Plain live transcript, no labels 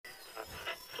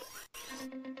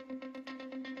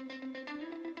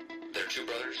two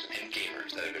brothers and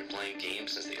gamers that have been playing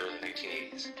games since the early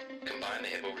 1980s. Combined, they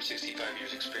have over 65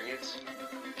 years experience.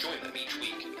 Join them each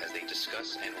week as they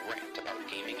discuss and rant about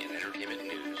gaming and entertainment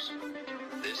news.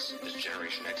 This is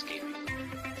Generation X Gaming.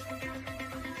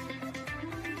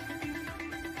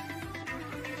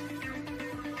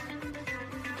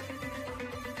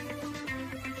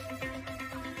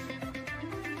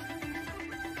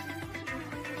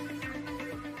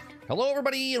 Hello,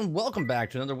 everybody, and welcome back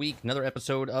to another week, another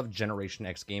episode of Generation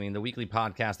X Gaming, the weekly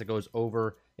podcast that goes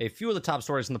over a few of the top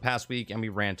stories from the past week, and we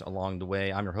rant along the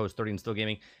way. I'm your host, 30 and Still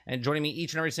Gaming, and joining me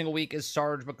each and every single week is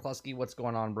Sarge McCluskey. What's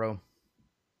going on, bro?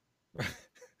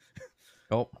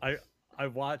 Oh, I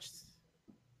watched.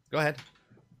 Go ahead.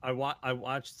 I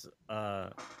watched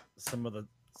some of the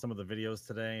videos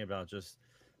today about just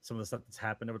some of the stuff that's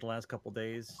happened over the last couple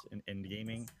days in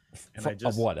gaming, and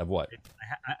Of what?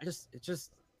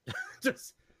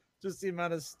 just the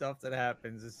amount of stuff that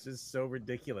happens. It's just so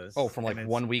ridiculous. Oh, from like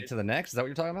 1 week to the next? Is that what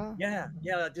you're talking about? Yeah,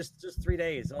 just 3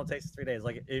 days. All it takes is 3 days.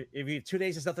 Like if you 2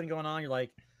 days there's nothing going on, you're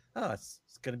like, oh, it's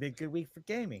gonna be a good week for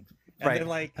gaming. And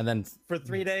right. then then for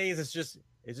 3 days it's just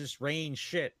rain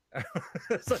shit.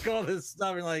 It's like all this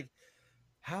stuff. And like,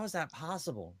 how is that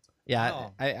possible? Yeah,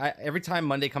 Oh. I every time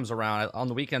Monday comes around on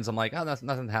the weekends, I'm like, oh, that's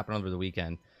nothing happened over the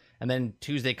weekend. And then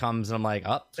Tuesday comes and I'm like,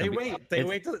 oh, They wait. They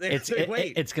wait.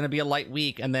 It's going to be a light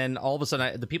week. And then all of a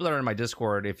sudden, the people that are in my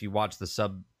Discord, if you watch the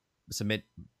submit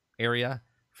area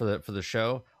for the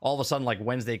show, all of a sudden, like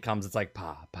Wednesday comes, it's like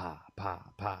pa,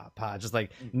 just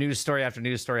like news story after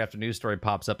news story after news story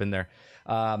pops up in there.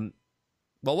 Well,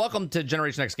 welcome to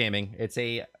Generation X Gaming. It's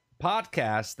a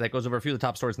podcast that goes over a few of the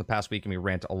top stories in the past week, and we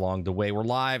rant along the way. We're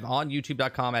live on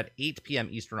youtube.com at 8 p.m.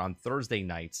 Eastern on Thursday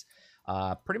nights.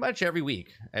 Pretty much every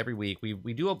week.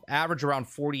 We do average around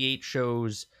 48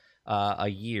 shows a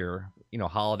year. You know,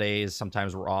 holidays,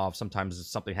 sometimes we're off, sometimes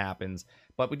something happens,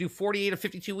 but we do 48 of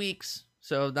 52 weeks.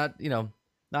 So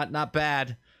not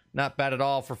bad at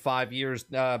all for 5 years.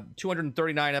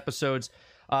 239 episodes.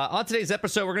 On today's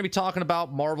episode, we're going to be talking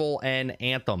about Marvel and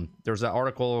Anthem. There's an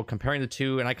article comparing the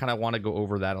two, and I kind of want to go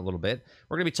over that a little bit.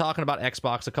 We're going to be talking about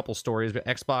Xbox, a couple stories, but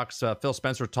Xbox, Phil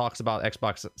Spencer talks about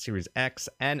Xbox Series X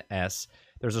and S.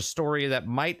 There's a story that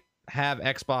might have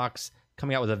Xbox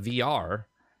coming out with a VR,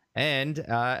 and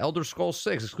Elder Scrolls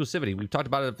 6 exclusivity. We've talked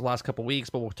about it for the last couple weeks,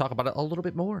 but we'll talk about it a little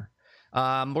bit more.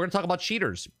 We're going to talk about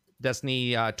cheaters.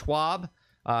 Destiny TWAB.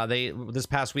 This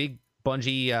past week,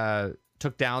 Bungie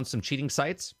took down some cheating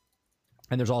sites,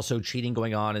 and there's also cheating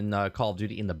going on in Call of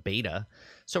Duty in the beta.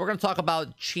 So we're going to talk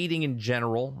about cheating in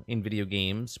general in video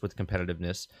games with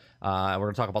competitiveness. We're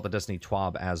going to talk about the Destiny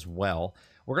TWAB as well.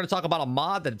 We're going to talk about a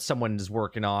mod that someone is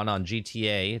working on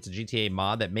GTA. It's a GTA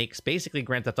mod that makes basically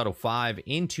Grand Theft Auto 5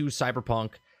 into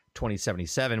Cyberpunk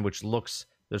 2077, which looks,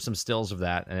 there's some stills of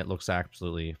that, and it looks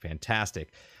absolutely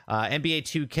fantastic. NBA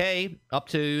 2K, up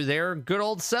to their good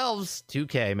old selves.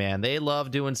 2K, man, they love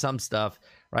doing some stuff,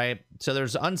 right? So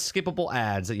there's unskippable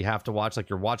ads that you have to watch, like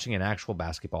you're watching an actual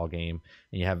basketball game,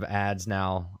 and you have ads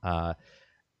now.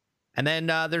 And then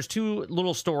there's two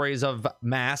little stories of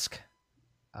Mask.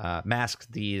 Mask,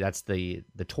 that's the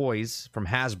toys from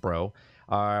Hasbro,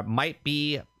 might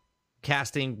be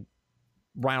casting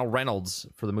Ryan Reynolds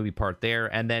for the movie part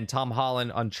there. And then Tom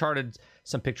Holland, Uncharted,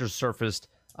 some pictures surfaced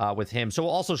with him. So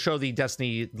we'll also show the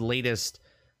Destiny latest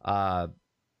a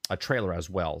trailer as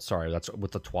well. Sorry, that's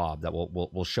with the TWAB that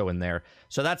we'll show in there.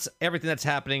 So that's everything that's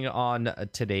happening on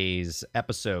today's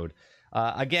episode.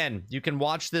 Again, you can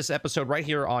watch this episode right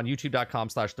here on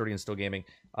youtube.com/30 and Still Gaming.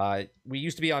 We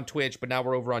used to be on Twitch, but now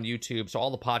we're over on YouTube. So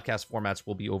all the podcast formats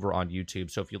will be over on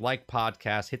YouTube. So if you like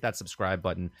podcasts, hit that subscribe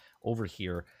button over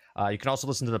here. You can also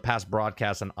listen to the past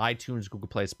broadcasts on iTunes, Google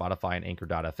Play, Spotify, and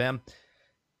Anchor.fm.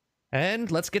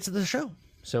 And let's get to the show.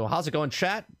 So how's it going,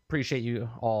 chat? Appreciate you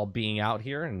all being out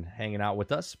here and hanging out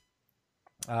with us.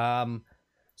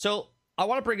 So I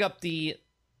want to bring up I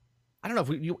don't know if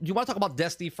you want to talk about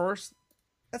Destiny first?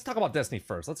 Let's talk about Destiny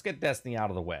first. Let's get Destiny out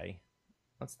of the way.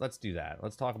 Let's do that.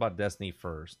 Let's talk about Destiny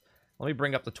first. Let me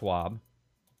bring up the TWAB.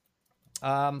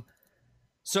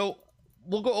 So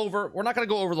we'll go over, we're not going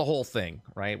to go over the whole thing,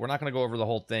 right? We're not going to go over the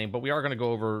whole thing, but we are going to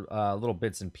go over little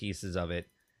bits and pieces of it.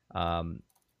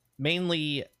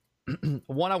 Mainly,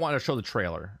 one, I want to show the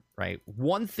trailer, right?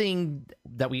 One thing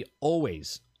that we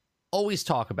always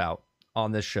talk about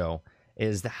on this show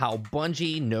is how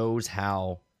Bungie knows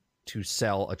how to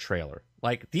sell a trailer.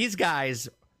 Like, these guys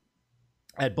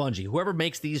at Bungie, whoever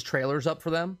makes these trailers up for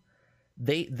them,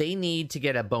 they need to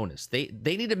get a bonus. They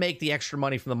need to make the extra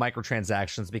money from the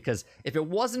microtransactions, because if it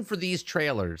wasn't for these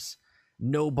trailers,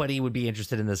 nobody would be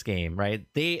interested in this game, right?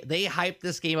 They hyped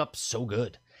this game up so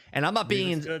good. And I'm not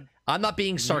being I'm not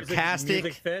being sarcastic.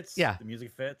 Music fits. Yeah. The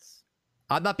music fits.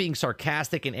 I'm not being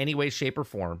sarcastic in any way, shape, or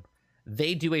form.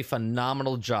 They do a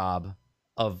phenomenal job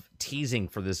of teasing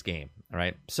for this game. All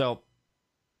right, so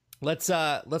let's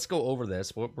go over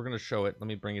this. We're gonna show it. Let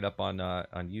me bring it up on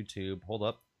YouTube. Hold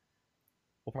up.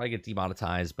 We'll probably get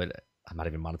demonetized, but I'm not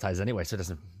even monetized anyway, so it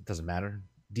doesn't matter.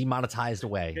 Demonetized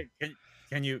away.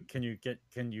 Can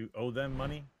you owe them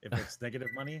money if it's negative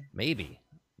money? Maybe.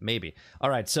 All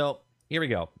right, so here we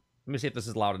go. Let me see if this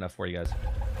is loud enough for you guys.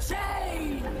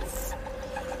 Chains!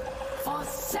 For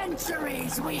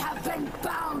centuries we have been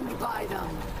bound by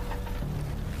them.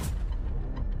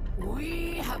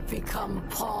 We have become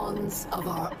pawns of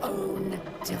our own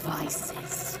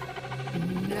devices.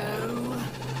 No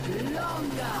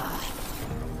longer.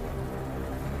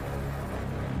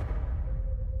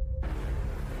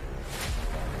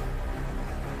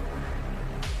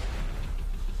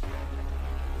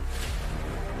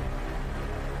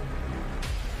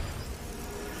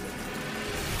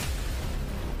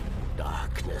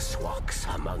 Darkness walks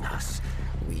among us.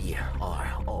 We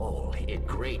are all in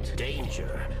great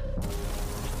danger.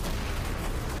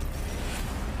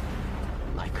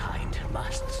 My kind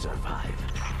must survive.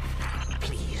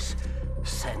 Please,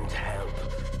 send help.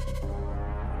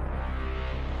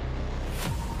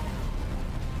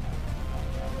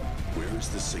 Where is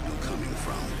the signal coming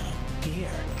from? Here,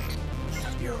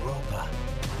 Europa.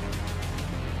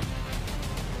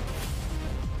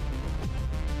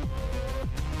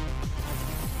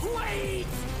 Wait!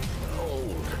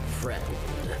 Old friend,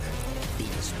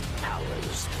 these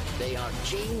powers, they are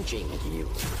changing you.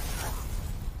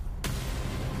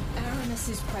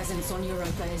 Aramis's presence on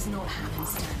Europa is not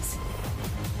happenstance.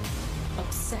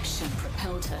 Obsession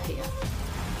propelled her here.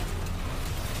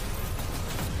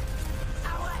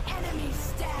 Our enemies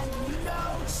stand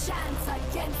no chance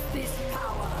against this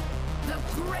power. The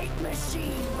great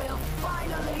machine will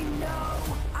finally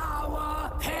know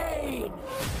our pain.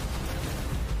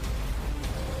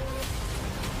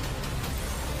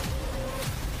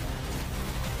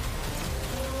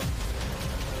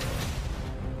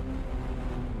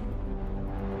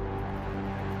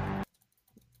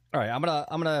 All right, I'm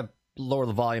gonna lower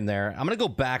the volume there. I'm gonna go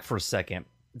back for a second.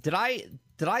 Did I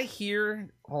hear?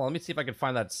 Hold on, let me see if I can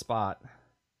find that spot.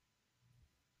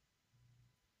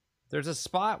 There's a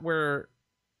spot where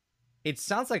it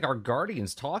sounds like our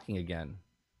Guardian's talking again.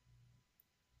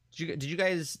 Did you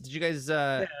guys?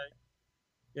 Yeah,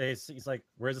 he's like,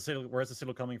 where's the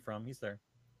signal coming from? He's there.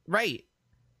 Right.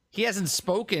 He hasn't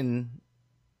spoken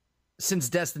since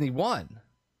Destiny 1.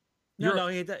 No,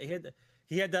 he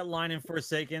had that line in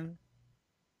Forsaken.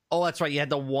 Oh, that's right. You had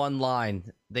the one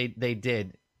line. They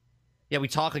did. Yeah, we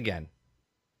talk again.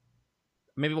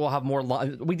 Maybe we'll have more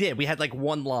lines. We did. We had like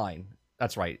one line.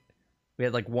 That's right. We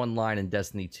had like one line in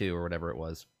Destiny 2 or whatever it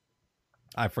was.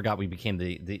 I forgot we became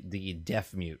the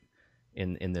deaf mute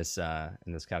in this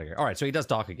category. All right, so he does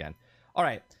talk again. All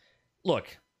right.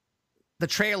 Look, the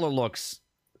trailer looks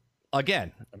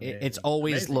again. It's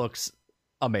always amazing. Looks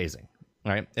amazing.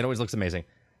 All right, it always looks amazing.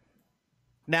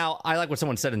 Now, I like what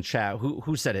someone said in chat.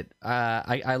 Who said it?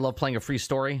 I love playing a free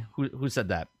story. Who said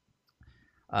that?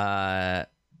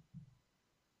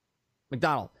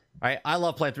 McDonald. All right, I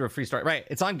love playing through a free story. Right,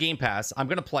 it's on Game Pass. I'm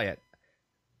gonna play it.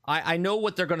 I know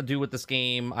what they're gonna do with this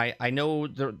game. I know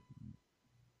the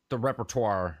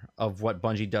repertoire of what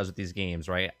Bungie does with these games.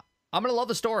 Right, I'm gonna love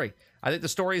the story. I think the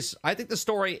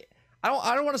story. I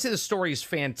don't want to say the story is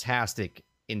fantastic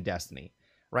in Destiny.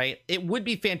 Right? It would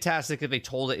be fantastic if they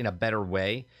told it in a better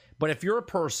way. But if you're a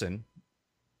person,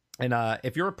 and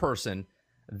if you're a person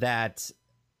that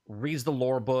reads the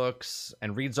lore books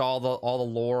and reads all the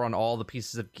lore on all the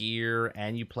pieces of gear,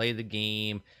 and you play the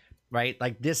game, right?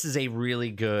 Like, this is a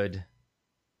good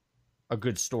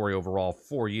story overall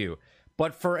for you.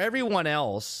 But for everyone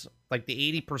else, like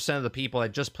the 80% of the people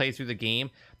that just play through the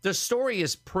game, the story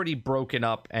is pretty broken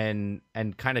up and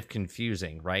kind of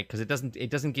confusing, right? Because it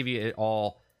doesn't give you it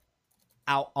all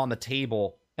out on the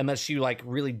table unless you like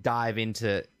really dive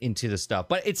into the stuff.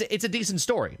 But it's a decent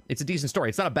story. It's a decent story.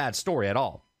 It's not a bad story at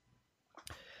all.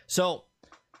 So,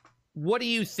 what do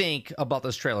you think about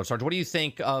this trailer, Sarge? What do you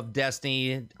think of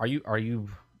Destiny? Are you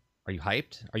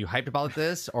hyped? Are you hyped about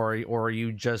this, or are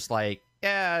you just like,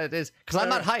 yeah, it is? Because I'm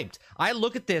not hyped. I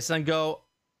look at this and go,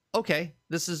 okay,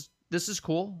 this is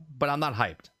cool, but I'm not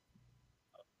hyped.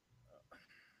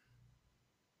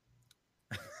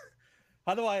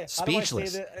 How do I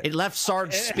speechless? say that? It left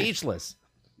Sarge speechless.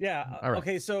 Yeah. All right.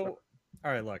 Okay. So,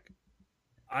 all right. Look,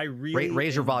 I really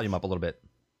raise your volume up a little bit.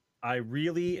 I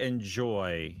really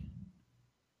enjoy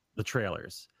the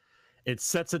trailers. It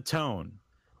sets a tone.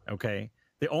 Okay.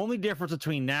 The only difference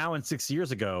between now and 6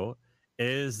 years ago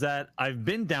is that I've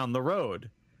been down the road.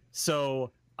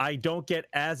 So I don't get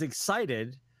as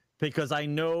excited because I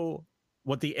know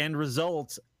what the end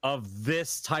result of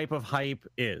this type of hype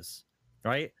is,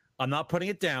 right? I'm not putting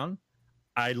it down.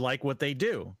 I like what they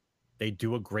do. They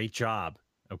do a great job,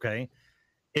 okay?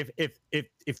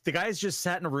 If the guys just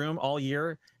sat in a room all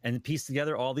year and pieced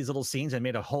together all these little scenes and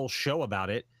made a whole show about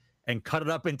it and cut it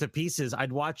up into pieces,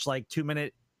 I'd watch like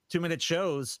 2-minute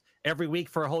shows every week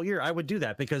for a whole year. I would do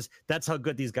that because that's how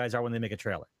good these guys are when they make a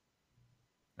trailer.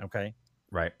 Okay?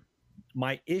 Right.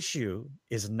 My issue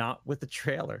is not with the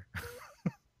trailer.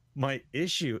 My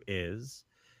issue is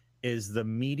the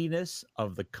meatiness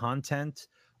of the content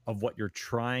of what you're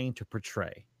trying to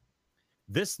portray.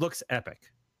 This looks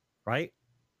epic, right?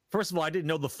 First of all, I didn't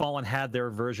know the Fallen had their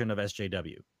version of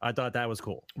SJW. I thought that was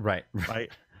cool. Right.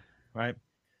 Right.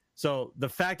 So the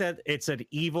fact that it's an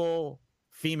evil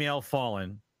female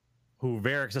Fallen who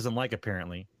Varix doesn't like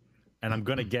apparently, and I'm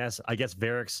gonna guess, I guess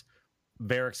Varix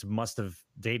must have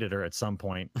dated her at some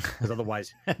point, because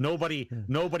otherwise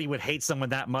nobody would hate someone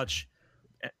that much,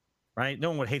 right? No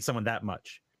one would hate someone that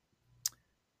much.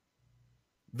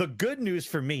 The good news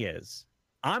for me is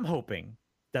I'm hoping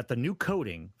that the new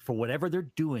coding for whatever they're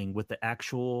doing with the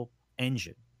actual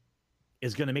engine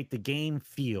is going to make the game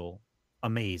feel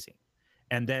amazing.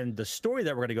 And then the story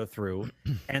that we're going to go through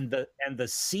and the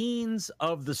scenes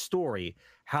of the story,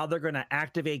 how they're going to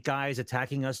activate guys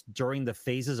attacking us during the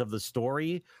phases of the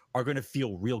story, are going to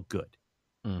feel real good.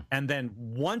 And then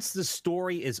once the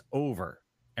story is over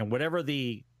and whatever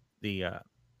the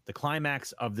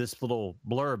climax of this little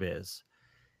blurb is,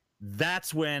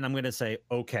 that's when I'm going to say,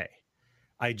 okay,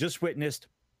 I just witnessed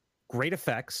great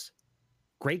effects,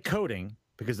 great coding,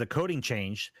 because the coding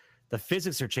changed. The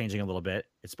physics are changing a little bit.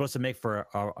 It's supposed to make for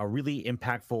a really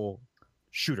impactful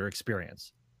shooter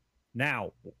experience.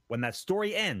 Now, when that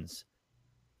story ends,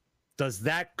 does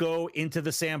that go into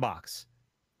the sandbox,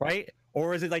 right?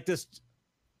 Or is it like this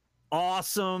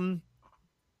awesome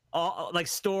like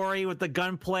story with the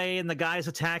gunplay and the guys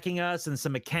attacking us and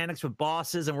some mechanics with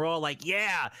bosses, and we're all like,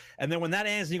 yeah. And then when that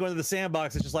ends and you go into the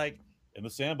sandbox, it's just like, in the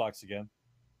sandbox again.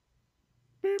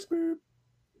 Boop, boop.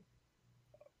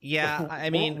 Yeah, I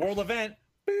mean, world event.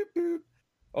 Boop, boop.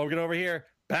 Oh, get over here.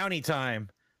 Bounty time.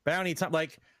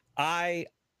 Like, I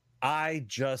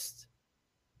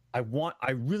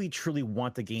really truly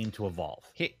want the game to evolve.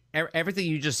 Hey, everything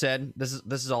you just said, this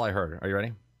is all I heard. Are you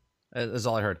ready? This is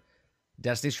all I heard.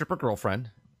 Destiny stripper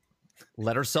girlfriend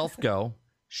let herself go.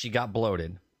 She got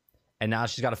bloated, and now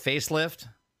she's got a facelift.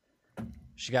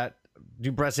 She got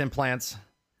new breast implants.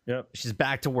 Yep. She's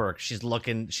back to work. She's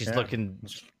looking.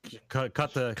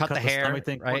 Cut the hair, stomach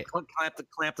thing, right?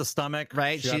 Clamp the stomach.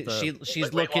 Right.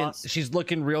 She's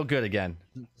looking real good again.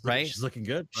 Right. She's looking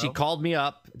good. Bro. She called me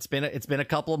up. It's been a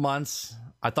couple of months.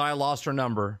 I thought I lost her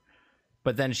number,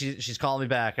 but then she's calling me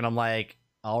back, and I'm like,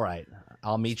 all right,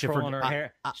 I'll meet you for her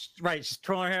hair. Right, she's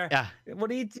twirling her hair. Yeah.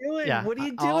 What are you doing? Yeah. What are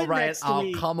you doing? All right, next I'll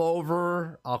week? come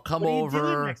over. I'll come What are you doing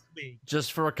over next week?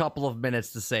 just for a couple of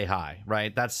minutes to say hi.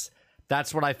 Right. That's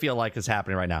what I feel like is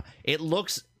happening right now. It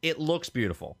looks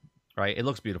beautiful. Right. It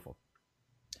looks beautiful.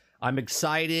 I'm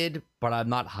excited, but I'm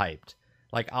not hyped.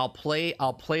 Like I'll play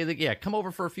come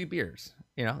over for a few beers.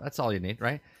 You know, that's all you need,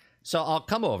 right? So I'll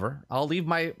come over. I'll leave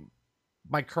my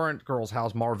current girl's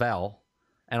house, Marvel,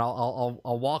 and I'll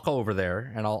walk over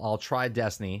there and I'll try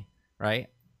Destiny, right?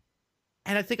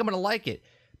 And I think I'm gonna like it.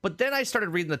 But then I started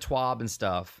reading the TWAB and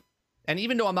stuff, and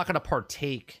even though I'm not gonna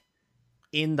partake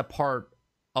in the part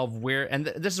of where, and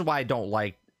this is why I don't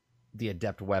like the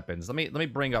adept weapons. Let me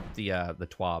bring up the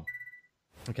TWAB.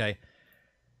 Okay.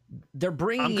 They're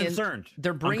bringing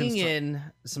in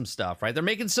some stuff, right? They're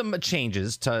making some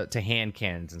changes to hand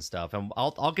cannons and stuff, and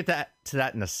I'll get to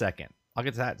that in a second.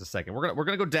 We're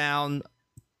gonna go down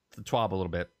the TWAB a little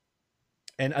bit,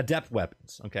 and adept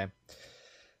weapons. Okay.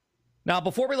 Now,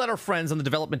 before we let our friends on the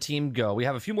development team go, we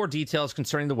have a few more details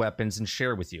concerning the weapons and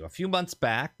share with you. A few months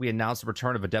back, we announced the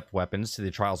return of adept weapons to the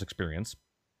Trials experience.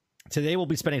 Today, we'll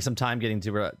be spending some time getting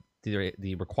to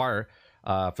the require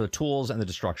for the tools and the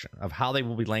destruction of how they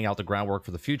will be laying out the groundwork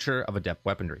for the future of adept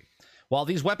weaponry. While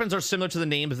these weapons are similar to the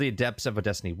names of the adepts of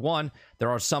Destiny 1, there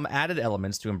are some added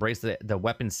elements to embrace the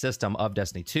weapon system of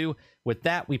Destiny 2. With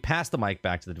that, we pass the mic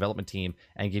back to the development team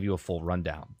and give you a full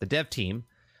rundown. The dev team,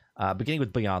 beginning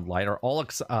with Beyond Light, are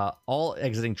all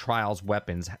existing Trials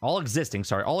weapons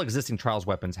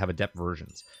have adept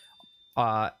versions.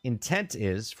 Intent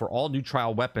is for all new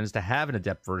trial weapons to have an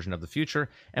adept version of the future,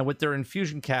 and with their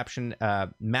infusion caption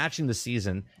matching the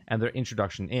season and their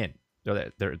introduction in,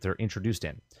 they're introduced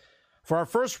in. For our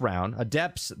first round,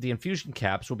 Adepts, the infusion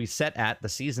caps will be set at the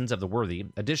Seasons of the Worthy.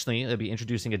 Additionally, they'll be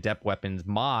introducing Adept weapons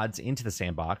mods into the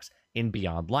sandbox in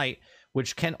Beyond Light,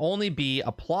 which can only be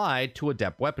applied to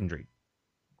Adept weaponry.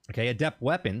 Okay, Adept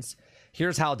weapons.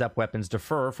 Here's how Adept weapons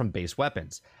differ from base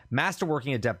weapons.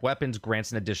 Masterworking Adept weapons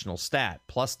grants an additional stat,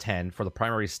 plus 10 for the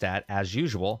primary stat as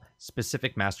usual,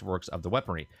 specific masterworks of the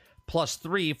weaponry, plus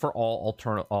 3 for all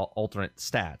alternate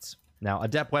stats. Now,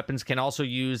 Adept weapons can also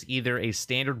use either a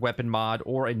standard weapon mod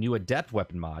or a new Adept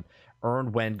weapon mod,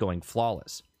 earned when going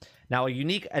flawless. Now, a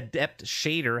unique Adept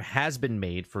shader has been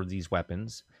made for these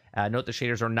weapons. Note the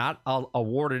shaders are not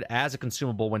awarded as a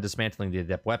consumable when dismantling the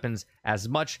Adept weapons as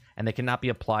much, and they cannot be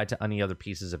applied to any other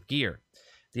pieces of gear.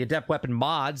 The Adept weapon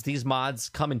mods, these mods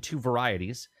come in 2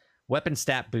 varieties. Weapon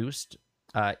stat boost.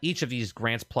 Each of these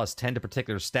grants plus 10 to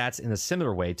particular stats in a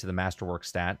similar way to the Masterwork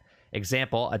stat.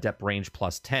 Example, Adept range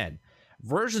plus 10.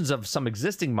 Versions of some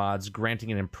existing mods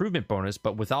granting an improvement bonus,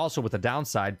 but with a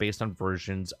downside based on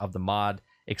versions of the mod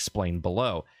explained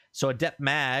below. So Adept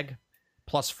mag,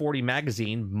 plus 40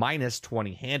 magazine, minus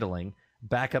 20 handling.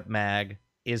 Backup mag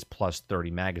is plus 30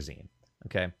 magazine.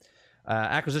 Okay.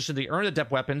 Acquisition of the earned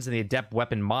Adept weapons and the Adept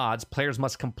weapon mods. Players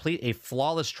must complete a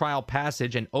flawless trial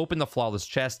passage and open the flawless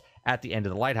chest at the end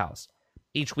of the lighthouse.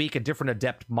 Each week, a different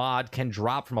Adept mod can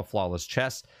drop from a flawless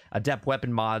chest. Adept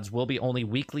weapon mods will be only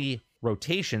weekly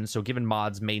rotation, so given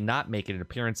mods may not make an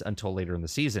appearance until later in the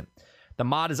season. The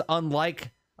mod is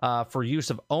unlike for use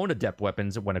of own Adept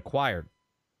weapons when acquired.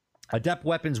 Adept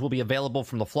weapons will be available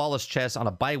from the flawless chest on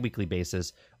a bi-weekly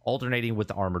basis, alternating with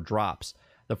the armor drops.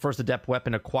 The first Adept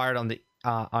weapon acquired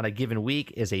on a given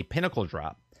week is a pinnacle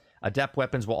drop. Adept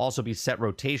weapons will also be set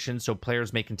rotation, so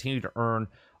players may continue to earn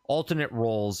alternate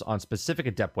rolls on specific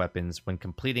Adept weapons when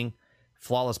completing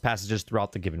flawless passages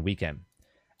throughout the given weekend.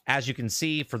 As you can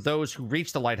see, for those who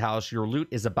reach the lighthouse, your loot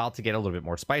is about to get a little bit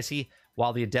more spicy.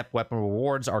 While the Adept weapon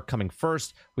rewards are coming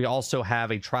first, we also have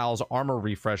a Trials armor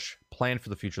refresh planned for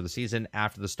the future of the season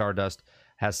after the Stardust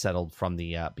has settled from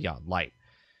the Beyond Light.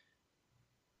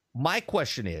 My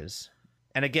question is,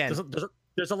 and again,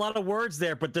 there's a lot of words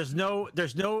there, but there's no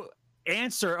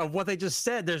answer of what they just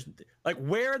said. There's like,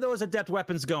 where are those Adept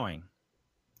weapons going?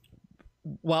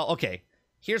 Well, okay.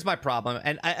 Here's my problem.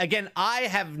 And I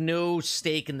have no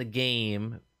stake in the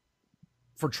game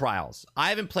for Trials. I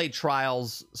haven't played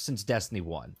Trials since Destiny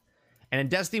 1. And in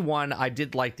Destiny 1, I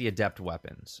did like the Adept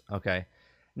weapons. Okay.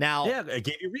 Now, yeah, it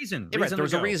gave you reason. Right, there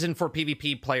was a reason for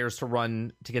PvP players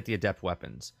to get the Adept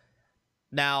weapons.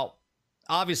 Now,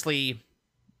 obviously,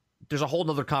 there's a whole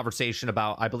nother conversation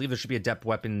about, I believe there should be Adept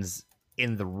weapons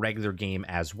in the regular game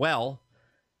as well,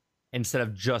 instead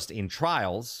of just in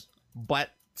Trials. But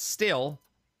still,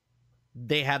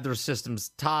 they have their systems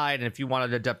tied, and if you want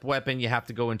an Adept weapon, you have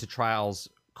to go into Trials.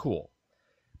 Cool.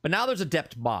 But now there's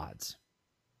Adept mods.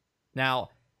 Now,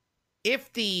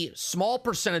 if the small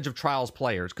percentage of Trials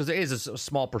players, because it is a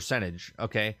small percentage,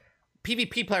 okay,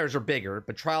 PvP players are bigger,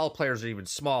 but Trial players are even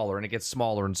smaller, and it gets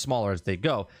smaller and smaller as they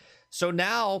go. So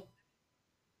now,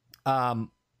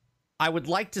 I would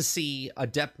like to see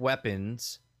Adept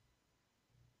weapons.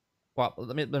 Well,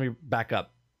 let me back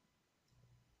up.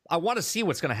 I want to see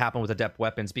what's going to happen with Adept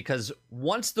weapons, because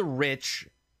once the rich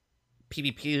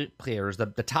PvP players, the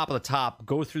top of the top,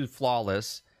 go through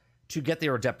flawless to get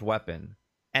their Adept weapon,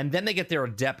 and then they get their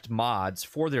Adept mods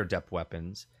for their Adept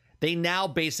weapons, they now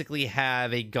basically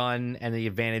have a gun and the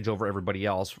advantage over everybody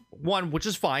else. One, which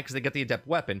is fine because they get the Adept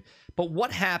weapon. But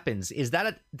what happens is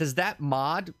does that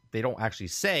mod, they don't actually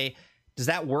say, does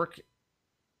that work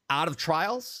out of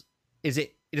Trials? Does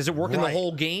it work in the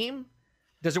whole game?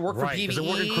 Does it work for PvE? Does it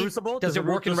work in Crucible? Does it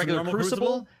work in regular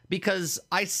Crucible? Because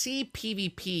I see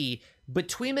PvP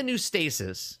between the new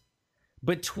stasis,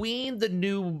 between the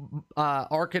new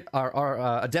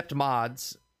Adept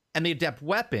mods and the Adept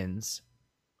weapons.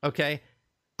 Okay,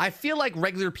 I feel like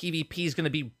regular PvP is going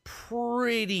to be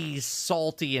pretty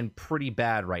salty and pretty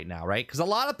bad right now, right? Because a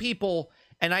lot of people,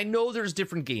 and I know there's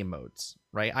different game modes,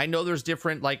 right? I know there's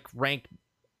different like ranked,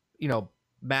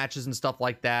 matches and stuff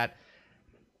like that.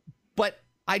 But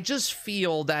I just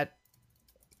feel that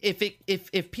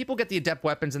if people get the Adept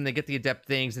weapons and they get the Adept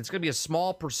things, it's going to be a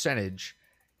small percentage,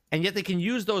 and yet they can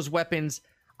use those weapons.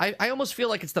 I almost feel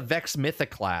like it's the Vex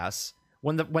Mythic class.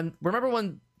 Remember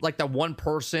when like the one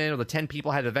person or the 10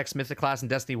 people had the Vex Mythic class in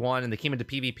Destiny 1 and they came into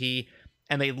PvP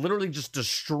and they literally just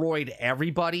destroyed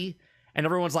everybody, and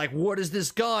everyone's like, what is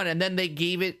this gun? And then they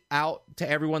gave it out to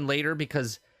everyone later,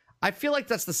 because I feel like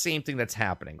that's the same thing that's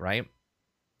happening, right?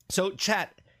 So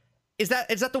chat, is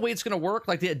that the way it's going to work?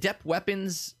 Like the Adept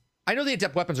weapons, I know the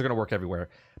Adept weapons are going to work everywhere,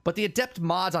 but the Adept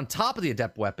mods on top of the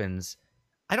Adept weapons,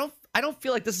 I don't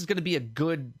feel like this is going to be a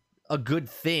good a good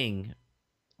thing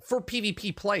for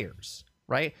PvP players,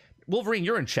 right? Wolverine,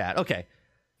 you're in chat. Okay.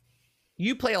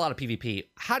 You play a lot of PvP.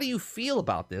 How do you feel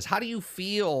about this? How do you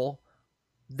feel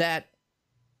that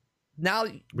now,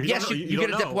 yes, you get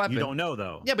a depth weapon. You don't know,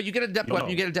 though. Yeah, but you get a depth weapon,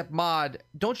 you get a depth mod.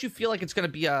 Don't you feel like it's going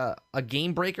to be a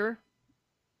game breaker?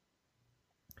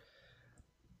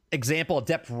 Example, a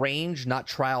depth range, not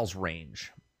trials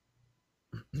range.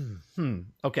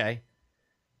 Okay.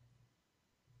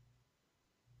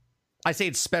 I say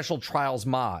it's special trials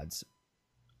mods.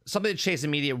 Something that Chase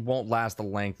Immediate won't last the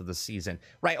length of the season.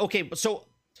 Right, okay, so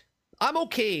I'm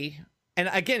okay. And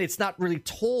again, it's not really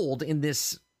told in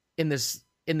this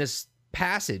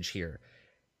passage here.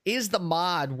 Is the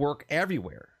mod work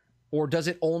everywhere? Or does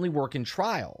it only work in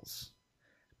trials?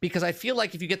 Because I feel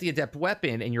like if you get the adept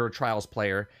weapon and you're a trials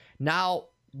player, now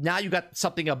you got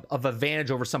something of advantage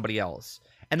over somebody else.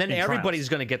 And then everybody's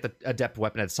going to get the adept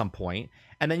weapon at some point.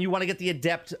 And then you want to get the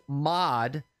adept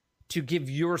mod to give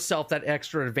yourself that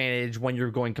extra advantage when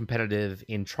you're going competitive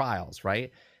in trials,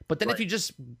 right? But then if you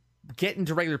just get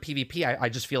into regular PvP, I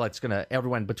just feel like it's going to,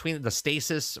 everyone, between the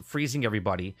stasis, freezing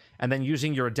everybody, and then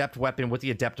using your adept weapon with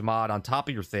the adept mod on top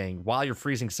of your thing while you're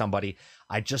freezing somebody,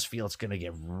 I just feel it's going to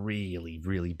get really,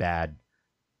 really bad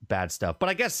stuff. But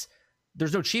I guess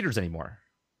there's no cheaters anymore,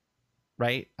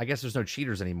 right? I guess there's no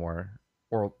cheaters anymore,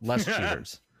 or less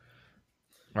cheaters,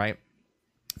 right?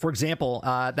 For example,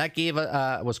 that gave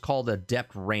was called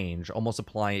adept range, almost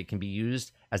implying it can be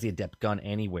used as the adept gun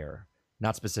anywhere,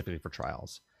 not specifically for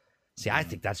trials. See, I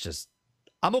think that's just,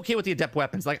 I'm okay with the adept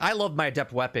weapons. Like, I love my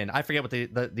adept weapon. I forget what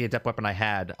the adept weapon I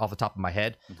had off the top of my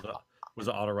head. Was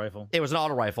it auto rifle? It was an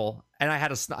auto rifle, and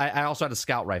I also had a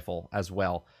scout rifle as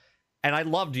well, and I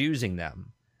loved using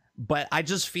them. But I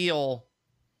just feel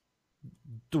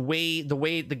the way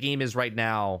the game is right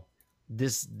now,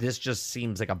 this just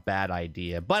seems like a bad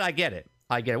idea. But I get it.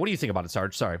 What do you think about it,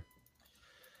 Sarge? Sorry.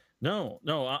 No.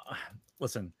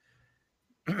 Listen.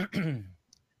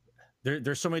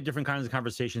 There's so many different kinds of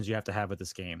conversations you have to have with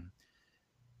this game.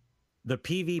 The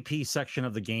PvP section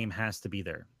of the game has to be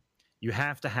there. You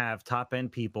have to have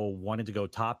top-end people wanting to go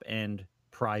top-end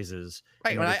prizes.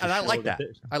 Right, and I like that.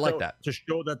 I like that. To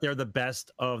show that they're the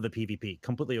best of the PvP.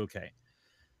 Completely okay.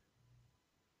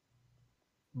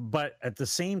 But at the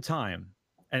same time,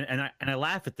 and I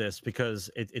laugh at this because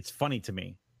it's funny to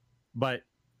me, but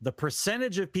the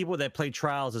percentage of people that play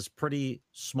trials is pretty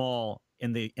small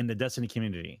in the Destiny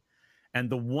community. And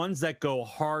the ones that go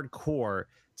hardcore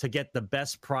to get the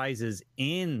best prizes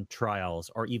in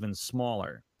trials are even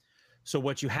smaller. So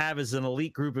what you have is an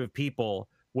elite group of people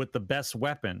with the best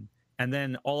weapon. And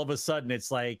then all of a sudden it's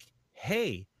like,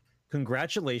 hey,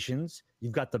 congratulations.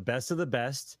 You've got the best of the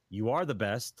best. You are the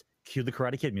best. Cue the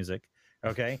Karate Kid music.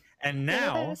 Okay. And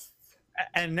now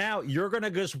you're going to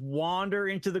just wander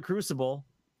into the Crucible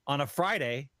on a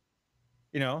Friday,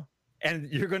 and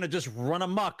you're going to just run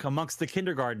amok amongst the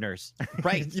kindergartners.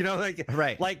 Right.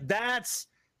 Like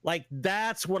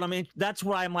that's what I mean. That's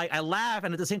why I'm like, I laugh.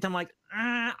 And at the same time, I'm like,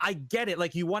 I get it.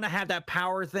 Like, you want to have that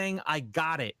power thing. I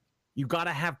got it. You got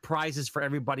to have prizes for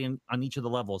everybody on each of the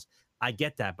levels. I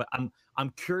get that. But I'm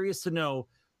curious to know,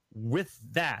 with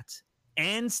that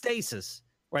and stasis,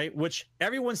 right? Which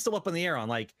everyone's still up in the air on,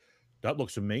 like, that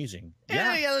looks amazing.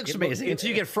 Yeah, it looks amazing until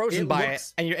you get frozen by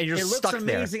it, and you're stuck there.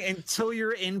 It looks amazing until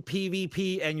you're in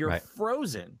PvP and you're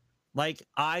frozen. Like,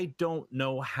 I don't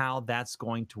know how that's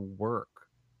going to work,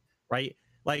 right?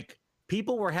 Like,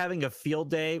 people were having a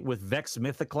field day with Vex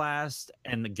Mythoclast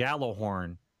and the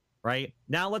Gallowhorn, right?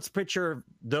 Now let's picture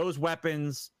those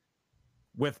weapons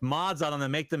with mods on them that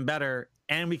make them better,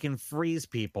 and we can freeze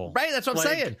people. Right, that's what I'm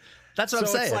saying. That's what I'm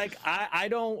saying. It's like, I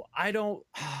don't.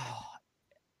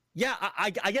 Yeah, I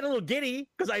get a little giddy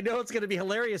because I know it's going to be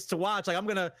hilarious to watch. Like, I'm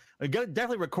gonna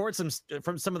definitely record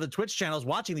from some of the Twitch channels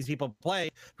watching these people play,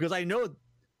 because I know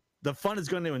the fun is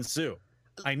going to ensue.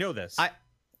 I know this.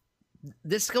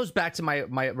 This goes back to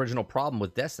my original problem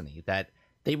with Destiny, that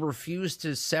they refuse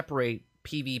to separate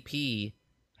PvP.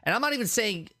 And I'm not even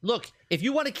saying, look, if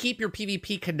you want to keep your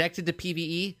PvP connected to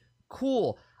PvE,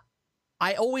 cool.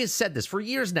 I always said this for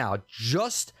years now,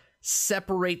 just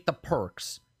separate the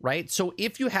perks. Right? So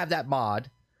if you have that mod,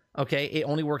 okay, it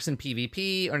only works in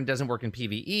PvP, or it doesn't work in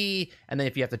PvE, and then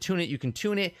if you have to tune it, you can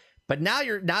tune it. But now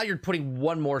you're putting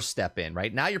one more step in,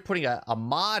 right? Now you're putting a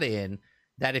mod in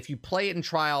that if you play it in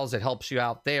trials, it helps you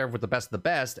out there with the best of the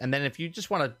best. And then if you just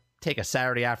want to take a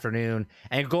Saturday afternoon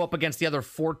and go up against the other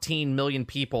 14 million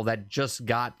people that just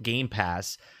got Game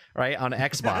Pass, right, on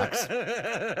Xbox,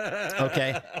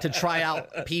 okay, to try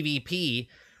out PvP,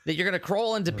 that you're going to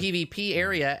crawl into PvP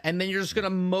area, and then you're just going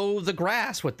to mow the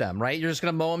grass with them, right? You're just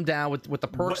going to mow them down with the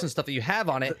perks and stuff that you have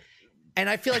on it. And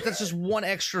I feel like that's just one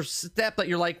extra step that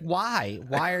you're like, why?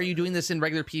 Why are you doing this in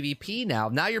regular PvP now?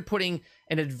 Now you're putting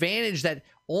an advantage that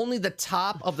only the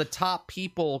top of the top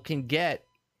people can get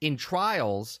in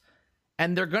trials,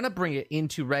 and they're gonna bring it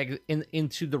into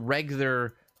into the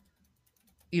regular,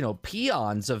 you know,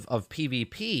 peons of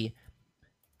PvP.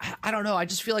 I don't know. I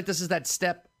just feel like this is that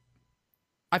step.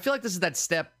 I feel like this is that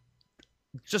step,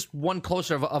 just one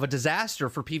closer of a disaster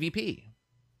for PvP.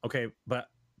 Okay, but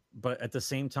at the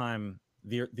same time,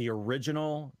 the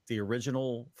original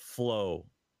flow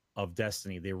of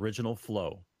Destiny, the original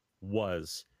flow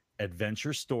was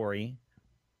adventure story,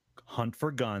 hunt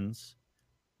for guns,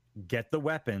 get the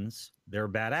weapons, they're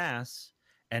badass,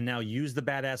 and now use the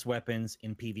badass weapons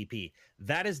in PvP.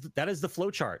 That is the flow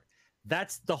chart.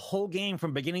 That's the whole game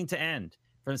from beginning to end.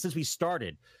 Since we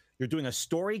started, you're doing a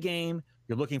story game,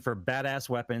 you're looking for badass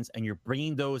weapons, and you're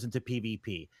bringing those into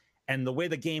PvP. And the way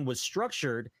the game was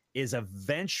structured is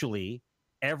eventually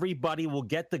everybody will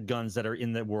get the guns that are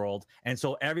in the world, and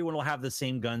so everyone will have the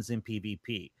same guns in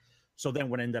PvP. So then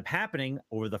what ended up happening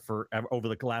over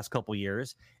the last couple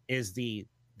years is the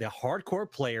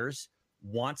hardcore players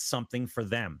want something for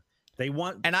them. They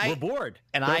want, we're bored.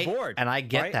 They're bored. And I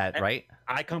get right? that, right?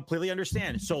 I completely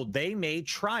understand. So they made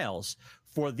trials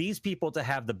for these people to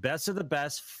have the best of the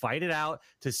best, fight it out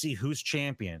to see who's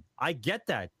champion. I get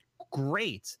that.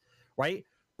 Great, right?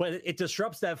 But it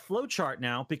disrupts that flow chart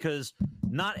now because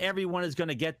not everyone is going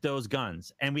to get those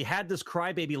guns. And we had this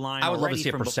crybaby line. I would love to see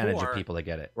a from percentage before, of people that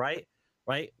get it. Right?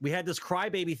 We had this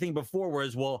crybaby thing before,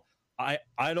 whereas, well, I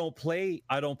don't play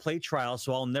trials,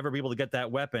 so I'll never be able to get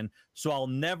that weapon. So I'll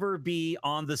never be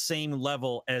on the same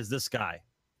level as this guy.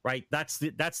 Right? That's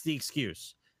the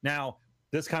excuse. Now,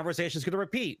 this conversation is going to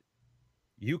repeat.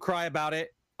 You cry about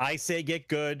it. I say get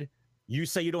good. You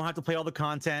say you don't have to play all the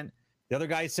content. The other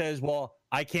guy says, well,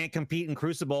 I can't compete in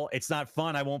Crucible. It's not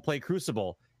fun. I won't play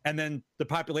Crucible. And then the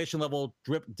population level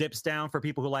dips down for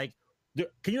people who like.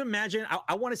 Can you imagine?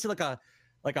 I want to see like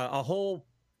a whole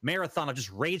marathon of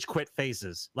just rage quit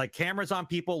faces, like cameras on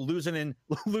people losing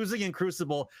in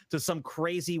Crucible to some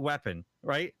crazy weapon.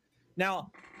 Right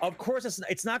now, of course,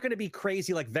 it's not going to be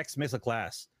crazy like Vex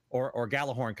Mythoclast or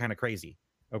Galahorn kind of crazy.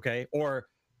 Okay, or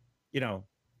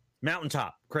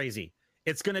Mountaintop crazy.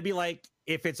 It's going to be like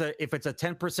if it's a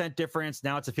 10% difference,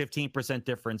 now it's a 15%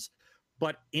 difference.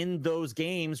 But in those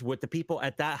games with the people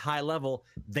at that high level,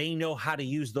 they know how to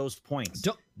use those points.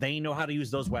 They know how to use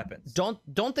those weapons.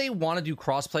 Don't they want to do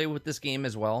crossplay with this game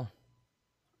as well?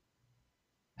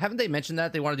 Haven't they mentioned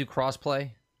that they want to do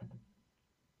crossplay?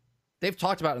 They've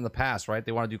talked about it in the past, right?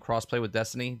 They want to do crossplay with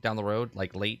Destiny down the road,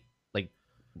 like late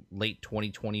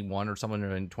 2021 or something,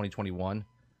 or in 2021.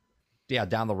 Yeah,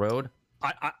 down the road.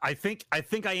 I think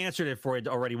I answered it for you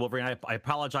already, Wolverine. I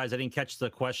apologize. I didn't catch the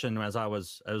question as I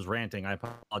was ranting. I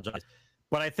apologize.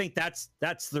 But I think that's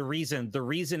the reason. The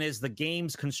reason is the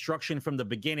game's construction from the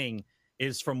beginning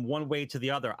is from one way to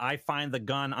the other. I find the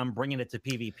gun, I'm bringing it to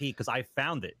PvP because I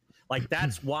found it. Like,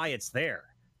 that's why it's there.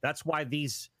 That's why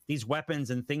these weapons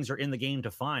and things are in the game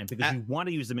to find, because you want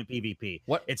to use them in PvP.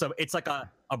 It's like a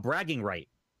bragging right.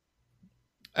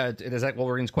 Is that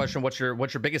Wolverine's question? What's your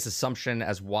biggest assumption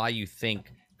as why you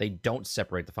think they don't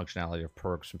separate the functionality of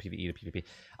perks from PvE to PvP?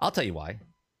 I'll tell you why.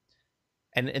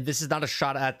 And this is not a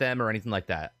shot at them or anything like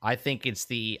that. I think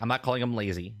I'm not calling them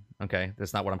lazy. Okay,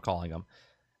 that's not what I'm calling them.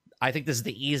 I think this is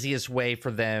the easiest way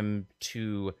for them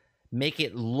to make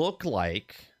it look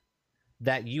like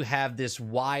that you have this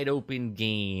wide open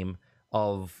game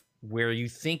of where you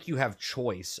think you have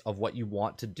choice of what you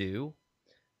want to do,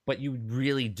 but you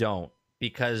really don't,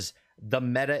 because the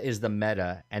meta is the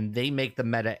meta and they make the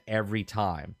meta every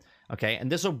time. Okay.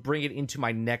 And this will bring it into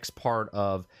my next part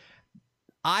of,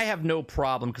 I have no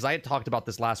problem, because I had talked about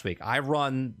this last week. I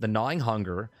run the Gnawing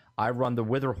Hunger, I run the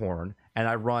Witherhorn, and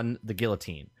I run the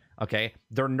Guillotine. Okay.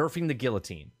 They're nerfing the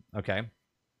Guillotine. Okay.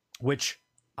 Which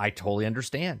I totally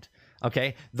understand.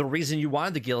 Okay. The reason you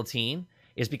wanted the Guillotine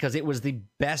is because it was the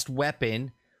best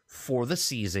weapon for the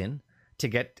season, to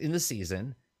get in the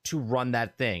season, to run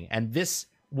that thing. And this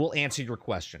will answer your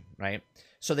question, right?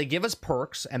 So they give us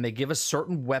perks and they give us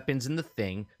certain weapons in the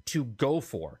thing to go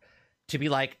for, to be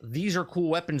like, these are cool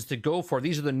weapons to go for.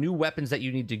 These are the new weapons that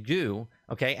you need to do.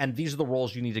 Okay. And these are the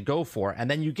roles you need to go for.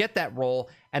 And then you get that role,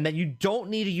 and then you don't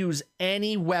need to use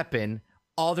any weapon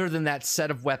other than that set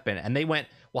of weapon. And they went,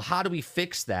 well, how do we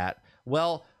fix that?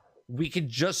 Well, we could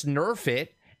just nerf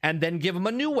it and then give them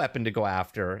a new weapon to go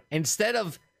after, instead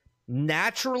of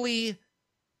naturally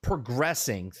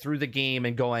progressing through the game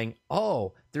and going,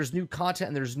 oh, there's new content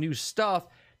and there's new stuff.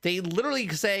 They literally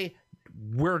say,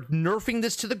 we're nerfing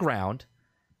this to the ground.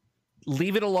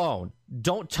 Leave it alone.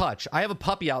 Don't touch. I have a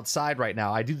puppy outside right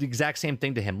now. I do the exact same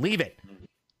thing to him. Leave it.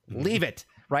 Leave it.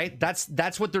 Right?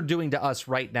 That's what they're doing to us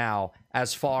right now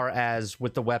as far as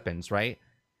with the weapons, right?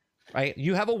 Right?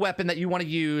 You have a weapon that you want to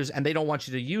use and they don't want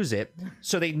you to use it.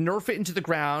 So they nerf it into the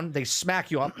ground. They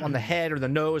smack you up on the head or the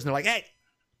nose and they're like, hey,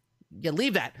 yeah,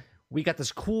 leave that. We got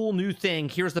this cool new thing.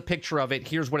 Here's the picture of it.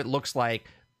 Here's what it looks like.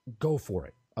 Go for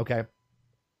it. Okay?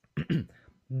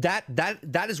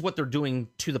 That is what they're doing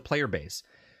to the player base.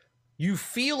 You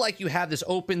feel like you have this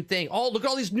open thing. Oh, look at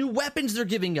all these new weapons they're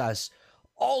giving us.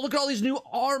 Oh, look at all these new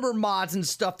armor mods and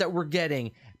stuff that we're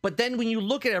getting. But then when you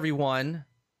look at everyone,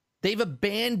 they've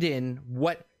abandoned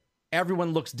what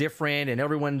everyone looks different and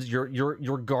everyone's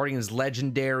your Guardian's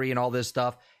legendary and all this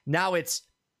stuff. Now it's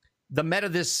the meta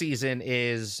this season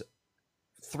is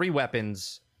 3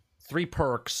 weapons, 3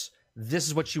 perks. This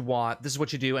is what you want. This is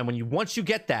what you do. And once you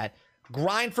get that,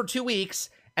 grind for 2 weeks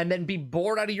and then be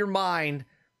bored out of your mind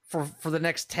for the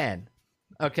next 10.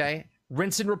 Okay?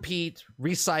 Rinse and repeat,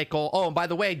 recycle. Oh, and by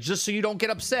the way, just so you don't get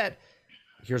upset,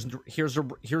 here's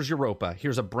Europa.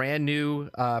 Here's a brand new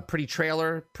pretty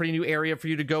trailer, pretty new area for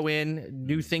you to go in,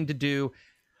 new thing to do.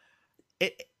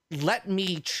 Let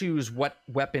me choose what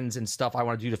weapons and stuff I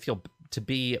want to do to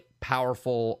be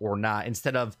powerful or not,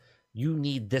 instead of you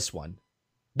need this one.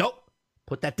 Nope.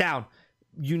 Put that down.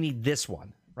 You need this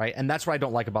one. Right, and that's what I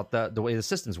don't like about the way the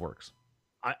systems works.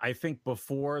 I think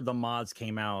before the mods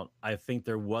came out, I think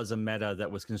there was a meta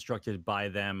that was constructed by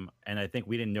them, and I think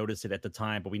we didn't notice it at the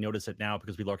time, but we notice it now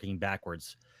because we're looking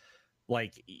backwards.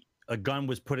 Like a gun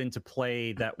was put into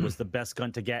play that was the best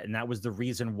gun to get, and that was the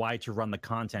reason why to run the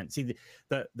content. See,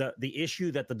 the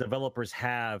issue that the developers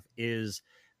have is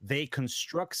they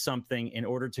construct something in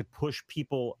order to push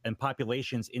people and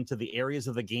populations into the areas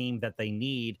of the game that they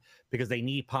need, because they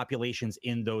need populations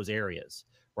in those areas,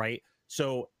 right?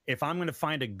 So if I'm going to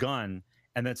find a gun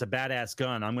and that's a badass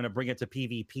gun, I'm going to bring it to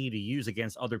PvP to use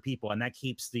against other people, and that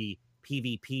keeps the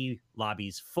PvP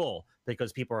lobbies full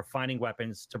because people are finding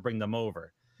weapons to bring them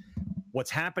over. What's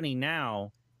happening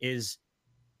now is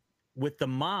with the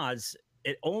mods,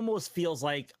 it almost feels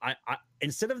like I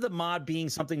instead of the mod being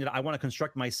something that I want to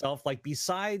construct myself, like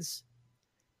besides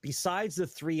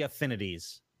the 3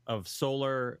 affinities of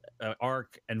Solar,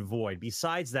 Arc, and Void,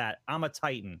 besides that, I'm a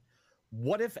Titan.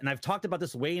 What if, and I've talked about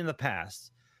this way in the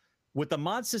past, with the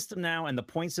mod system now and the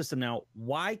point system now,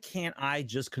 why can't I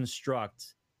just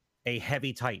construct a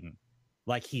heavy Titan?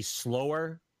 Like, he's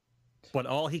slower, but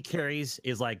all he carries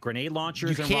is like grenade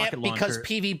launchers and rocket launchers. Because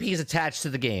PvP is attached to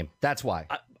the game. That's why.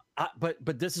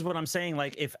 But this is what I'm saying.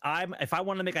 Like, if I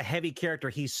want to make a heavy character,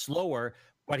 he's slower,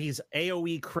 but he's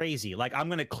AoE crazy. Like, I'm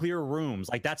gonna clear rooms.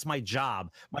 Like, that's my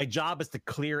job. My job is to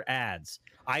clear ads.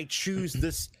 I choose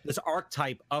this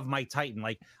archetype of my Titan.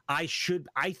 Like, I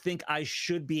think I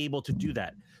should be able to do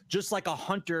that. Just like a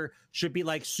hunter should be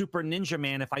like Super Ninja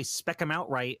Man if I spec him out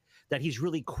right, that he's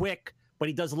really quick, but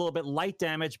he does a little bit light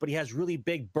damage, but he has really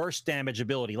big burst damage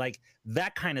ability. Like,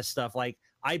 that kind of stuff. Like,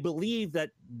 I believe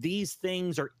that these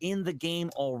things are in the game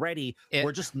already.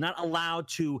 We're just not allowed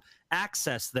to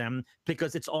access them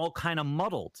because it's all kind of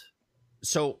muddled.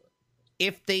 So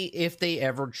if they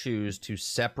ever choose to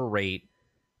separate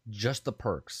just the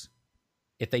perks,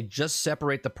 if they just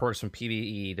separate the perks from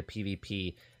PvE to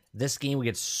PvP, this game would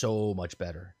get so much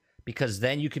better, because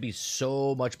then you could be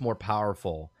so much more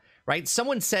powerful, right?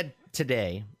 Someone said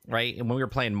today, right, and when we were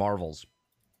playing Marvels,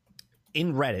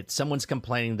 in Reddit, someone's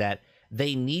complaining that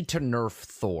they need to nerf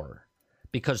Thor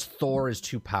because Thor is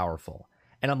too powerful.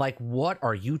 And I'm like, what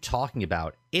are you talking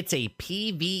about? It's a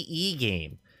PvE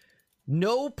game.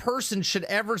 No person should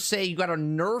ever say you got to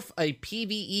nerf a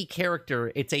PvE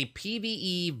character. It's a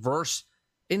PvE versus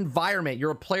environment.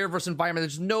 You're a player versus environment.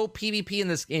 There's no PvP in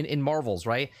this in Marvels,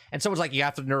 right? And someone's like, you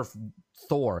have to nerf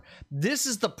Thor. This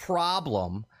is the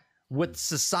problem with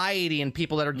society and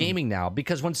people that are gaming now,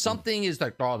 because when something is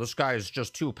like, oh, this guy is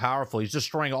just too powerful, he's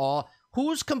destroying all.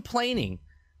 Who's complaining?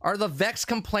 Are the Vex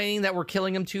complaining that we're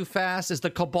killing him too fast? Is the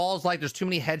Cabal's like, there's too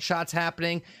many headshots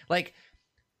happening? Like,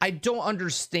 I don't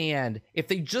understand. If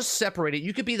they just separate it,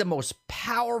 you could be the most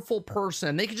powerful person,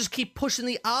 and they could just keep pushing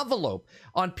the envelope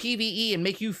on PvE and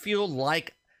make you feel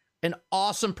like an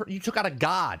awesome you took out a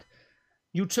god.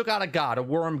 You took out a god, a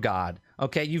worm god.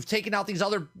 Okay, you've taken out these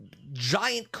other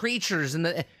giant creatures,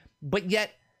 but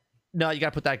yet, no, you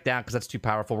gotta put that down because that's too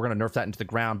powerful. We're gonna nerf that into the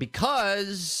ground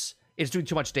because it's doing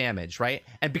too much damage, right?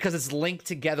 And because it's linked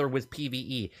together with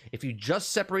PvE. If you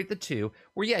just separate the two,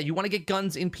 where, yeah, you want to get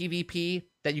guns in PvP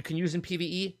that you can use in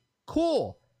PvE,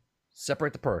 cool.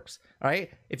 Separate the perks. All right.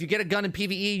 If you get a gun in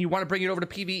PvE and you want to bring it over to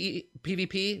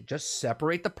PvP, just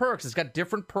separate the perks. It's got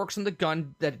different perks in the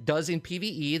gun that it does in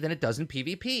PvE than it does in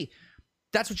PvP.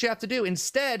 That's what you have to do.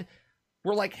 Instead,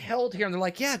 we're like held here and they're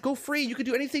like, yeah, go free. You can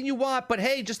do anything you want. But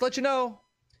hey, just let you know,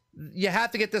 you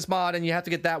have to get this mod and you have to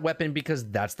get that weapon because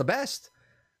that's the best.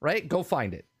 Right? Go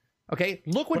find it. Okay.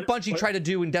 Look what Bungie tried to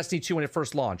do in Destiny 2 when it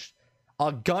first launched.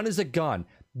 A gun is a gun.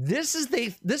 This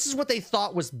is what they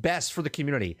thought was best for the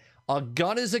community. A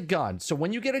gun is a gun. So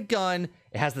when you get a gun,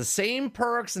 it has the same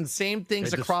perks and same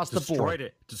things across the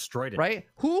board. Destroyed it. Right?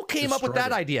 Who came up with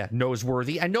that idea?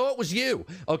 Noseworthy. I know it was you.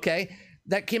 Okay?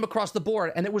 That came across the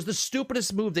board, and it was the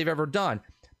stupidest move they've ever done.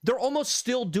 They're almost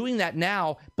still doing that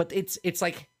now, but it's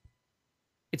like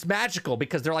it's magical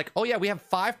because they're like, oh yeah, we have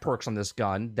 5 perks on this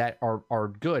gun that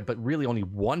are good, but really only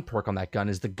 1 perk on that gun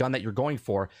is the gun that you're going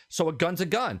for. So a gun's a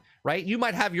gun, right? You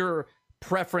might have your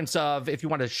preference of if you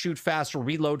want to shoot faster,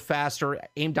 reload faster,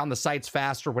 aim down the sights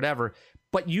faster, whatever.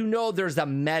 But you know there's a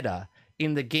meta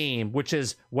in the game, which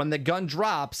is when the gun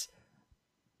drops,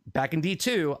 back in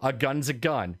D2, a gun's a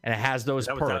gun, and it has those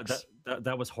perks.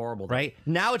 That was horrible. Right?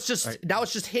 Now it's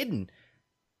just hidden.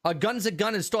 A gun's a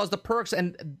gun and still has the perks,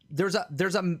 and there's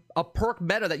a perk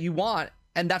meta that you want,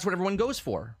 and that's what everyone goes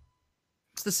for.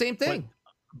 It's the same thing.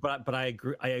 But I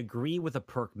agree with the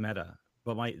perk meta.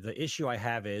 But the issue I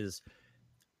have is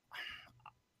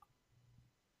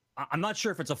I'm not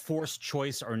sure if it's a forced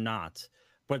choice or not,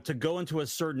 but to go into a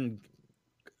certain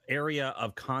area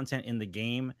of content in the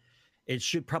game, it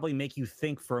should probably make you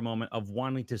think for a moment of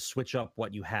wanting to switch up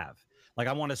what you have. Like,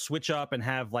 I want to switch up and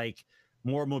have like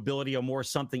more mobility or more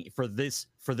something for this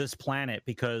planet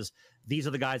because these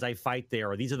are the guys I fight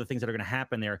there, or these are the things that are going to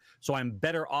happen there. So I'm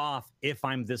better off if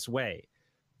I'm this way.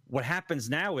 What happens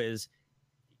now is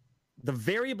the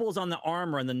variables on the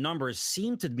armor and the numbers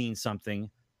seem to mean something,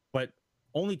 but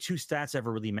only 2 stats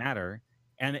ever really matter,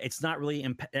 and it's not really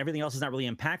everything else is not really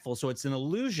impactful. So it's an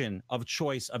illusion of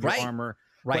choice of your armor,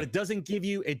 but it doesn't give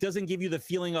you the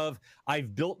feeling of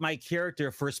I've built my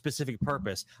character for a specific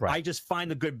purpose. I just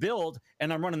find a good build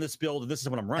and I'm running this build, and this is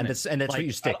what I'm running, and that's what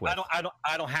you stick with.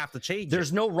 I don't have to change.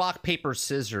 There's no rock paper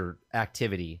scissor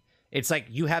activity. It's like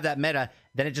you have that meta,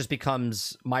 then it just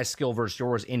becomes my skill versus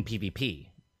yours in PvP,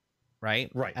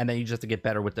 right? And then you just have to get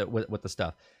better with the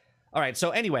stuff. All right, so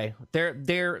anyway, they're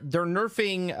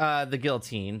nerfing the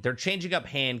guillotine. They're changing up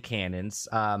hand cannons.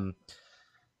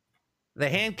 The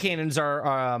hand cannons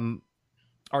are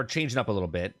changing up a little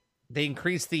bit. They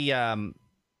increased the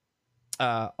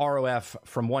ROF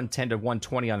from 110 to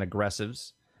 120 on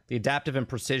aggressives. The adaptive and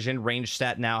precision range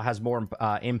stat now has more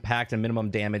impact and minimum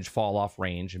damage fall off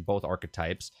range in both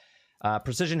archetypes.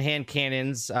 Precision hand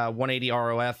cannons, 180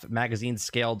 ROF, magazines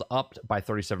scaled up by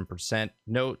 37%.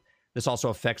 Note, this also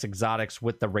affects exotics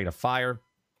with the rate of fire.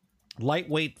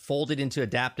 Lightweight folded into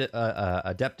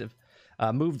adaptive.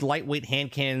 Moved lightweight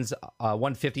hand cannons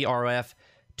 150 ROF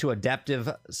to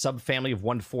adaptive subfamily of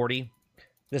 140.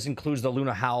 This includes the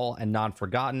Luna Howl and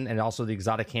Non-Forgotten, and also the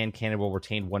exotic hand cannon will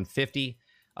retain 150.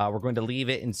 We're going to leave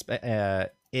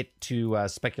it to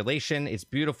speculation. It's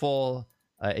beautiful.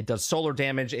 It does solar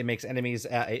damage. It makes enemies.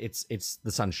 It's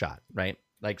the Sunshot, right?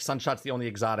 Like Sunshot's the only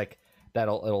exotic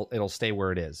that'll it'll stay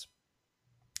where it is.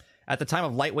 At the time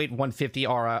of lightweight 150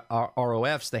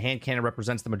 ROFs, the hand cannon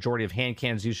represents the majority of hand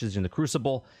cannons usage in the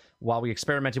Crucible. While we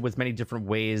experimented with many different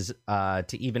ways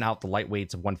to even out the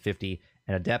lightweights of 150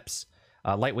 and adepts,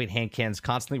 lightweight hand cannons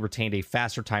constantly retained a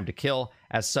faster time to kill.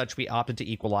 As such, we opted to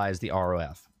equalize the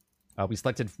ROF. We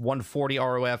selected 140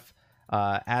 ROF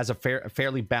as a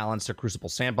fairly balanced Crucible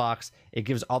sandbox. It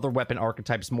gives other weapon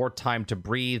archetypes more time to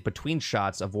breathe between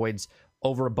shots, avoids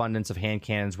overabundance of hand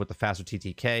cannons with the faster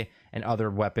TTK and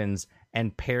other weapons,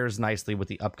 and pairs nicely with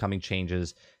the upcoming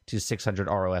changes to 600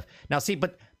 ROF. Now, see,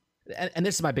 but and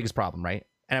this is my biggest problem, right?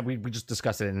 And we just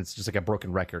discussed it, and it's just like a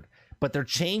broken record. But they're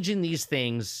changing these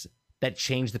things that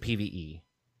change the PvE,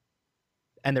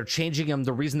 and they're changing them.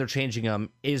 The reason they're changing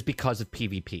them is because of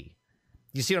PvP.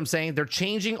 You see what I'm saying? They're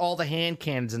changing all the hand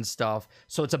cannons and stuff,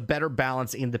 so it's a better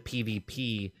balance in the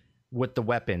PvP with the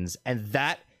weapons, and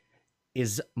that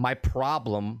is my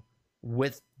problem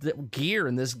with the gear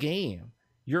in this game.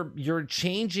 You're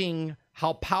changing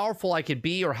how powerful I could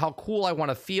be or how cool I want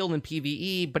to feel in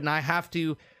PvE, but now I have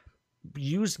to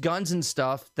use guns and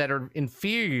stuff that are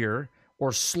inferior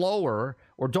or slower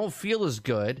or don't feel as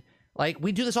good. Like,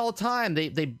 we do this all the time.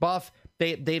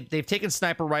 They've taken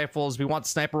sniper rifles. We want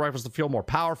sniper rifles to feel more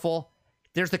powerful.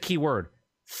 There's the key word: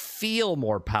 feel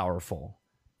more powerful.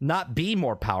 Not be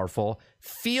more powerful,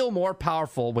 feel more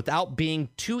powerful without being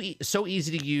so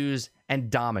easy to use and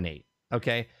dominate,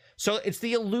 okay? So it's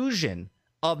the illusion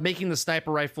of making the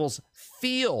sniper rifles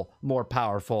feel more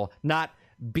powerful, not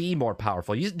be more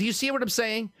powerful. Do you see what I'm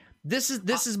saying? This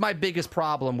is my biggest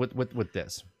problem with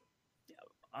this.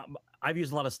 I've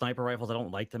used a lot of sniper rifles. I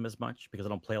don't like them as much because I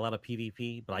don't play a lot of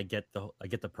PvP, but I get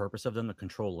the purpose of them to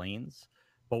control lanes.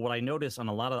 But what I notice on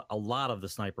a lot of the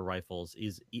sniper rifles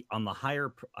is on the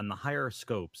higher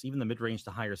scopes, even the mid-range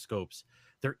to higher scopes,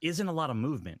 there isn't a lot of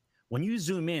movement. When you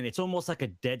zoom in, it's almost like a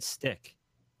dead stick.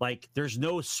 Like there's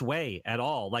no sway at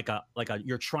all. Like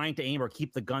you're trying to aim or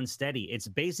keep the gun steady. It's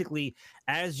basically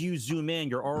as you zoom in,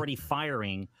 you're already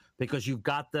firing because you've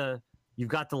got the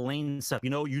lane set.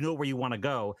 You know where you want to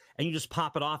go, and you just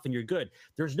pop it off and you're good.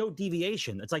 There's no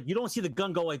deviation. It's like you don't see the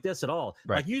gun go like this at all.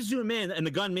 Right. Like you zoom in and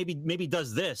the gun maybe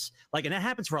does this. Like, and that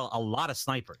happens for a lot of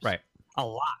snipers. Right. A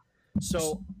lot.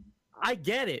 So I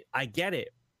get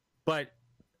it. But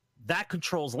that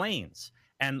controls lanes,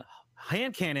 and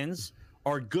hand cannons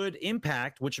are good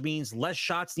impact, which means less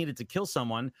shots needed to kill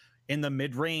someone in the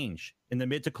mid range, in the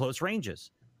mid to close ranges.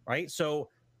 Right. So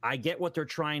I get what they're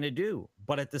trying to do,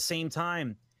 but at the same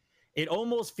time, it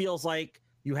almost feels like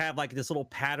you have like this little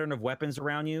pattern of weapons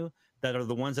around you that are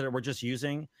the ones that we're just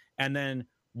using. And then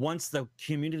once the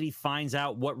community finds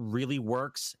out what really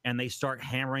works and they start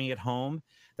hammering it home,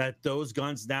 that those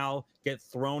guns now get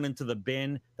thrown into the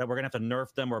bin, that we're going to have to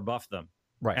nerf them or buff them.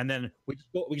 Right. And then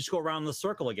we just go around the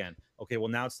circle again. Okay, well,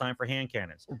 now it's time for hand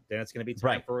cannons. Then it's going to be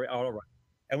time for auto rifle.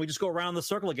 And we just go around the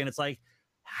circle again. It's like,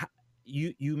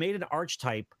 you made an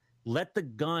archetype. Let the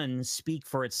gun speak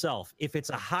for itself. If it's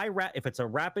a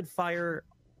rapid fire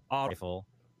auto rifle,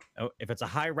 if it's a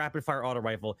high rapid fire auto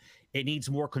rifle, it needs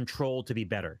more control to be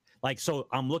better. Like, so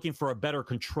I'm looking for a better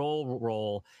control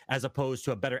roll as opposed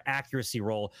to a better accuracy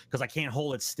roll because I can't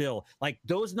hold it still. Like,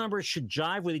 those numbers should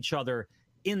jive with each other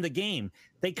in the game.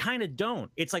 They kind of don't.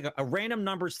 It's like a random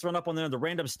numbers thrown up on there, the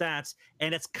random stats,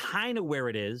 and it's kind of where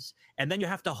it is. And then you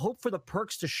have to hope for the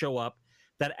perks to show up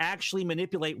that actually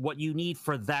manipulate what you need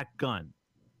for that gun.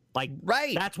 Like,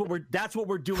 right. That's what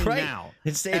we're doing now.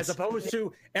 As opposed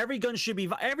to every gun should be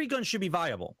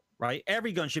viable, right?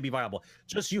 Every gun should be viable.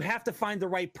 Just you have to find the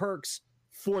right perks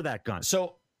for that gun.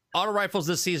 So auto rifles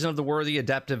this season of the worthy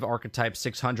adaptive archetype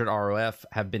 600 ROF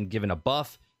have been given a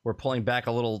buff. We're pulling back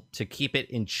a little to keep it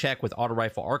in check with auto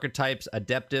rifle archetypes.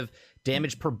 Adaptive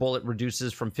damage per bullet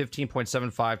reduces from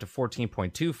 15.75 to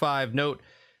 14.25. Note,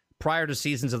 prior to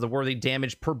seasons of the worthy,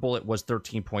 damage per bullet was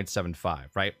 13.75,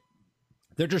 right?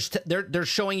 They're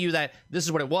showing you that this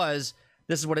is what it was,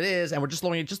 this is what it is, and we're just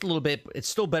lowering it just a little bit. It's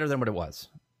still better than what it was,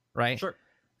 right? Sure.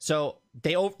 So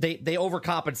they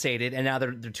overcompensated, and now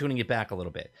they're tuning it back a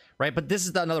little bit, right? But this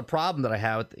is another problem that I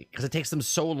have because it takes them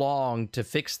so long to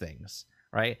fix things,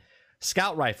 right?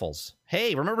 Scout rifles.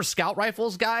 Hey, remember scout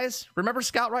rifles, guys? Remember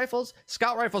scout rifles?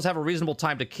 Scout rifles have a reasonable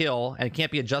time to kill and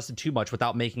can't be adjusted too much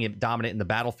without making it dominant in the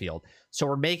battlefield. So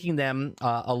we're making them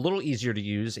a little easier to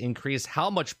use, increase how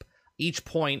much each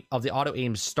point of the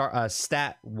auto-aim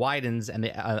stat widens and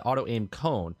the auto-aim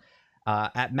cone.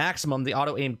 At maximum, the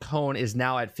auto-aim cone is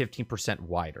now at 15%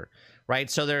 wider, right?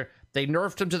 So they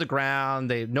nerfed them to the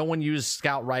ground. No one used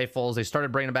scout rifles. They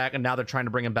started bringing them back, and now they're trying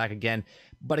to bring them back again.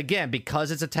 But again, because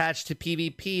it's attached to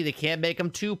PvP, they can't make them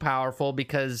too powerful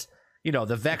because,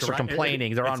 the Vex are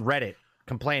complaining. They're on Reddit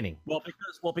complaining. Well,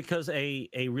 because a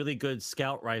really good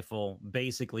scout rifle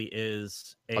basically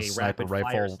is a sniper rifle,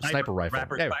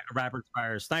 rapid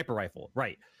fire sniper rifle,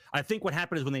 right? I think what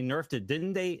happened is when they nerfed it,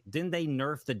 didn't they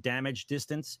nerf the damage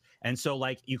distance? And so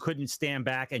like you couldn't stand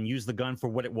back and use the gun for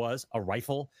what it was, a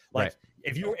rifle. Like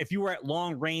right. if you were at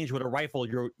long range with a rifle,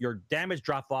 your damage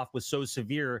drop off was so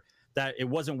severe that it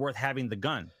wasn't worth having the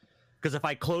gun. Because if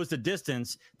I closed the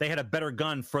distance, they had a better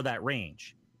gun for that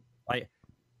range. Like,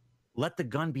 let the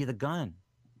gun be the gun.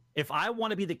 If I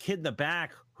want to be the kid in the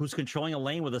back who's controlling a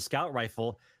lane with a scout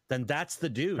rifle, then that's the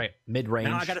dude. Right. Mid-range.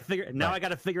 Now I got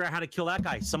to figure out how to kill that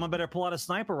guy. Someone better pull out a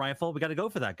sniper rifle. We got to go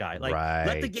for that guy. Like,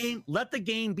 let the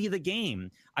game be the game.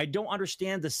 I don't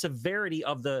understand the severity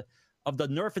of the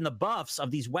nerf and the buffs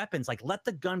of these weapons. Like, let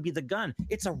the gun be the gun.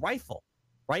 It's a rifle,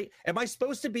 right? Am I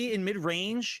supposed to be in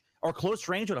mid-range or close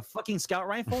range with a fucking scout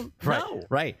rifle? Right. No.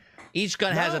 Right. Each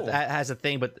gun has a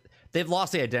thing, but they've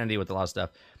lost the identity with a lot of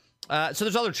stuff. So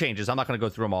there's other changes. I'm not going to go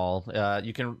through them all.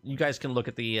 You guys can look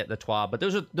at the TWAB, but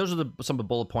those are some of the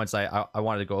bullet points I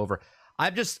wanted to go over. I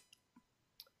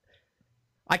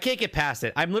can't get past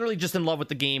it. I'm literally just in love with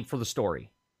the game for the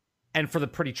story and for the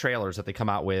pretty trailers that they come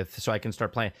out with, so I can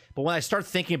start playing. But when I start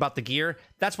thinking about the gear,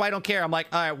 that's why I don't care. I'm like,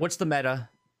 all right, what's the meta?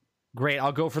 Great,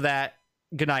 I'll go for that.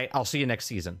 Good night. I'll see you next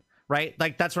season. Right?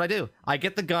 Like, that's what I do. I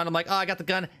get the gun. I'm like, oh, I got the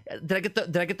gun. Did I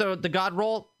get the God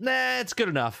roll? Nah, it's good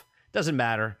enough. Doesn't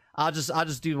matter. I'll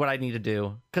just do what I need to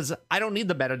do, because I don't need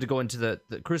the meta to go into the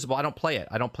Crucible. I don't play it.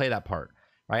 I don't play that part,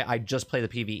 right? I just play the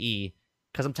PvE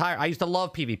because I'm tired. I used to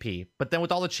love PvP, but then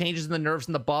with all the changes in the nerfs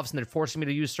and the buffs and they're forcing me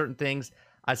to use certain things,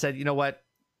 I said, you know what?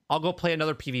 I'll go play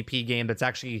another PvP game that's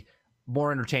actually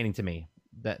more entertaining to me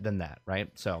than that, right?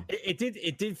 So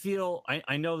it did feel,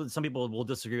 I know that some people will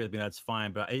disagree with me, that's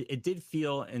fine, but it did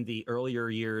feel in the earlier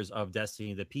years of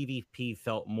Destiny, the PvP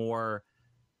felt more,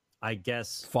 I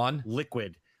guess, fun,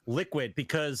 liquid,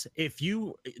 because if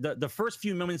you the first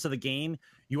few moments of the game,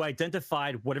 you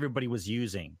identified what everybody was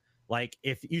using. Like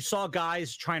if you saw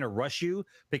guys trying to rush you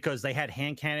because they had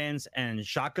hand cannons and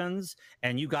shotguns,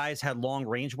 and you guys had long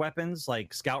range weapons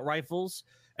like scout rifles,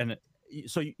 and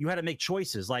so you had to make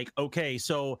choices. Like, okay,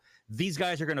 so these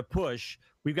guys are going to push.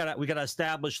 We got to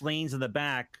establish lanes in the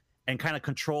back and kind of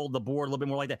control the board a little bit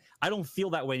more like that. I don't feel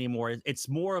that way anymore. It's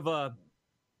more of a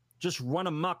just run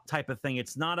amok type of thing.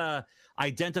 It's not a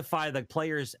identify the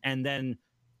players and then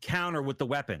counter with the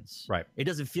weapons. Right. It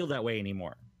doesn't feel that way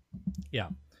anymore. Yeah.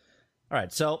 All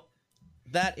right. So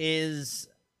that is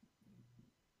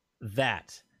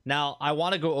that. Now I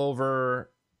want to go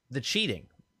over the cheating.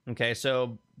 Okay.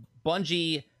 So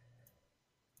Bungie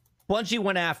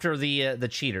went after the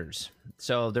cheaters.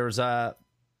 So there's let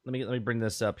me bring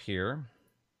this up here.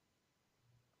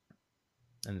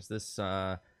 And it's this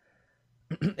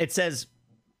it says,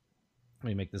 let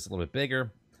me make this a little bit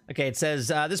bigger. Okay, it says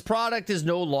this product is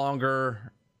no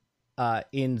longer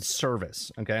in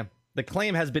service. Okay, the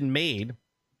claim has been made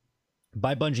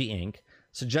by Bungie Inc.,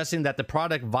 suggesting that the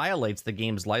product violates the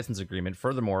game's license agreement.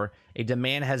 Furthermore, a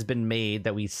demand has been made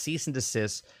that we cease and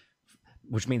desist,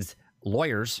 which means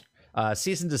lawyers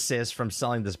cease and desist from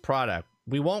selling this product.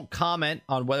 We won't comment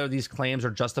on whether these claims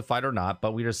are justified or not,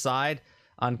 but we decide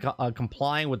on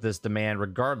complying with this demand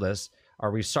regardless. Are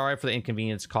we sorry for the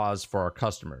inconvenience caused for our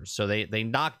customers? So they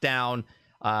knocked down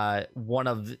one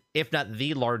of the, if not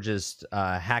the largest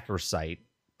hacker site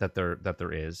that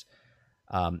there is.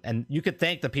 And you could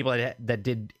thank the people that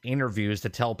did interviews to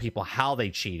tell people how they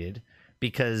cheated,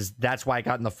 because that's why it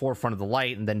got in the forefront of the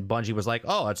light. And then Bungie was like,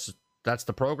 oh, that's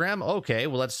the program. Okay,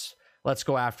 well, let's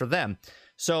go after them.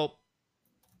 So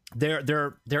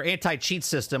their anti-cheat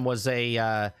system was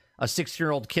a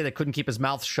 16-year-old kid that couldn't keep his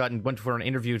mouth shut and went for an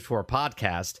interview for a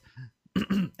podcast.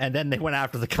 And then they went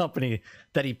after the company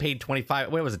that he paid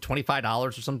 $25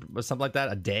 or something like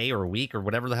that a day or a week or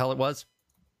whatever the hell it was.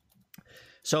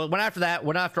 So it went after that,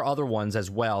 went after other ones as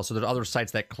well. So there's other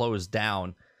sites that closed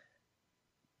down.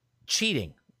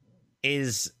 Cheating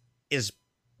is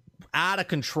out of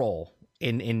control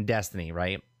in Destiny,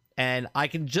 right? And I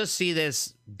can just see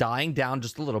this dying down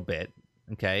just a little bit.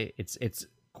 Okay, it's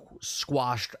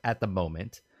squashed at the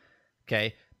moment.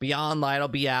 Okay, Beyond Light will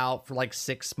be out for like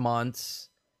 6 months,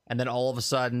 and then all of a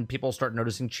sudden people start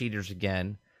noticing cheaters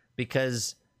again,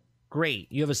 because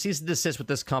great, you have a cease and desist with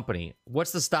this company.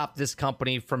 What's to stop this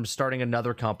company from starting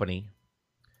another company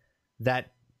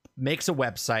that makes a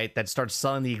website that starts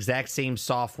selling the exact same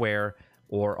software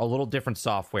or a little different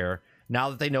software, now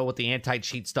that they know what the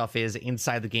anti-cheat stuff is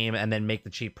inside the game, and then make the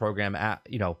cheat program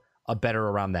a better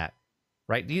around that,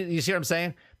 right? You see what I'm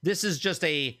saying? This is just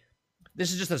a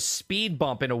speed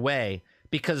bump in a way,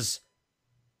 because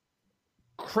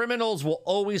criminals will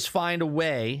always find a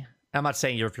way. I'm not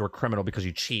saying if you're a criminal because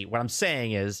you cheat. What I'm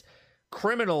saying is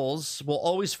criminals will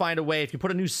always find a way. If you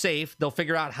put a new safe, they'll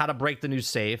figure out how to break the new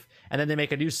safe, and then they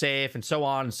make a new safe, and so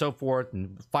on and so forth,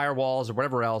 and firewalls or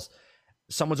whatever else.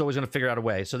 Someone's always going to figure out a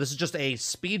way. So this is just a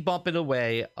speed bump in a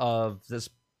way of this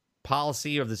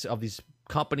policy of these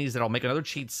companies that'll make another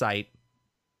cheat site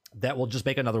that will just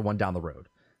make another one down the road.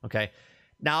 Okay.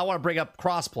 Now I want to bring up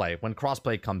crossplay when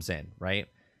crossplay comes in, right?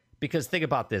 Because think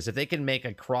about this. If they can make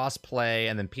a crossplay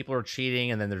and then people are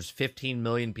cheating and then there's 15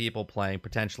 million people playing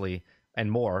potentially and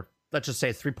more, let's just say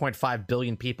 3.5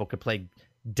 billion people could play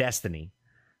Destiny,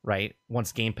 right?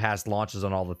 Once Game Pass launches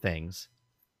on all the things,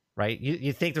 right?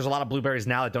 You think there's a lot of blueberries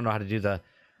now that don't know how to do the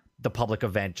public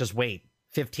event. Just wait.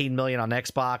 15 million on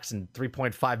Xbox and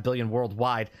 3.5 billion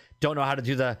worldwide don't know how to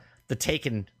do the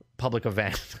Taken public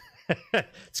event.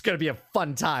 It's going to be a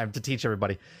fun time to teach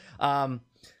everybody.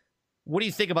 What do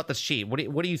you think about this cheat?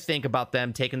 What do you think about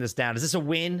them taking this down? Is this a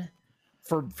win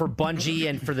for Bungie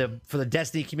and for the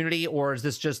Destiny community, or is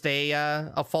this just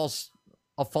a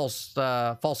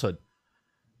falsehood?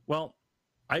 Well,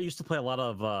 I used to play a lot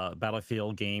of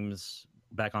Battlefield games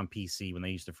back on PC when they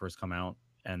used to first come out,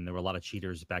 and there were a lot of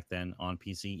cheaters back then on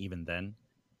PC, even then.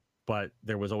 But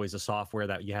there was always a software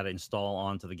that you had to install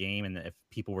onto the game, and if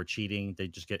people were cheating,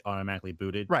 they'd just get automatically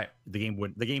booted. Right. The game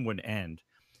wouldn't end.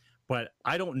 But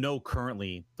I don't know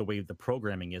currently the way the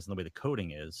programming is and the way the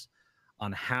coding is.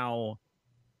 on how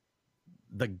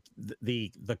the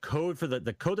code for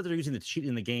the code that they're using to cheat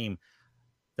in the game,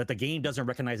 that the game doesn't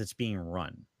recognize it's being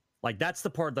run. Like, that's the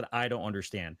part that I don't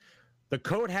understand. The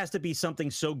code has to be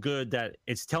something so good that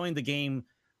it's telling the game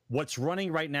what's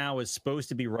running right now is supposed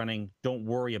to be running. Don't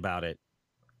worry about it.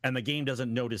 And the game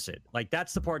doesn't notice it. Like,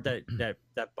 that's the part that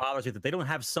bothers me, that they don't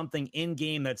have something in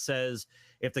game that says,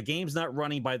 if the game's not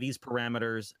running by these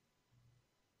parameters,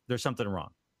 there's something wrong.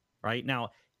 Right now,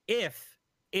 if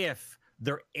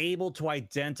they're able to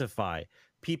identify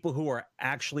people who are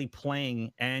actually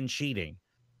playing and cheating,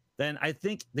 then I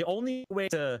think the only way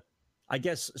to, I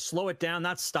guess, slow it down,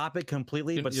 not stop it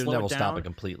completely, but slow it down. You'll never stop it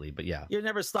completely, but yeah. You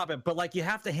never stop it, but like, you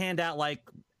have to hand out like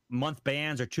month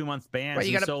bans or 2 month bans. Right,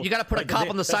 you gotta put a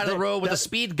cop on the side of the road with a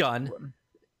speed gun,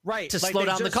 right, to slow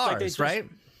down the cars, right?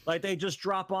 Like, they just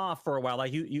drop off for a while.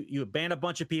 Like, you ban a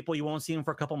bunch of people, you won't see them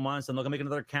for a couple months, and they'll make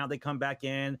another account. They come back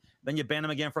in, then you ban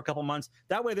them again for a couple months.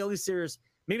 That way, they'll be serious.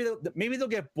 Maybe they'll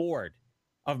get bored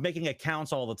of making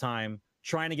accounts all the time,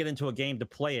 trying to get into a game to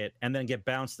play it, and then get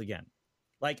bounced again.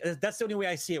 Like, that's the only way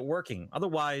I see it working.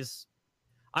 Otherwise,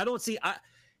 I don't see.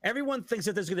 Everyone thinks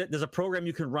that there's a program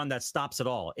you can run that stops it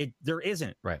all. There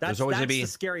isn't. Right. That's always the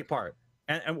scary part.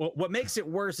 And what makes it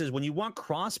worse is when you want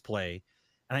crossplay.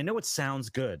 And I know it sounds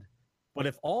good, but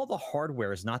if all the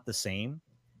hardware is not the same,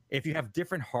 if you have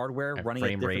different hardware running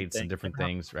frame rates and different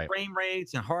things, right? Frame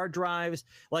rates and hard drives,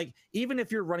 like, even if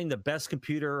you're running the best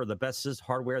computer or the best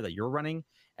hardware that you're running,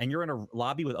 and you're in a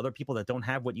lobby with other people that don't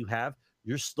have what you have,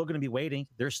 you're still going to be waiting.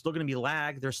 There's still going to be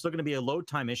lag. There's still going to be a load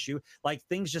time issue. Like,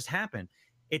 things just happen.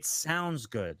 It sounds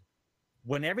good.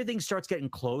 When everything starts getting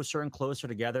closer and closer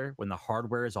together, when the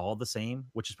hardware is all the same,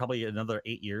 which is probably another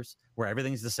 8 years where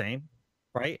everything's the same,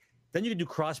 right? Then you can do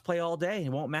crossplay all day and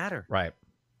it won't matter. Right.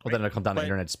 Well, then it'll come down to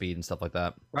internet speed and stuff like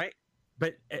that. Right.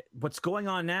 But what's going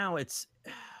on now,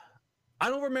 I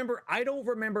don't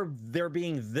remember there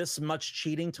being this much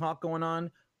cheating talk going on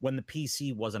when the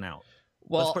PC wasn't out.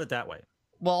 Well, let's put it that way.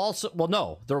 Well,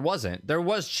 no, there wasn't. There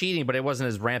was cheating, but it wasn't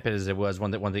as rampant as it was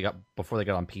before they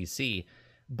got on PC.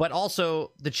 But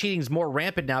also, the cheating's more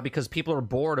rampant now because people are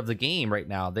bored of the game right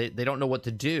now. They don't know what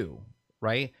to do,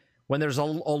 right? When there's a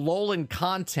lull in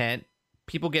content,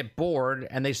 people get bored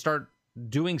and they start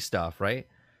doing stuff, right?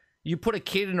 You put a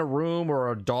kid in a room or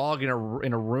a dog in a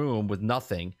room with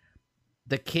nothing,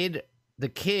 the kid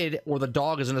or the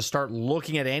dog is going to start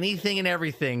looking at anything and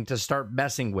everything to start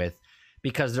messing with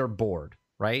because they're bored,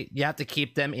 right? You have to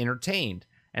keep them entertained.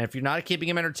 And if you're not keeping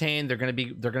them entertained, they're going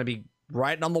to be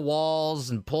writing on the walls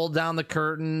and pulling down the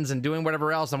curtains and doing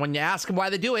whatever else. And when you ask them why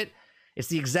they do it, it's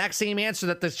the exact same answer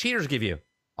that the cheaters give you.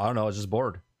 I don't know, I was just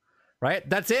bored, right?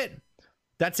 That's it.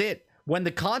 When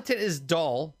the content is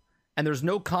dull and there's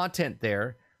no content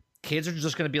there, kids are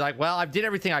just going to be like, well, I did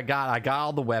everything I got. I got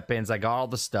all the weapons. I got all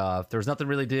the stuff. There was nothing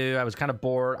really to do. I was kind of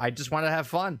bored. I just wanted to have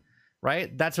fun,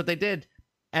 right? That's what they did.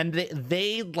 And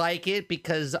they like it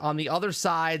because on the other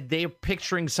side, they're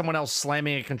picturing someone else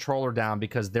slamming a controller down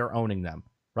because they're owning them,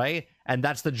 right? And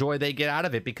that's the joy they get out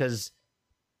of it because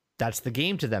that's the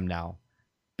game to them now,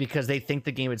 because they think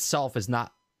the game itself is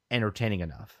not entertaining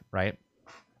enough, right?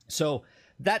 So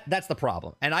that's the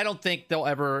problem. And I don't think it'll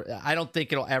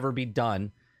ever be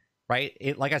done,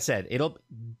 right? Like I said, it'll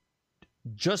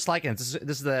just like, and this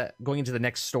is going into the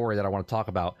next story that I want to talk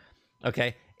about.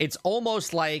 Okay. It's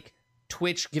almost like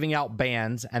Twitch giving out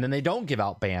bans, and then they don't give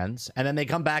out bans, and then they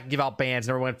come back and give out bans,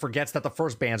 and everyone forgets that the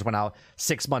first bans went out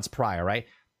 6 months prior, right?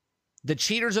 The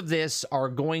cheaters of this are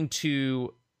going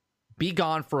to be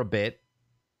gone for a bit.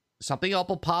 Something else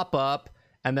will pop up,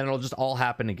 and then it'll just all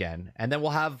happen again. And then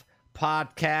we'll have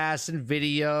podcasts and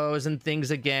videos and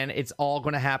things again. It's all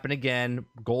going to happen again.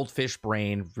 Goldfish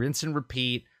brain, rinse and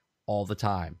repeat all the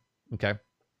time. Okay.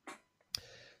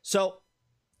 So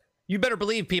you better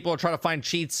believe people are trying to find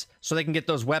cheats so they can get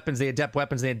those weapons, the adept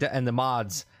weapons and the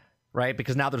mods, right?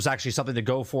 Because now there's actually something to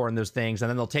go for in those things. And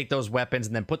then they'll take those weapons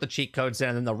and then put the cheat codes in,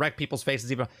 and then they'll wreck people's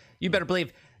faces. You better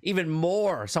believe even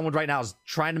more. Someone right now is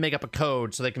trying to make up a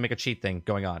code so they can make a cheat thing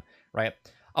going on, right?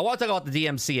 I want to talk about the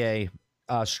DMCA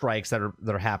strikes that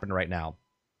are happening right now.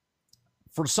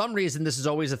 For some reason, this is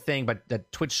always a thing, but that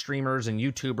Twitch streamers and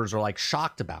YouTubers are like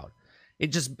shocked about.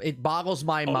 It boggles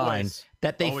my mind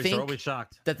that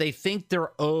they think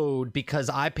they're owed because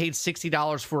I paid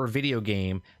 $60 for a video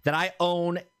game, that I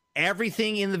own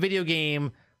everything in the video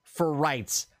game for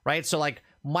rights, right? So like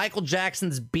Michael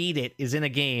Jackson's Beat It is in a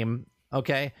game,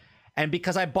 okay? And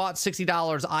because I bought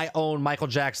 $60, I own Michael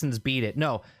Jackson's Beat It.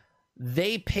 No,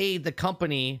 the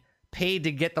company paid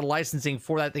to get the licensing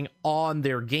for that thing on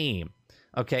their game,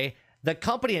 okay? the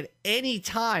company at any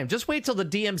time, just wait till the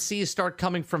DMCs start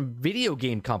coming from video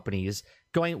game companies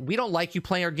going, we don't like you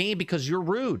playing our game because you're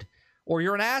rude or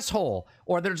you're an asshole.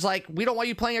 Or there's like, we don't want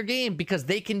you playing our game, because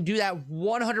they can do that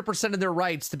 100% of their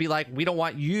rights to be like, we don't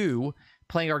want you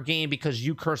playing our game because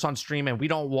you curse on stream and we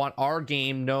don't want our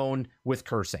game known with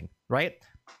cursing, right?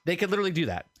 They could literally do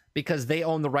that because they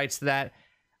own the rights to that.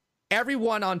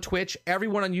 Everyone on Twitch,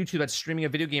 everyone on YouTube that's streaming a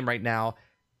video game right now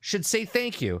should say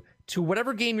thank you to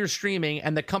whatever game you're streaming,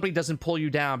 and the company doesn't pull you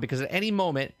down, because at any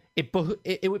moment it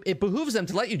behooves them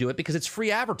to let you do it because it's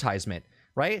free advertisement,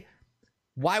 right?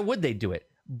 Why would they do it?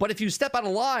 But if you step out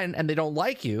of line and they don't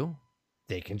like you,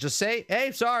 they can just say,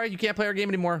 hey, sorry, you can't play our game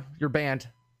anymore. You're banned.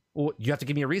 Well, you have to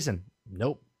give me a reason.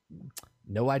 Nope.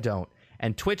 No, I don't.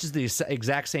 And Twitch is the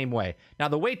exact same way. Now,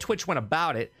 the way Twitch went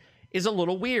about it is a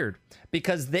little weird,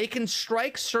 because they can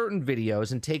strike certain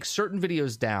videos and take certain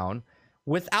videos down.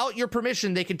 Without your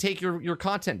permission, they can take your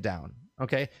content down,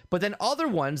 okay? But then other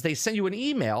ones, they send you an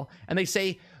email and they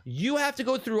say, you have to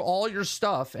go through all your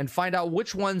stuff and find out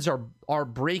which ones are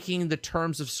breaking the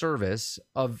terms of service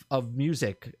of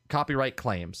music copyright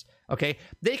claims, okay?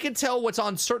 They can tell what's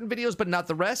on certain videos, but not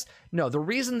the rest. No, the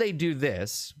reason they do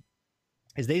this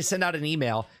is they send out an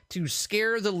email to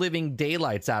scare the living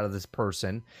daylights out of this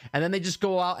person, and then they just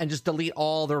go out and just delete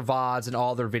all their VODs and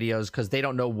all their videos because they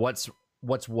don't know what's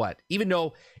what. Even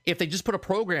though if they just put a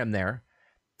program there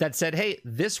that said, hey,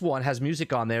 this one has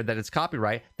music on there that it's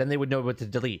copyright, then they would know what to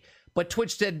delete. But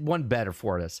Twitch did one better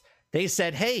for us. They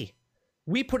said, hey,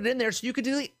 we put it in there so you can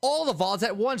delete all the VODs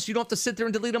at once. You don't have to sit there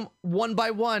and delete them one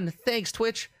by one. Thanks,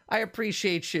 Twitch. I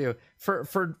appreciate you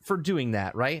for doing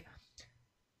that, right?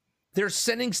 They're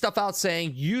sending stuff out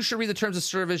saying you should read the terms of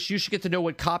service. You should get to know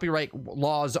what copyright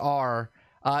laws are.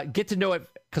 Get to know it,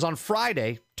 because on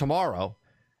Friday, tomorrow,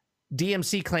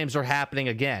 DMC claims are happening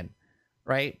again,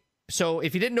 right? So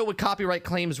if you didn't know what copyright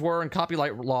claims were and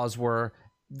copyright laws were,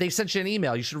 they sent you an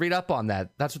email. You should read up on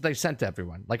that. That's what they sent to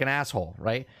everyone, like an asshole,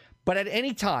 right? But at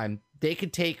any time, they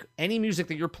could take any music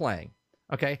that you're playing,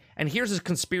 okay? And here's a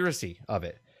conspiracy of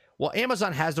it. Well,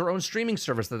 Amazon has their own streaming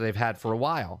service that they've had for a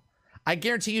while. I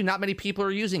guarantee you not many people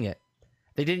are using it.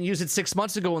 They didn't use it 6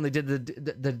 months ago when they did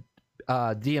the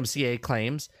DMCA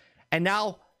claims. And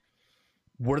now,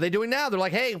 what are they doing now? They're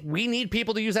like, hey, we need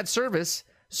people to use that service,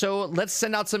 so let's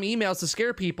send out some emails to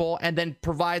scare people and then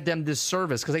provide them this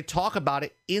service, because they talk about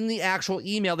it in the actual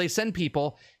email they send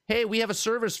people. Hey, we have a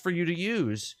service for you to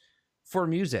use for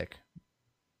music.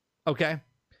 Okay?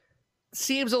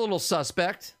 Seems a little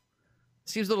suspect.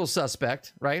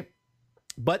 Right?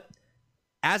 But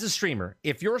as a streamer,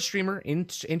 if you're a streamer in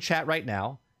chat right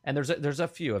now, and there's a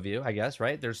few of you, I guess,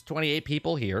 right? There's 28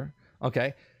 people here,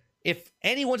 okay? If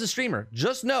anyone's a streamer,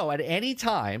 just know at any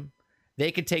time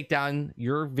they could take down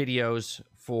your videos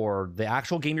for the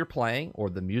actual game you're playing, or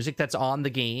the music that's on the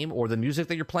game, or the music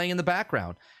that you're playing in the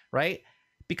background, right?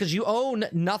 Because you own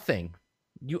nothing.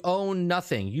 You own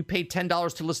nothing. You paid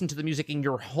 $10 to listen to the music in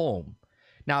your home.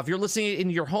 Now, if you're listening in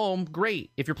your home,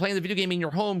 great. If you're playing the video game in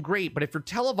your home, great. But if you're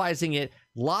televising it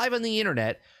live on the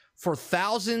internet for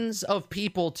thousands of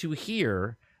people to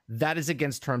hear, that is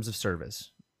against terms of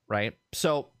service, right?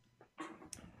 So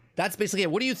that's basically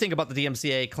it. What do you think about the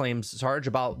DMCA claims, Sarge,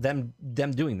 about them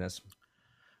doing this?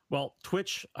 Well,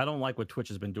 Twitch, I don't like what Twitch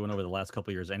has been doing over the last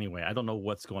couple of years anyway. I don't know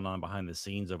what's going on behind the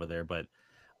scenes over there, but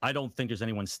I don't think there's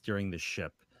anyone steering the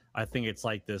ship. I think it's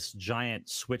like this giant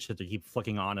switch that they keep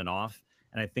flicking on and off,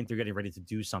 and I think they're getting ready to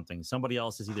do something. Somebody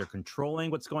else is either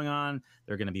controlling what's going on,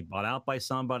 they're going to be bought out by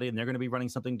somebody, and they're going to be running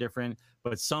something different,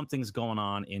 but something's going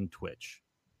on in Twitch.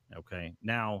 Okay,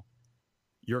 now,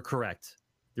 you're correct.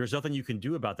 There's nothing you can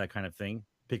do about that kind of thing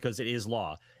because it is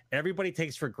law. Everybody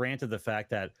takes for granted the fact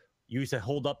that you used to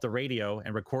hold up the radio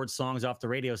and record songs off the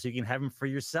radio so you can have them for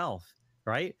yourself,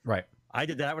 right? Right. I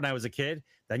did that when I was a kid.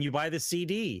 Then you buy the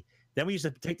CD. Then we used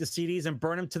to take the CDs and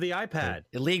burn them to the iPad.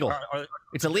 Illegal.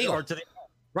 It's illegal. Or to the,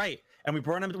 right. And we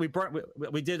burned them.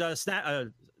 We did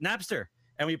Napster,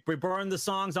 and we burned the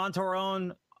songs onto our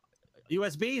own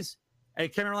USBs. And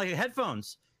it came around like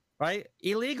headphones, right?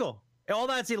 Illegal. All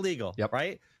that's illegal. Yep.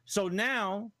 Right. So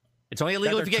now it's only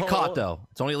illegal if you get caught, though.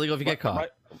 It's only illegal if you get caught.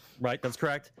 Right. That's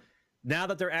correct. Now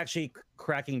that they're actually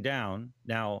cracking down,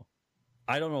 now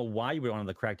I don't know why you would want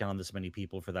to crack down on this many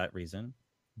people for that reason,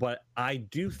 but I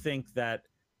do think that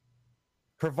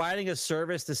providing a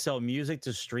service to sell music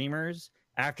to streamers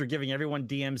after giving everyone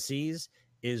DMCs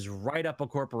is right up a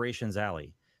corporation's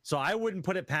alley. So I wouldn't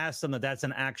put it past them that that's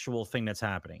an actual thing that's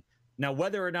happening. Now,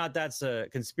 whether or not that's a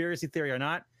conspiracy theory or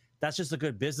not, that's just a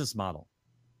good business model,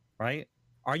 right?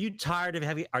 Are you tired of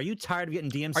having? Are you tired of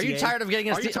getting DMCA? Are you tired of getting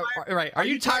us? Are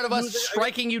you tired of us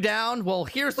striking you down? Well,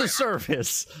 here's the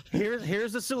service.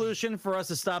 Here's the solution for us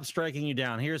to stop striking you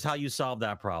down. Here's how you solve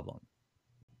that problem.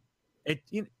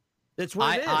 It's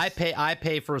what it is. I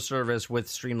pay for a service with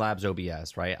Streamlabs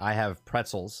OBS, right? I have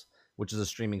Pretzels, which is a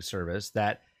streaming service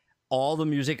that all the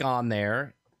music on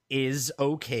there is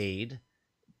okayed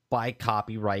by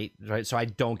copyright, right? So I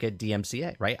don't get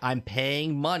DMCA, right? I'm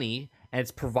paying money and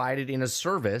it's provided in a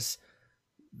service.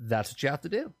 That's what you have to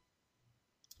do.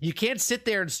 You can't sit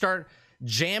there and start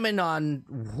jamming on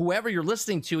whoever you're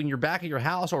listening to in your back of your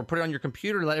house, or put it on your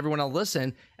computer and let everyone else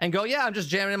listen and go, yeah, I'm just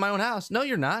jamming in my own house. No,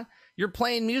 you're not. You're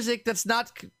playing music that's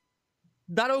not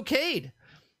okayed,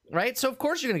 right? So of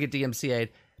course you're going to get DMCA'd.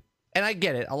 And I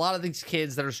get it. A lot of these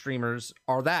kids that are streamers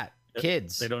are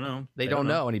kids. They don't know. They don't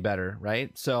know any better,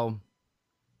 right? So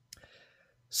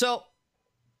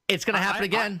it's going to happen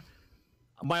again.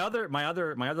 My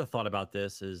other thought about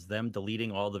this is them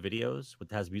deleting all the videos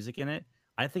that has music in it.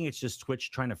 I think it's just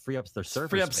Twitch trying to free up their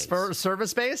server space. Server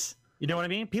space? You know what I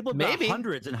mean? People have got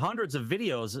hundreds and hundreds of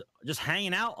videos just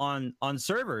hanging out on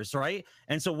servers, right?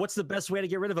 And so what's the best way to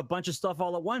get rid of a bunch of stuff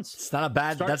all at once? It's not a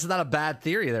bad that's not a bad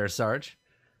theory there, Sarge.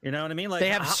 You know what I mean? Like, they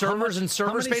have servers and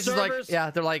server spaces.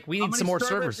 They're like, we need some more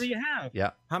servers. Do you have?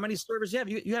 Yeah. How many servers do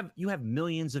you have? You have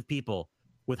millions of people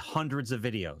with hundreds of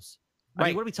videos. I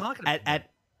mean, what are we talking about?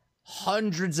 At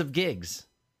hundreds of gigs,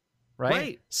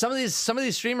 right? Some of these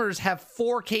streamers have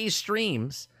 4K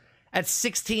streams at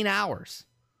 16 hours,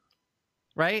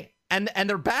 right? And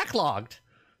they're backlogged.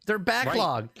 They're backlogged.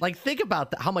 Right. Like, think about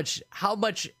that. How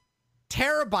much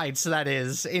terabytes that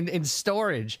is in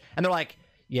storage. And they're like,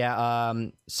 yeah,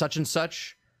 such and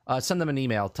such. Send them an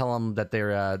email. Tell them that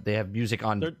they have music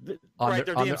on their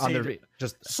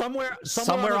just somewhere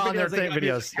on their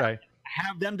videos. Right.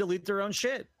 Have them delete their own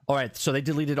shit. All right, so they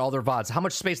deleted all their VODs. How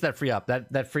much space did that free up?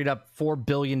 That freed up 4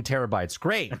 billion terabytes.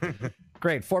 Great,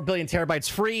 great. 4 billion terabytes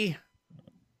free.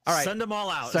 All right, send them all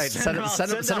out. Sorry, send them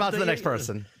out to the next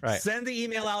person. Right. Send the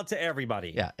email out to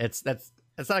everybody. Yeah, that's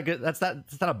not a good. That's not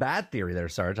a bad theory there,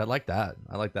 Sarge. I like that.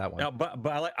 I like that one. No,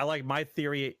 but I like my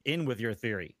theory in with your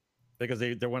theory, because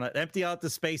they want to empty out the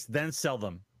space, then sell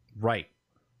them. Right.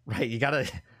 You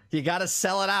gotta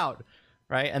sell it out,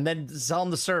 right, and then sell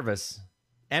them the service.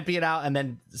 Empty it out and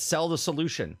then sell the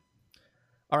solution.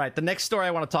 All right, the next story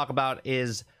I want to talk about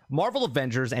is Marvel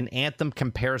Avengers and Anthem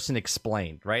comparison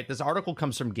explained, right? This article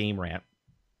comes from Game Rant.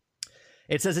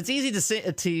 It says it's easy to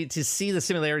see the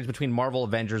similarities between Marvel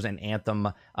Avengers and Anthem,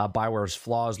 Bioware's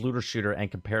flaws, looter shooter,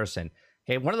 and comparison.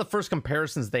 Okay, one of the first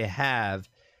comparisons they have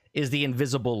is the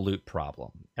invisible loot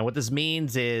problem. And what this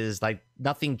means is, like,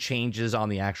 nothing changes on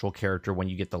the actual character when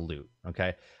you get the loot,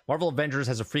 okay? Marvel Avengers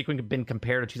has frequently been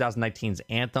compared to 2019's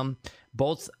Anthem,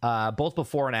 both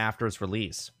before and after its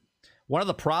release. One of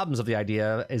the problems of the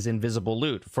idea is invisible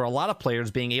loot. For a lot of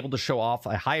players, being able to show off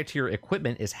a higher tier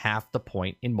equipment is half the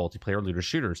point in multiplayer looter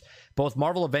shooters. Both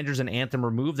Marvel Avengers and Anthem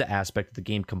remove the aspect of the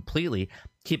game completely,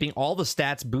 keeping all the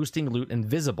stats boosting loot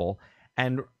invisible,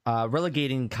 and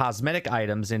relegating cosmetic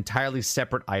items entirely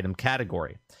separate item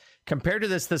category. Compared to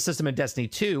the system in Destiny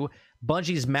 2,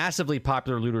 Bungie's massively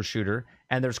popular looter shooter,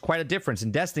 and there's quite a difference.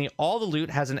 In Destiny, all the loot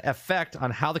has an effect on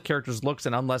how the characters looks,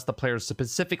 and unless the players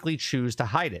specifically choose to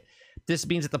hide it. This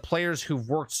means that the players who've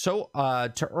worked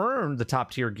to earn the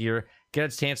top tier gear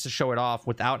get a chance to show it off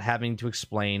without having to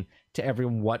explain to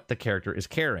everyone what the character is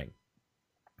carrying.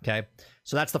 Okay,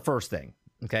 so that's the first thing.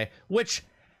 Okay, which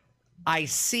I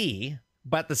see,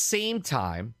 but at the same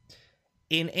time,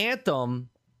 in Anthem,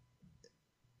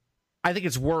 I think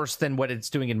it's worse than what it's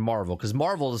doing in Marvel, because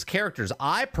Marvel's characters,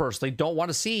 I personally don't want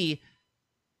to see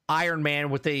Iron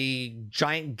Man with a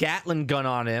giant Gatling gun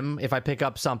on him if I pick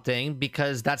up something,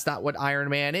 because that's not what Iron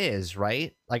Man is,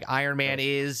 right? Like, Iron Man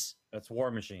is... That's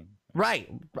War Machine. Right.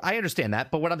 I understand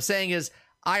that. But what I'm saying is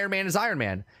Iron Man is Iron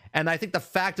Man. And I think the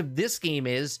fact of this game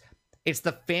is it's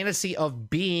the fantasy of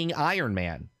being Iron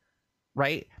Man,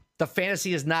 right? The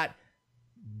fantasy is not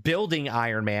building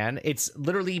Iron Man. It's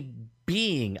literally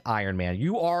being Iron Man.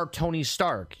 You are Tony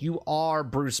Stark. You are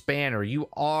Bruce Banner. You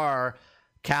are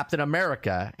Captain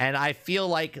America. And I feel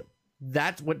like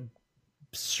that's what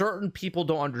certain people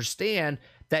don't understand,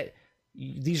 that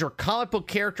these are comic book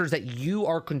characters that you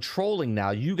are controlling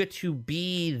now. You get to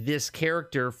be this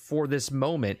character for this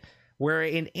moment, where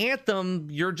in Anthem,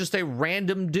 you're just a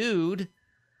random dude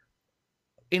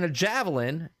in a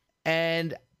javelin.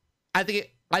 And I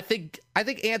think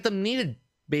Anthem needed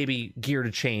maybe gear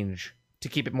to change to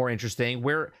keep it more interesting,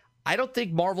 where I don't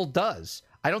think Marvel does.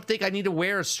 I don't think I need to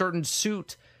wear a certain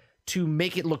suit to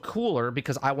make it look cooler,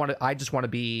 because I just want to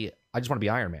be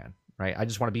Iron Man, right? I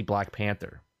just want to be Black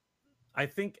Panther. I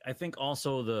think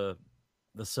also the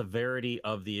severity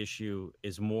of the issue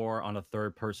is more on a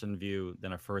third person view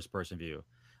than a first person view.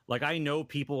 Like, I know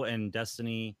people in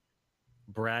Destiny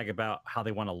brag about how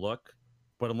they want to look,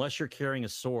 but unless you're carrying a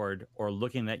sword or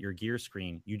looking at your gear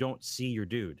screen, you don't see your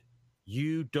dude.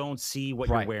 You don't see what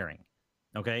you're wearing.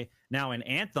 Okay. Now in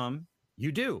Anthem,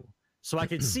 you do. So I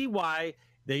can see why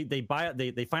they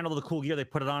find all the cool gear, they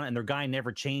put it on, and their guy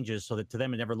never changes, so that to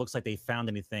them it never looks like they found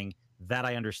anything. That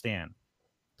I understand.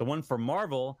 The one for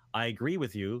Marvel, I agree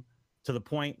with you to the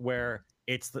point where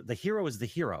it's the hero is the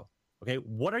hero. Okay,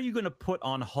 what are you going to put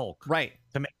on Hulk? Right.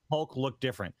 To make Hulk look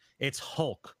different? It's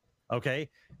Hulk. Okay,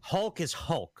 Hulk is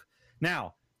Hulk.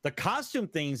 Now, the costume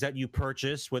things that you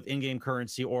purchase with in-game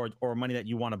currency or money that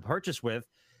you want to purchase with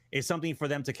is something for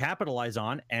them to capitalize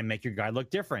on and make your guy look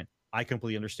different. I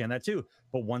completely understand that too.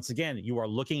 But once again, you are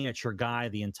looking at your guy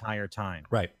the entire time.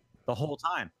 Right. The whole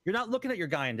time. You're not looking at your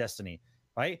guy in Destiny,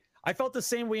 right? I felt the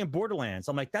same way in Borderlands.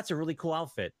 I'm like, that's a really cool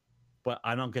outfit, but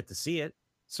I don't get to see it.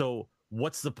 So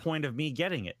what's the point of me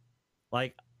getting it?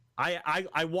 Like,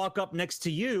 I walk up next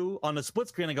to you on the split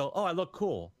screen and go, oh, I look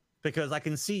cool because I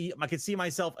can see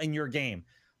myself in your game,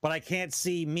 but I can't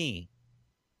see me.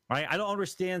 Right? I don't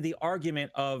understand the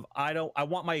argument of I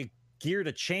want my gear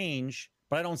to change,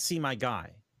 but I don't see my guy.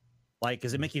 Like,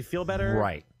 does it make you feel better?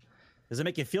 Right. Does it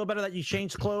make you feel better that you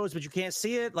change clothes but you can't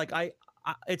see it? Like,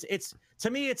 it's to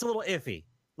me, it's a little iffy.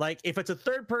 Like, if it's a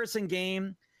third person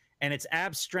game and it's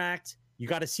abstract, you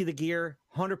got to see the gear.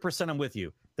 100%, I'm with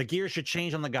you. The gear should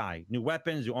change on the guy. New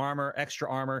weapons, new armor, extra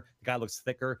armor. The guy looks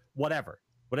thicker. Whatever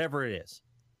it is.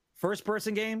 First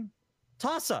person game,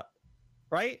 toss up,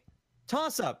 right?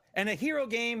 Toss up. And a hero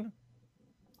game,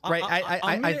 right?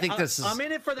 I think this is. I'm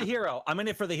in it for the hero.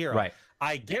 Right.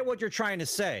 I get what you're trying to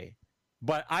say,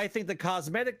 but I think the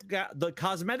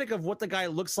cosmetic of what the guy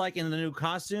looks like in the new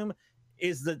costume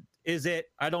is it.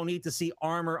 I don't need to see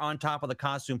armor on top of the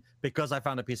costume because I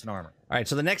found a piece of armor. All right,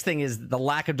 so the next thing is the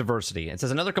lack of diversity. It says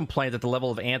another complaint that the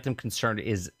level of Anthem concerned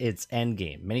is its end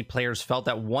game. Many players felt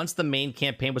that once the main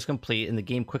campaign was complete and the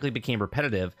game quickly became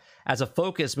repetitive, as a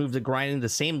focus moved to grinding the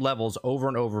same levels over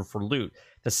and over for loot.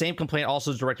 The same complaint also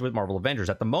is directed with Marvel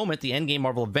Avengers. At the moment, the end game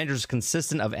Marvel Avengers is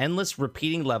consistent of endless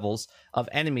repeating levels of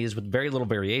enemies with very little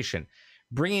variation.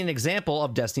 Bringing an example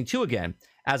of Destiny 2 again.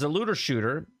 As a looter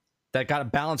shooter that got a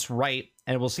balance right,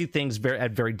 and we'll see things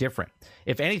very different.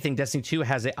 If anything, Destiny 2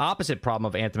 has the opposite problem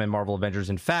of Anthem and Marvel Avengers.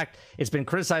 In fact, it's been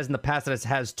criticized in the past that it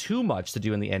has too much to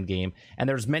do in the end game, and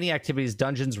there's many activities,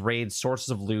 dungeons, raids, sources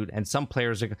of loot, and some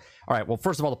players are... All right, well,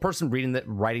 first of all, the person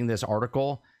writing this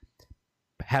article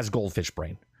has goldfish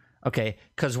brain, okay?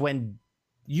 Because when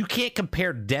you can't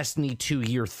compare Destiny 2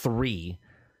 Year 3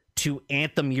 to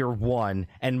Anthem Year 1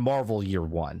 and Marvel Year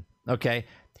 1, okay?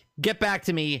 Get back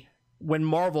to me when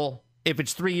Marvel, if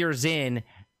it's 3 years in,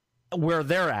 where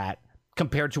they're at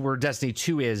compared to where Destiny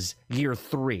 2 is year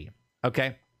 3,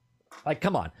 okay? Like,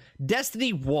 come on.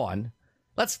 Destiny 1,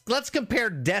 let's compare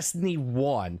Destiny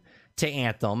 1 to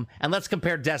Anthem, and let's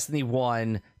compare Destiny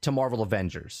 1 to Marvel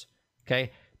Avengers,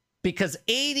 okay? Because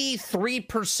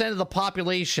 83% of the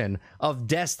population of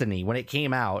Destiny, when it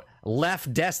came out,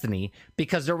 left Destiny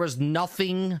because there was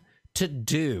nothing to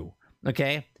do,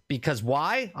 okay? Because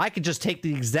why? I could just take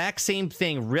the exact same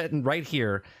thing written right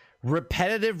here,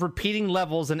 repetitive, repeating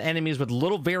levels and enemies with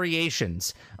little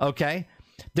variations, okay?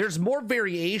 There's more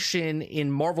variation in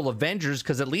Marvel Avengers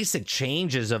because at least it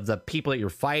changes of the people that you're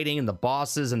fighting and the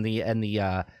bosses and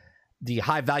the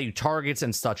high-value targets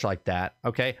and such like that,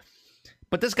 okay?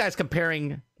 But this guy's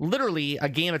comparing literally a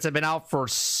game that's been out for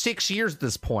 6 years at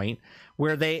this point,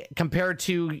 where they compare it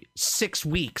to 6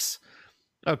 weeks,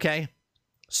 okay?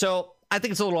 So I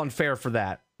think it's a little unfair for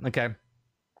that, okay?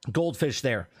 Goldfish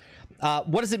there.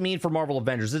 What does it mean for Marvel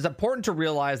Avengers? It's important to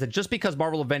realize that just because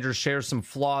Marvel Avengers shares some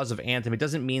flaws of Anthem, it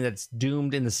doesn't mean that it's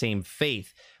doomed in the same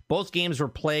faith. Both games were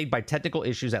plagued by technical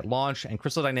issues at launch, and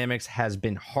Crystal Dynamics has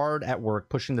been hard at work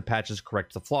pushing the patches to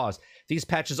correct the flaws. These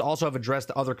patches also have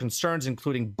addressed other concerns,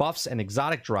 including buffs and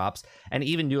exotic drops, and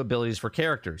even new abilities for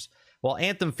characters. While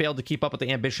Anthem failed to keep up with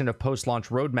the ambition of post-launch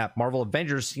roadmap, Marvel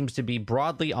Avengers seems to be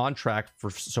broadly on track for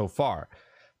so far.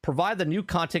 Provided the new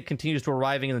content continues to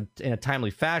arriving in a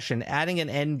timely fashion, adding an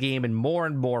end game and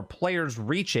more players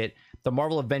reach it, the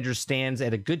Marvel Avengers stands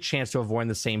at a good chance to avoid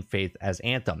the same fate as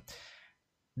Anthem.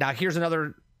 Now, here's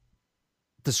another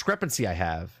discrepancy I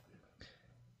have.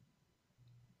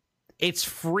 It's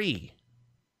free.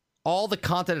 All the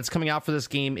content that's coming out for this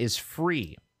game is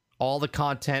free. All the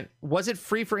content. Was it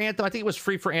free for Anthem? I think it was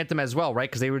free for Anthem as well, right?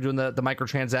 Because they were doing the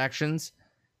microtransactions.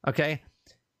 Okay.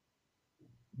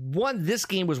 This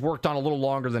game was worked on a little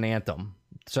longer than Anthem.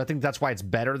 So I think that's why it's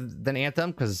better than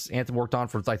Anthem, because Anthem worked on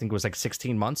for, I think it was like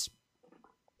 16 months.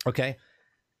 Okay.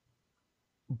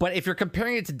 But if you're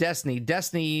comparing it to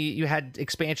Destiny, you had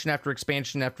expansion after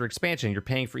expansion after expansion. You're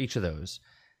paying for each of those.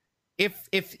 If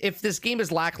this game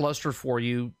is lackluster for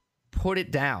you, put it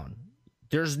down.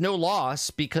 There's no loss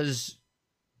because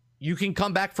you can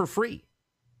come back for free.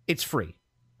 It's free,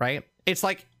 right? It's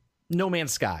like No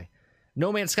Man's Sky.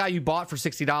 No Man's Sky you bought for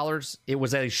 $60. It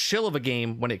was a shill of a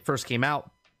game when it first came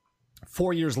out.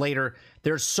 4 years later,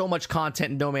 there's so much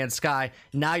content in No Man's Sky.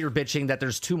 Now you're bitching that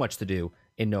there's too much to do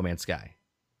in No Man's Sky,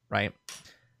 right?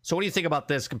 So what do you think about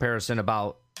this comparison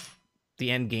about the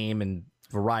end game and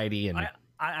variety? And I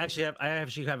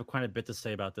actually have quite a bit to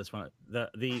say about this one.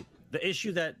 The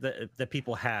issue that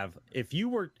people have, if you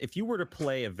were to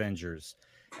play Avengers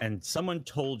and someone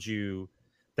told you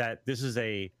that this is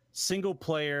a single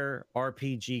player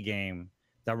RPG game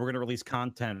that we're going to release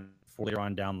content for later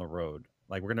on down the road,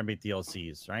 like we're going to make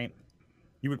DLCs, right?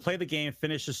 You would play the game,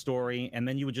 finish the story, and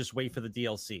then you would just wait for the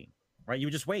DLC, right? You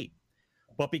would just wait.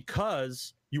 But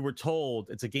because you were told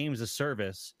it's a game as a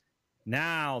service,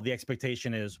 now the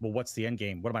expectation is, well, what's the end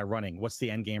game? What am I running? What's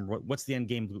the end game? What's the end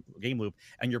game loop?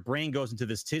 And your brain goes into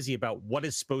this tizzy about what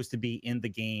is supposed to be in the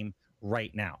game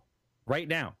right now. Right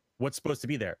now, what's supposed to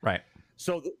be there? right.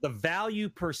 So the value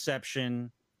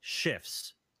perception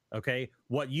shifts, okay?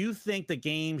 What you think the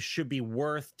game should be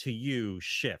worth to you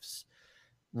shifts.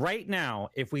 Right now,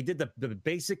 if we did the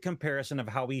basic comparison of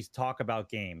how we talk about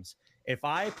games, if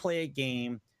I play a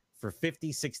game for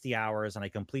 50, 60 hours and I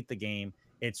complete the game,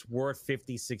 it's worth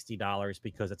 $50, $60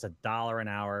 because it's $1 an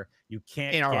hour. You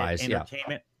can't In our get eyes,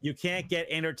 entertainment. You can't get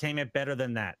entertainment better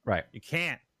than that. Right. You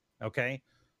can't. Okay.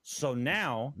 So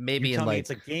now Maybe you in tell me like it's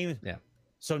a game. yeah.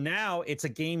 So now it's a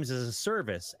games as a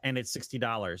service and it's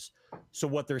 $60. So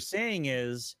what they're saying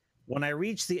is when I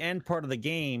reach the end part of the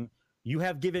game, you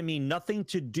have given me nothing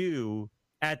to do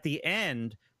at the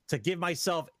end to keep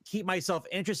myself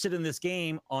interested in this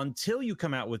game until you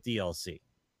come out with DLC,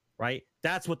 right?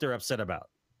 That's what they're upset about.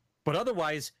 But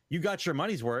otherwise, you got your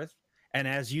money's worth. And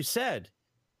as you said,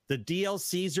 the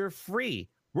DLCs are free.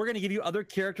 We're going to give you other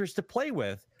characters to play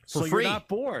with so free. you're not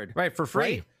bored. Right, for free.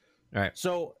 Right? All right.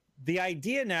 So the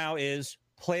idea now is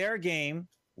play our game.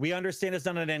 We understand it's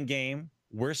not an end game.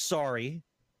 We're sorry,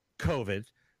 COVID.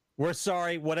 We're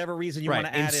sorry, whatever reason you want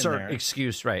to add Insert in there.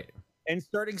 excuse, right.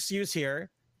 Insert excuse here.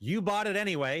 You bought it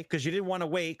anyway because you didn't want to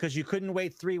wait because you couldn't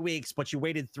wait 3 weeks, but you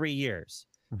waited 3 years.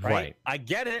 Right? I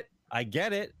get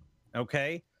it.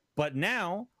 Okay. But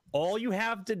now all you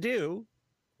have to do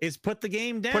is put the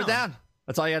game down. Put it down.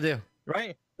 That's all you gotta do.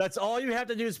 Right? That's all you have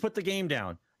to do is put the game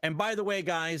down. And by the way,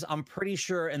 guys, I'm pretty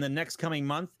sure in the next coming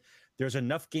month, there's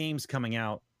enough games coming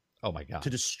out Oh my god. to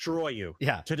destroy you.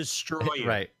 Yeah. To destroy you.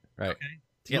 Right. Okay?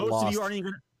 To get Most lost. of you aren't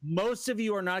even. Most of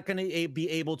you are not going to be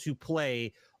able to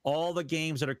play all the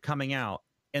games that are coming out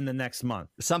in the next month.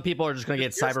 Some people are just going to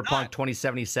get There's Cyberpunk not.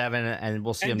 2077, and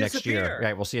we'll see And them next year. disappear.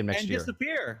 Right, we'll see them next And year.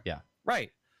 disappear. Yeah. Right.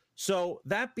 So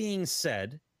that being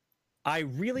said, I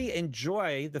really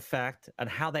enjoy the fact and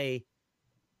how they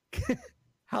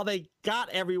got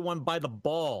everyone by the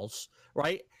balls,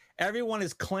 right? Everyone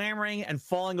is clamoring and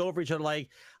falling over each other like,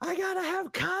 I gotta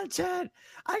have content.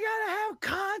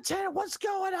 What's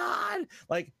going on?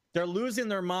 Like they're losing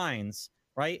their minds,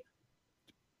 right?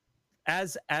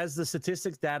 As the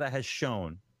statistics data has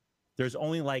shown, there's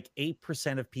only like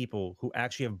 8% of people who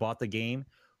actually have bought the game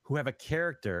who have a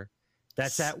character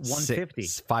that's at 150.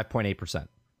 5.8%.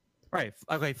 Right.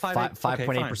 Okay.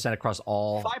 5.8% across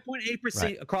all. 5.8%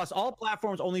 Right. across all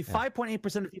platforms. Only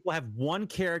 5.8% of people have one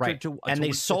character Right. to. And to they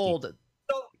 150. sold.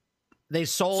 So They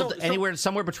sold So- anywhere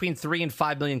somewhere between 3 and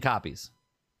 5 million copies.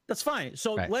 that's fine.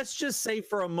 So Right. let's just say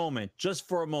for a moment,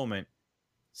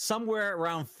 somewhere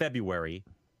around February,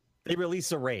 they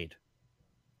release a raid.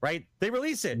 Right? They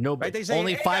release it. No, right? They say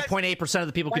only "Hey, guys, 5.8% of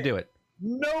the people could do it.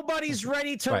 nobody's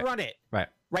ready to Right. run it. Right.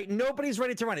 Right? Nobody's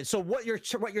ready to run it. So what you're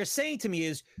saying to me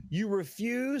is you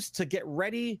refuse to get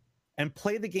ready and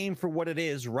play the game for what it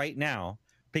is right now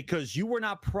because you were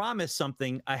not promised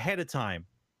something ahead of time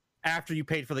after you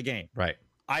paid for the game. Right.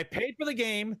 I paid for the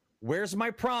game. Where's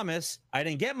my promise? I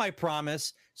didn't get my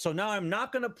promise. So now I'm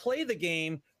not going to play the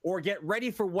game or get ready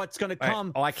for what's going to Right.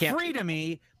 come Oh, I can't- free to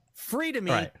me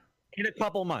Right. in a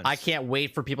couple months. I can't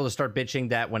wait for people to start bitching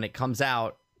that when it comes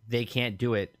out, they can't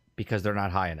do it because they're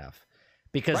not high enough.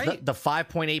 Because Right. the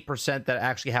 5.8% that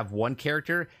actually have one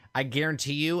character, I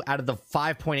guarantee you, out of the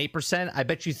 5.8%, I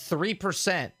bet you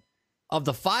 3% of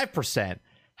the 5%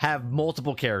 have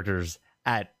multiple characters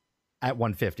at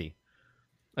 150.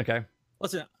 Okay.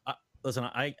 Listen,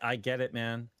 I get it,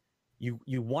 man.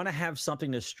 you want to have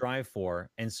something to strive for.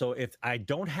 And so if I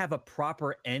don't have a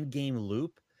proper end game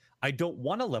loop, I don't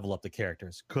want to level up the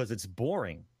characters because it's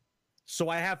boring. So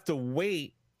I have to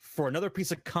wait for another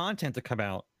piece of content to come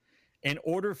out in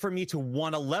order for me to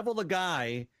want to level the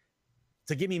guy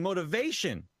to give me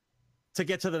motivation to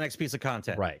get to the next piece of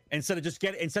content. Right. Instead of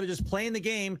just playing the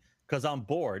game because I'm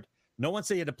bored. No one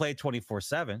said you had to play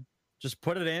 24/7. Just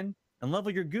put it in and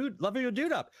level your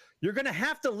dude up. You're gonna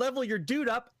have to level your dude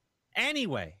up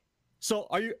anyway. So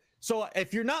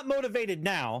if you're not motivated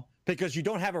now because you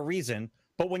don't have a reason,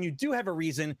 but when you do have a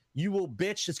reason, you will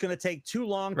bitch it's gonna take too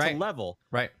long to level.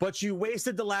 Right. But you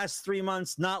wasted the last 3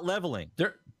 months not leveling.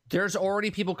 There's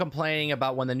already people complaining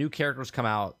about when the new characters come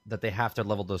out that they have to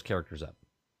level those characters up.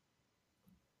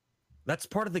 That's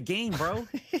part of the game, bro.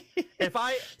 If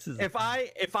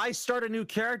I start a new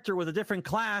character with a different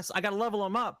class, I got to level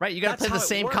them up. Right, you got to play the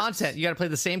same content. You got to play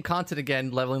the same content again,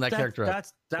 leveling that character up.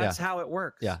 That's how it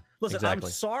works. Yeah. Listen,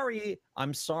 exactly.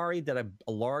 I'm sorry that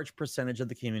a large percentage of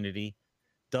the community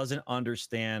doesn't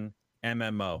understand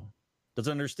MMO.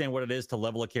 Doesn't understand what it is to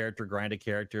level a character, grind a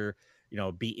character,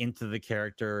 be into the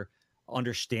character,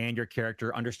 understand your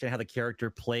character, understand how the character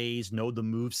plays, know the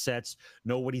move sets,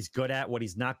 know what he's good at, what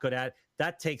he's not good at.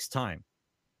 That takes time.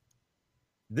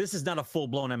 This is not a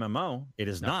full-blown MMO. It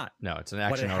is not. No, it's an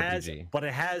action RPG. But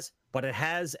it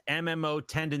has MMO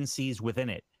tendencies within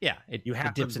it. Yeah, you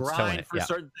have to grind for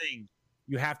certain things.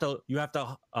 You have to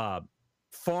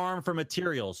farm for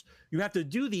materials. You have to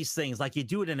do these things like you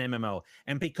do it in MMO.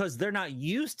 And because they're not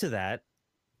used to that,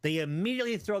 they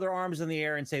immediately throw their arms in the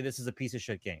air and say, this is a piece of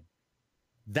shit game.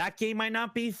 That game might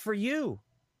not be for you.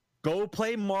 Go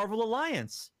play Marvel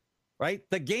Alliance, right?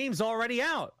 The game's already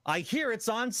out. I hear it's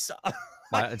on.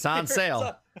 It's on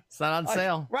sale. It's not on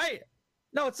sale. Right.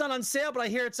 No, it's not on sale, but I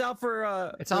hear it's out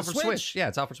for it's out for Switch. Yeah,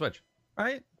 it's out for Switch.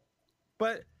 Right.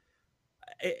 But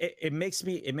it makes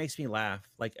me laugh.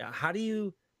 Like, how do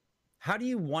you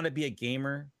want to be a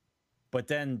gamer, but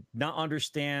then not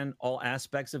understand all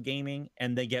aspects of gaming,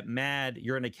 and they get mad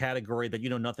you're in a category that you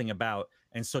know nothing about,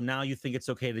 and so now you think it's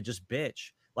okay to just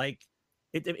bitch? Like,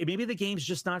 maybe the game's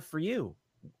just not for you.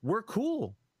 We're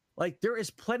cool. Like, there is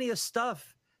plenty of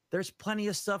stuff. There's plenty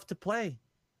of stuff to play.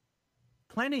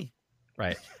 Plenty.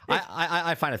 Right.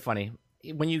 I find it funny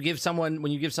when you give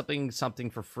something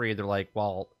for free. They're like,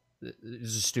 well,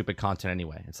 this is stupid content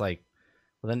anyway. It's like,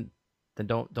 well, then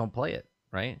don't play it.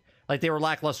 Right. Like, they were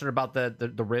lackluster about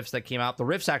the rifts that came out. The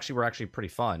rifts were actually pretty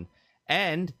fun,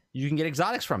 and you can get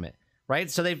exotics from it. Right.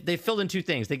 So they filled in two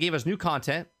things. They gave us new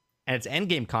content, and it's end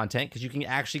game content because you can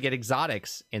actually get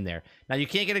exotics in there. Now, you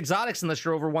can't get exotics unless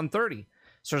you're over 130.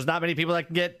 So there's not many people that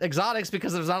can get exotics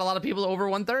because there's not a lot of people over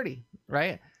 130,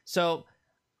 right? So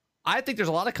I think there's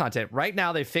a lot of content. Right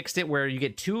now, they fixed it where you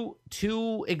get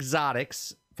two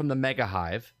exotics from the Mega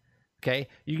Hive, okay?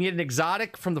 You can get an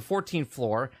exotic from the 14th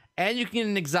floor, and you can get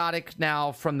an exotic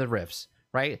now from the Rifts,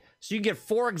 right? So you can get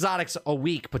 4 exotics a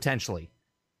week, potentially.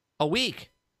 A week,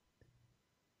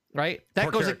 right? That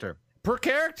per goes character. Per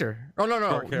character. Oh,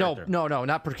 no,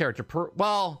 not per character. Per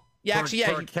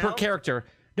character.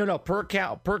 No, per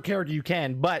character you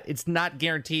can, but it's not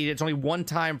guaranteed. It's only one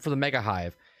time for the Mega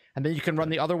Hive, and then you can run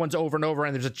the other ones over and over,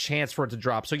 and there's a chance for it to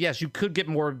drop. So yes, you could get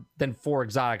more than 4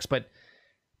 exotics, but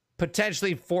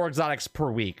potentially 4 exotics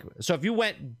per week. So if you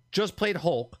just played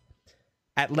Hulk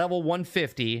at level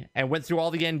 150 and went through all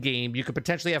the end game, you could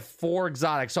potentially have 4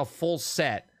 exotics, a full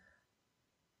set,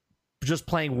 just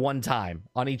playing one time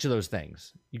on each of those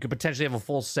things. You could potentially have a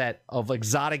full set of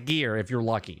exotic gear if you're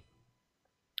lucky,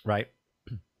 right?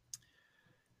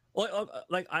 Well,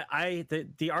 like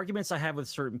the arguments I have with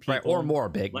certain people, right, or more,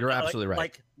 Big. You're absolutely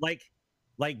right.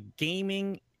 Like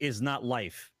gaming is not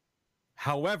life.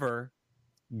 However,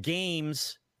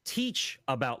 games teach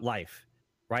about life,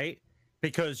 right?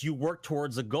 Because you work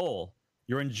towards a goal.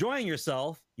 You're enjoying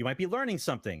yourself. You might be learning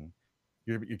something.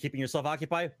 You're keeping yourself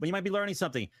occupied, but you might be learning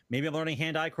something. Maybe I'm learning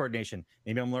hand-eye coordination.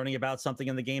 Maybe I'm learning about something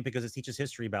in the game because it teaches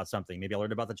history about something. Maybe I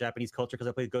learned about the Japanese culture because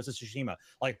I played Ghost of Tsushima.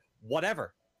 Like,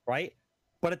 whatever, right?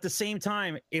 But at the same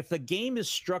time, if the game is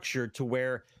structured to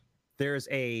where there's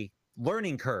a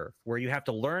learning curve where you have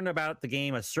to learn about the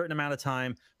game a certain amount of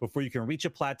time before you can reach a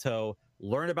plateau,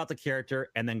 learn about the character,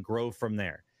 and then grow from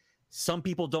there. Some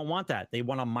people don't want that. They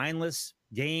want a mindless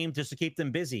game just to keep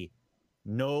them busy.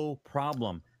 No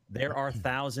problem. There are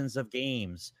thousands of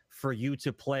games for you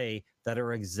to play that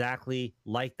are exactly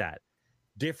like that.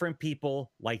 Different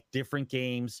people like different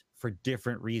games for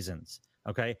different reasons,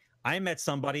 okay? I met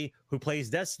somebody who plays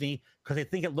Destiny because they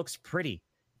think it looks pretty.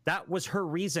 That was her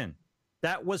reason.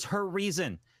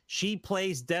 She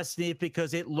plays Destiny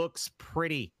because it looks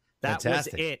pretty. That was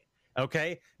it.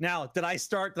 Okay. Now, did I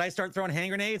start throwing hand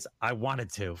grenades? I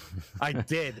wanted to. I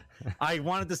did. I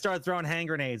wanted to start throwing hand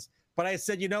grenades. But I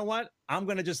said, you know what? I'm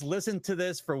going to just listen to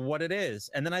this for what it is.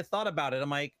 And then I thought about it. I'm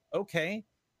like, okay,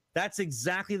 that's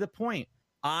exactly the point.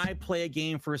 I play a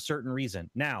game for a certain reason.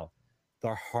 Now,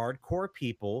 the hardcore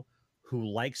people who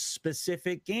like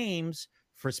specific games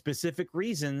for specific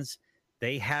reasons,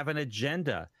 they have an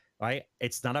agenda, right?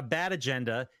 It's not a bad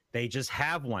agenda. They just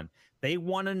have one. They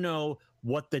want to know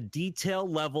what the detail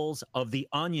levels of the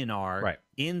onion are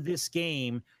in this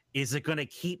game. Is it going to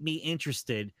keep me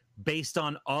interested based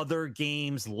on other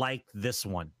games like this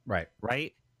one?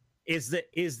 Right. Is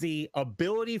the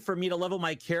ability for me to level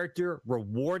my character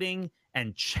rewarding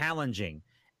and challenging?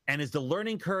 And is the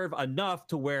learning curve enough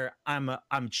to where I'm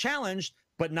challenged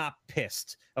but not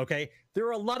pissed? Okay, there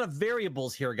are a lot of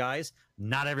variables here, guys.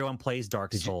 Not everyone plays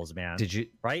Dark Souls, man.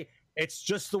 Right? It's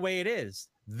just the way it is.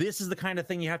 This is the kind of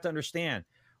thing you have to understand.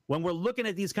 When we're looking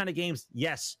at these kind of games,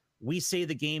 yes, we say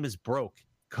the game is broke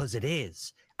because it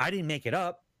is. I didn't make it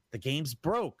up. The game's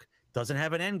broke. Doesn't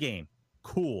have an end game.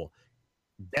 Cool.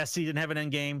 Destiny didn't have an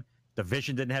end game.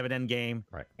 Division didn't have an end game.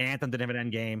 Right. Anthem didn't have an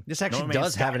end game. This actually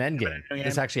does have an end game.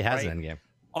 This actually has an end game.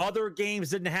 Other games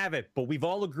didn't have it, but we've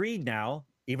all agreed now,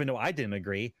 even though I didn't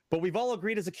agree, but we've all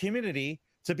agreed as a community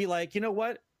to be like, you know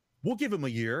what? We'll give them a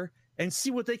year and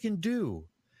see what they can do.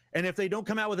 And if they don't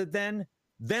come out with it then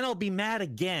I'll be mad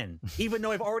again, even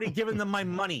though I've already given them my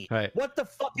money. Right. What the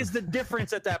fuck is the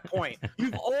difference at that point?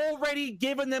 You've already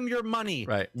given them your money.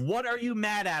 Right. What are you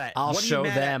mad at? I'll show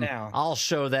them. I'll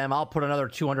show them. I'll put another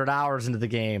 200 hours into the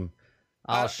game.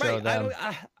 I'll show them.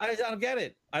 I don't get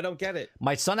it. I don't get it.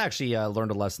 My son actually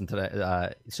learned a lesson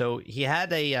today. So he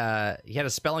had a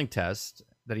spelling test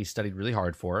that he studied really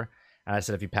hard for, and I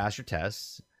said, if you pass your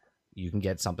tests, you can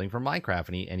get something from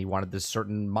Minecraft. And he wanted this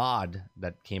certain mod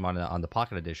that came on the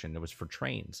Pocket Edition. It was for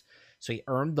trains. So he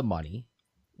earned the money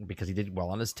because he did well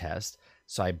on his test.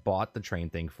 So I bought the train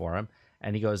thing for him,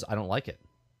 and he goes, I don't like it.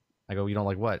 I go, you don't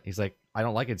like what? He's like, I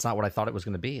don't like it. It's not what I thought it was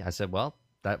going to be. I said, well,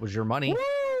 that was your money. Woo!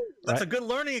 That's a good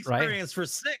learning experience for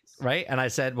 6. Right. And I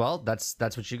said, well, that's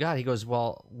what you got. He goes,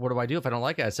 well, what do I do if I don't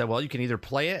like it? I said, well, you can either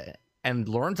play it and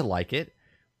learn to like it,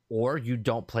 or you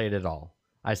don't play it at all.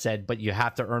 I said, but you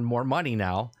have to earn more money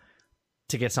now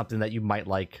to get something that you might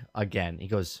like again. He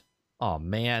goes, oh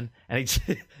man. And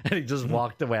he just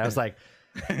walked away. I was like,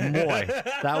 boy,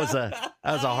 that was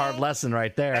a hard lesson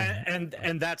right there.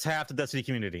 And that's half the Destiny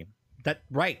community.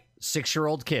 Right.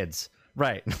 6-year-old kids.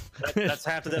 Right. That's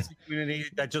half the Destiny community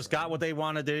that just got what they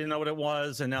wanted. They didn't know what it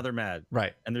was, and now they're mad.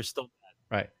 Right. And they're still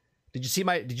mad. Right. Did you see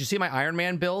my Iron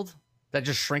Man build that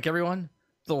just shrink everyone?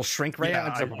 The little shrink ray. Yeah,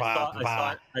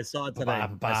 I saw it today.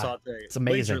 It's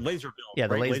amazing. Laser build. Yeah,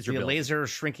 the laser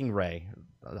shrinking ray.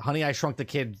 Honey, I Shrunk the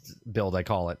Kids build, I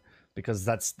call it, because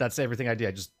that's everything I do.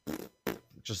 I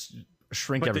just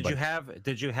shrink everybody.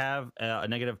 Did you have a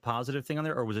negative positive thing on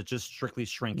there, or was it just strictly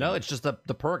shrinking? No, it's just the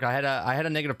perk. I had a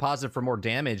negative positive for more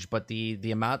damage, but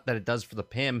the amount that it does for the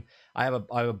PIM, I have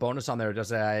a bonus on there. It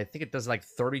does, I think it does like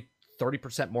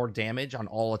 30% more damage on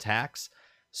all attacks.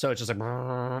 So it's just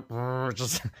like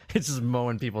it's just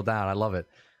mowing people down. I love it.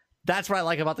 That's what I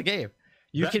like about the game.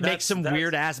 You can make some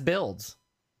weird ass builds.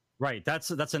 Right.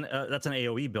 That's an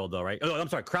AOE build though, right? Oh, I'm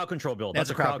sorry, crowd control build.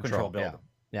 That's a crowd control build.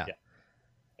 Yeah.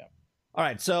 All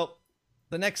right. So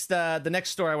the next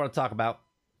story I want to talk about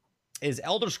is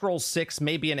Elder Scrolls 6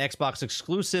 may be an Xbox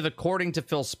exclusive, according to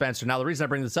Phil Spencer. Now, the reason I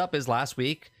bring this up is last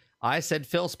week I said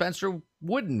Phil Spencer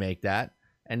wouldn't make that,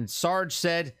 and Sarge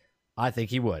said I think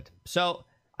he would. So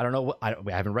I don't know. I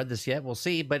haven't read this yet. We'll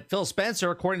see. But Phil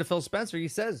Spencer, according to Phil Spencer, he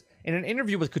says in an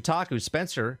interview with Kotaku,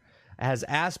 Spencer has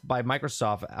asked by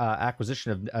Microsoft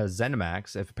acquisition of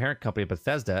ZeniMax, a parent company of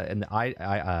Bethesda and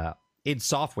id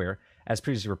Software, as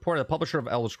previously reported, the publisher of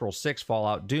Elder Scrolls 6,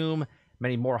 Fallout, Doom,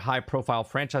 many more high-profile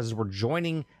franchises were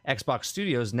joining Xbox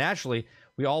Studios. Naturally,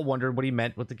 we all wondered what he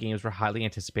meant with the games were highly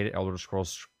anticipated Elder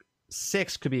Scrolls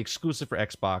 6 could be exclusive for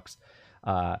Xbox.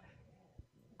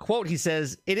 Quote, he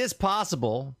says, it is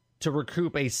possible to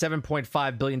recoup a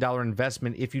 $7.5 billion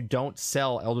investment if you don't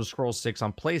sell Elder Scrolls 6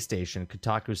 on PlayStation,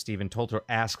 Kotaku's Stephen Tolter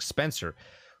asked Spencer,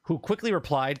 who quickly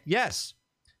replied, yes.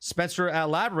 Spencer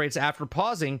elaborates after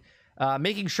pausing,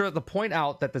 making sure to point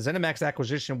out that the ZeniMax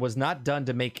acquisition was not done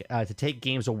to take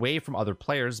games away from other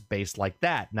players based like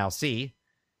that. Now, see,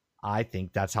 I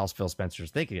think that's how Phil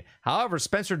Spencer's thinking. However,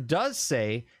 Spencer does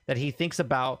say that he thinks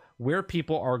about where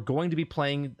people are going to be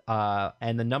playing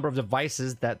and the number of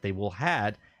devices that they will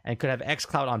have, and could have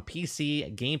xCloud on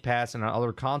PC, Game Pass, and on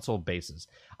other console bases.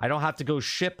 I don't have to go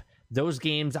ship those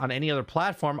games on any other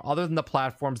platform other than the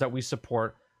platforms that we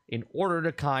support in order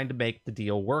to kind of make the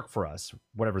deal work for us,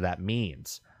 whatever that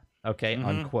means. Okay,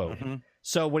 unquote.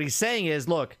 So what he's saying is,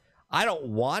 look, I don't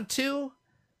want to,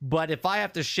 but if I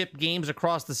have to ship games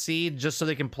across the sea just so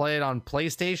they can play it on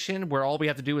PlayStation, where all we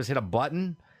have to do is hit a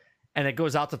button and it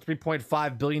goes out to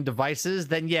 3.5 billion devices,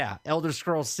 then yeah, Elder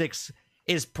Scrolls 6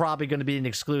 is probably going to be an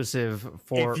exclusive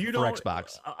for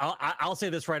Xbox. I'll say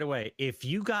this right away. If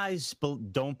you guys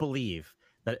don't believe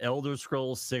that Elder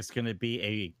Scrolls 6 is going to be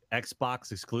a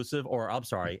Xbox exclusive, or I'm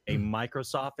sorry, a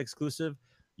Microsoft exclusive,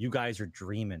 you guys are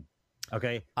dreaming.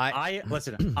 Okay, I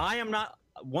listen. I am not.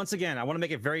 Once again, I want to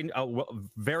make it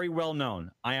very well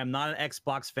known. I am not an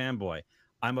Xbox fanboy.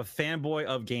 I'm a fanboy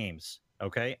of games.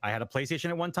 Okay, I had a PlayStation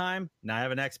at one time. Now I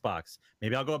have an Xbox.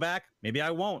 Maybe I'll go back. Maybe I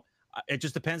won't. It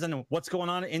just depends on what's going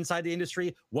on inside the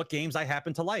industry, what games I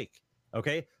happen to like.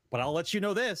 Okay, but I'll let you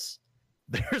know this: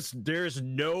 there's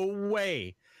no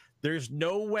way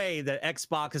that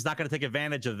Xbox is not going to take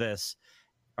advantage of this.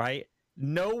 All right,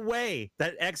 no way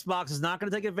that Xbox is not going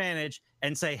to take advantage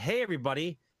and say, "Hey,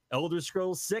 everybody, Elder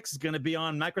Scrolls 6 is going to be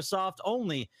on Microsoft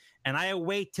only." And I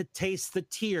await to taste the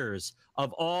tears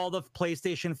of all the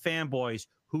PlayStation fanboys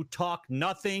who talk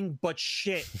nothing but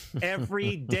shit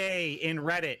every day in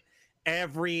Reddit.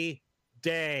 Every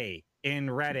day in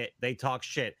Reddit, they talk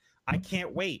shit. I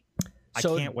can't wait. I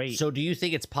can't wait. So do you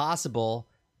think it's possible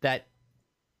that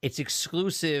it's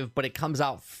exclusive, but it comes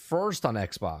out first on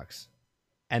Xbox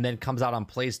and then comes out on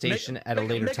PlayStation at a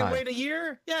later time? Make them wait a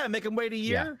year? Yeah, make them wait a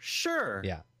year? Yeah. Sure.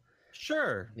 Yeah.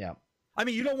 Sure. Yeah. I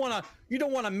mean, you don't want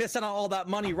to miss out on all that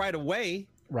money right away.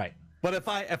 Right. But if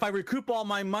I recoup all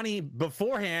my money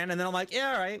beforehand and then I'm like,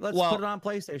 yeah, all right, let's put it on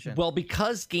PlayStation. Well,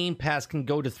 because Game Pass can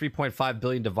go to 3.5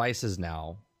 billion devices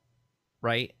now,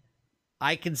 right?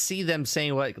 I can see them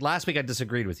saying, like, last week I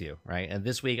disagreed with you, right? And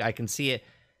this week I can see it.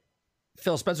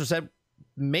 Phil Spencer said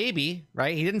maybe,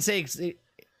 right? He didn't say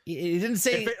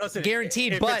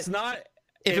guaranteed, but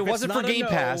if it wasn't for Game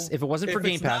Pass,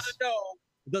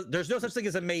 there's no such thing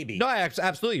as a maybe. No,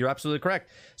 absolutely. You're absolutely correct.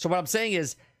 So what I'm saying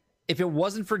is, if it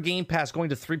wasn't for Game Pass going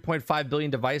to 3.5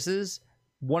 billion devices,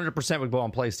 100% would go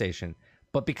on PlayStation.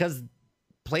 But because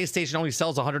PlayStation only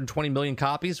sells 120 million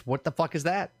copies, what the fuck is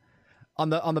that? On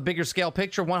the bigger scale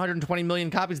picture, 120 million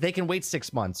copies, they can wait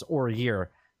 6 months or a year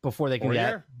before they can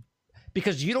get.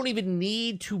 Because you don't even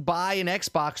need to buy an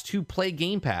Xbox to play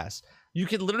Game Pass. You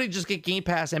can literally just get Game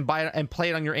Pass and buy it and play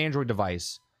it on your Android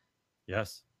device.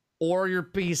 Yes. Or your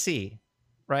PC,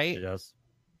 right? Yes.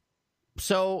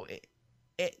 So,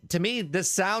 to me, this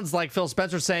sounds like Phil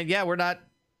Spencer saying, "Yeah, we're not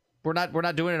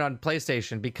doing it on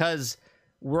PlayStation because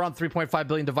we're on 3.5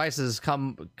 billion devices.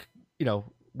 Come, when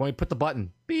we put the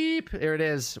button, beep, there it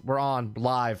is. We're on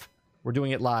live. We're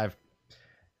doing it live.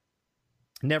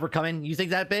 Never coming. You think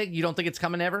that big? You don't think it's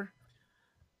coming ever?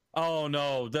 Oh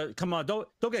no! Come on! Don't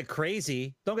get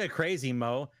crazy! Don't get crazy,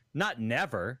 Mo. Not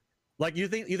never. Like you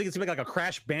think it's gonna be like a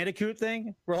Crash Bandicoot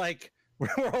thing? We're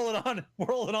rolling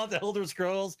on to Elder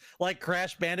Scrolls like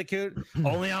Crash Bandicoot,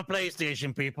 only on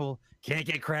PlayStation. People can't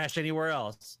get Crash anywhere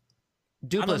else.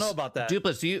 Dupless, I don't know about that.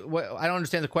 Dupless, I don't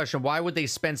understand the question. Why would they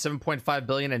spend 7.5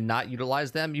 billion and not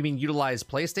utilize them? You mean utilize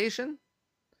PlayStation?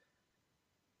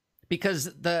 Because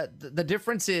the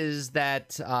difference is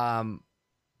that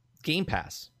Game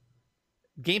Pass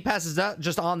is not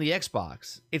just on the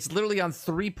Xbox. It's literally on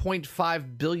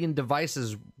 3.5 billion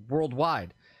devices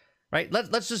worldwide, right?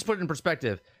 Let's just put it in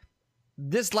perspective.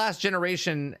 This last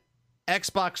generation,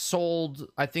 Xbox sold,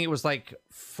 I think it was like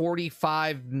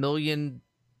 45 million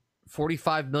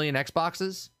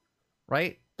Xboxes,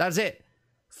 right? That's it.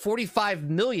 45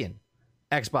 million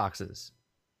Xboxes.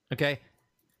 Okay.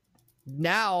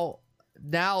 Now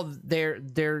they're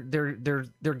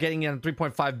getting in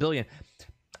 3.5 billion.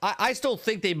 I still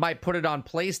think they might put it on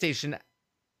PlayStation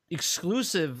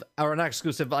exclusive, or not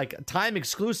exclusive, like time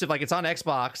exclusive, like it's on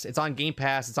Xbox, it's on Game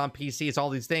Pass, it's on PC, it's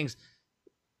all these things.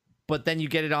 But then you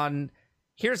get it on.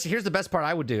 Here's the best part.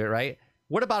 I would do it, right?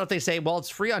 What about if they say, well, it's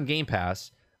free on Game Pass,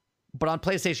 but on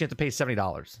PlayStation you have to pay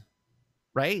 $70,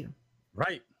 right?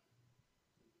 Right.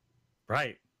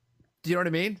 Do you know what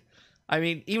I mean? I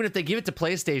mean, even if they give it to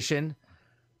PlayStation,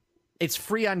 it's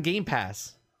free on Game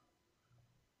Pass,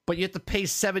 but you have to pay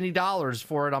 $70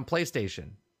 for it on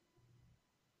PlayStation.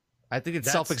 I think it's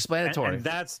self-explanatory.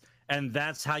 And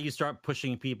that's how you start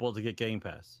pushing people to get Game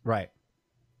Pass. Right.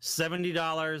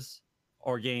 $70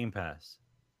 or Game Pass.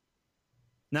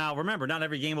 Now, remember, not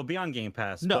every game will be on Game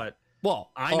Pass. No. But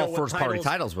well, I know all first-party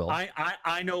titles will.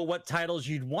 I know what titles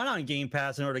you'd want on Game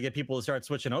Pass in order to get people to start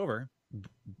switching over.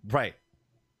 Right.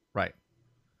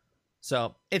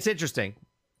 So it's interesting.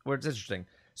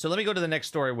 So let me go to the next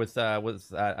story with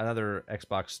another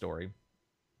Xbox story.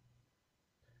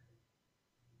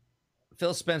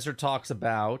 Phil Spencer talks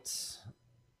about,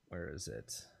 where is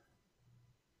it?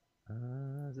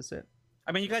 Is this it?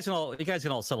 I mean, you guys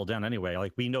can all settle down anyway.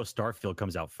 Like, we know Starfield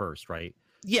comes out first, right?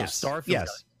 Yes. So Starfield's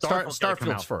yes.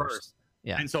 Starfield's first.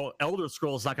 Yeah. And so Elder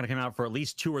Scrolls is not going to come out for at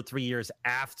least 2 or 3 years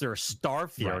after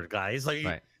Starfield, guys.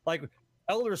 Like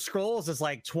Elder Scrolls is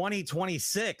like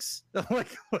 2026. Like,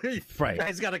 you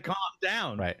guys got to calm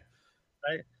down. Right.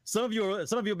 Some of you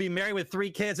will be married with 3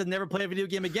 kids and never play a video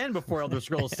game again before Elder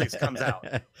Scrolls 6 comes out.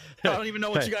 I don't even know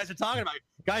what you guys are talking about.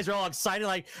 Guys are all excited,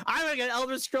 like, I'm gonna get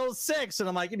Elder Scrolls 6, and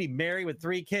I'm like, you'd be married with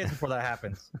 3 kids before that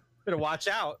happens. Better watch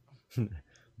out.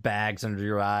 Bags under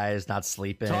your eyes, not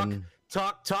sleeping.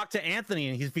 Talk to Anthony,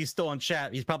 and he's still on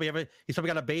chat. He's probably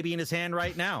got a baby in his hand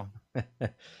right now.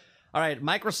 All right,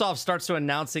 Microsoft starts to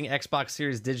announcing Xbox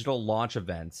Series digital launch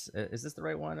events. Is this the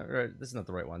right one, or this is not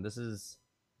the right one? This is.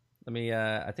 Let me.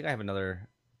 I think I have another.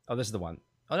 Oh, this is the one.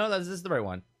 Oh no, this is the right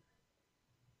one.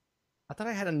 I thought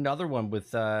I had another one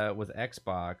with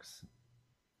Xbox.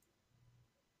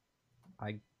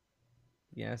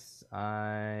 Yep. All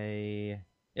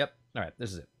right,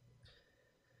 this is it.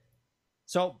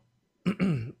 So,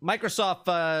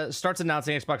 Microsoft starts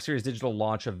announcing Xbox Series digital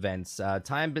launch events.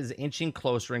 Time is inching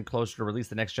closer and closer to release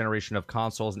the next generation of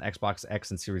consoles and Xbox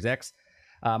X and Series X.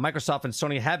 Microsoft and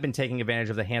Sony have been taking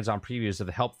advantage of the hands-on previews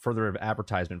to help further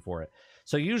advertisement for it.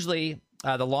 So usually,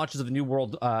 the launches of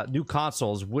the new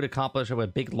consoles would accomplish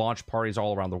with big launch parties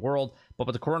all around the world, but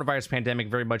with the coronavirus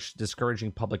pandemic very much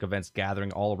discouraging public events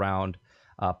gathering all around,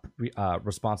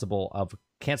 responsible of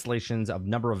cancellations of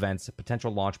number of events,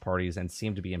 potential launch parties, and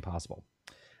seem to be impossible.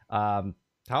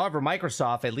 However,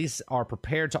 Microsoft at least are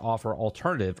prepared to offer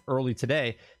alternative. Early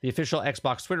today, the official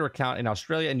Xbox Twitter account in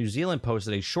Australia and New Zealand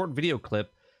posted a short video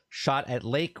clip shot at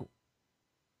Lake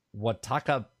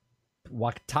Watakipu,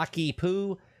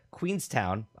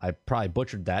 Queenstown. I probably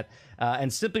butchered that.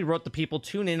 And simply wrote, the people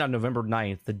tune in on November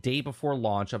 9th, the day before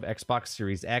launch of Xbox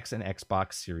Series X and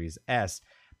Xbox Series S.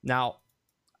 Now,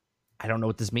 I don't know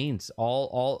what this means.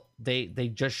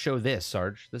 They just show this,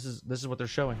 Sarge. This is what they're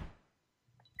showing.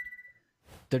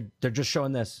 They're just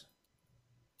showing this.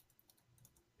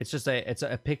 It's just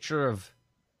a picture of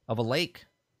a lake.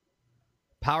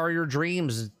 Power your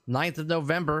dreams, 9th of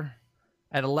November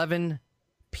at 11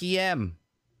 p.m.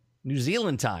 New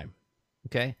Zealand time.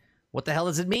 Okay, what the hell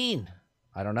does it mean?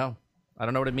 I don't know. I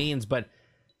don't know what it means, but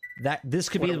this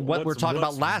could be what we're talking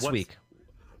about last week.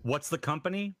 What's the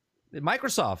company?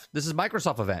 Microsoft. This is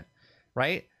Microsoft event,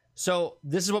 right? So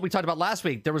this is what we talked about last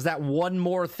week. There was that one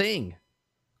more thing,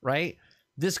 right?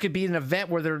 This could be an event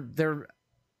where they're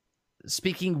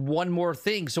speaking one more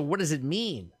thing. So what does it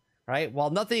mean, right?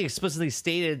 While nothing explicitly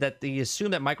stated that they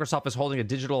assume that Microsoft is holding a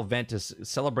digital event to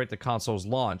celebrate the console's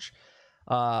launch.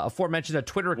 Aforementioned a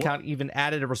Twitter account even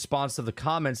added a response to the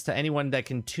comments to anyone that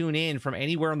can tune in from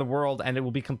anywhere in the world, and it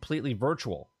will be completely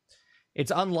virtual.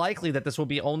 It's unlikely that this will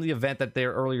be only the event that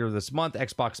there earlier this month.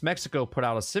 Xbox Mexico put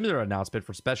out a similar announcement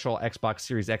for special Xbox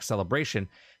Series X celebration,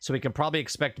 so we can probably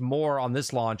expect more on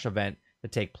this launch event to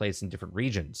take place in different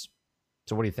regions.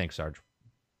 So what do you think, Sarge?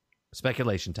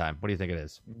 Speculation time. What do you think it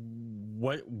is?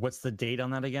 What's the date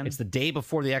on that again? It's the day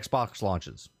before the Xbox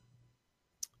launches.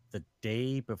 The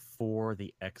day before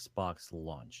the Xbox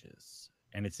launches,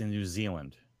 and it's in New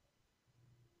Zealand.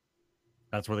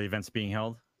 That's where the event's being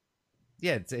held.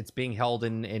 Yeah, it's being held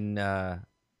in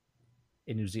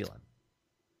New Zealand.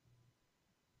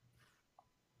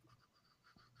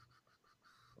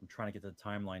 I'm trying to get the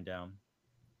timeline down.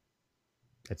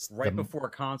 It's before a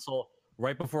console.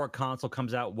 Right before a console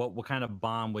comes out, what kind of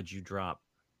bomb would you drop?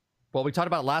 Well, we talked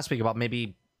about last week about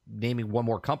maybe naming one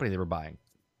more company they were buying.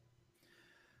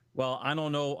 Well, I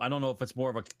don't know. I don't know if it's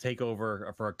more of a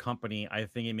takeover for a company. I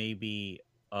think it may be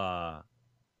a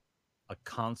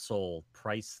console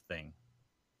price thing.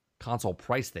 Console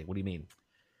price thing? What do you mean?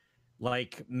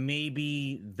 Like,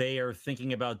 maybe they are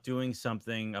thinking about doing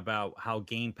something about how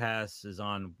Game Pass is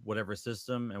on whatever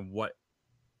system and what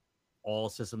all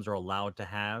systems are allowed to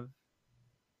have.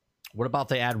 What about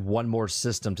they add one more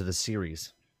system to the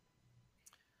series?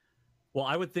 Well,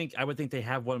 I would think they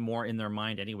have one more in their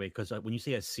mind anyway, because when you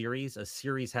say a series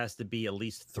has to be at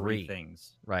least three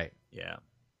things. Right. Yeah.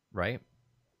 Right.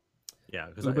 Yeah.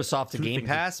 Ubisoft to Game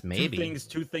Pass, maybe.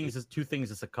 Two things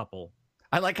is a couple.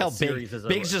 I like how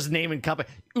Big's just naming company.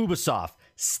 Ubisoft,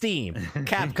 Steam,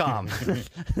 Capcom.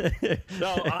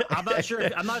 No, I'm not sure.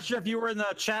 I'm not sure if you were in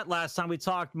the chat last time we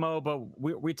talked, Mo, but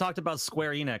we talked about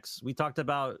Square Enix. We talked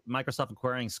about Microsoft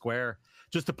acquiring Square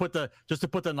just to put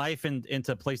the knife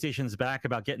into PlayStation's back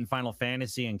about getting Final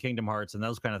Fantasy and Kingdom Hearts and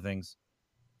those kind of things.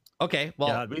 Okay,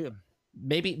 well,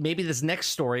 maybe this next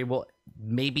story will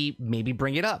maybe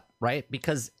bring it up, right?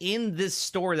 Because in this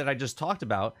story that I just talked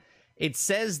about, it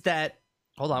says that,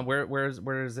 hold on, where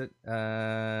is it?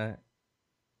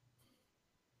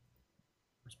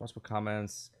 Responsible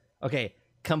comments. Okay,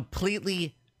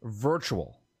 completely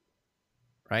virtual,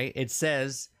 right? It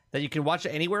says that you can watch it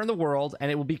anywhere in the world and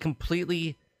it will be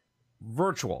completely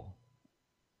virtual.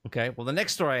 Okay, well, the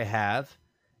next story I have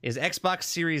is Xbox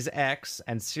Series X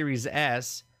and Series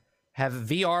S have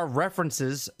VR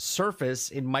references surface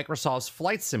in Microsoft's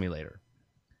Flight Simulator.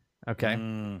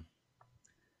 Okay.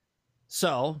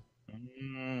 So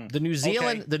the New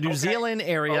Zealand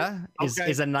area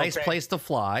is a nice place to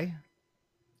fly.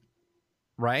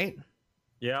 Right?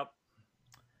 Yep.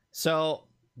 So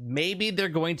maybe they're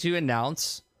going to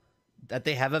announce that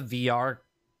they have a VR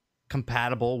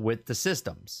compatible with the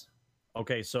systems.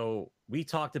 Okay, so we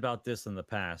talked about this in the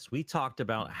past. We talked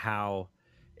about how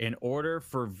in order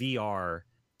for VR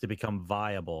to become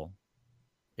viable,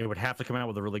 it would have to come out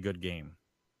with a really good game.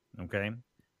 Okay?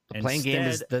 The playing game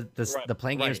is the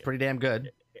playing game is pretty damn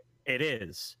good. It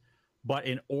is. But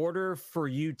in order for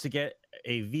you to get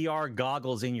a VR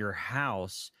goggles in your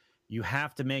house, you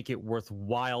have to make it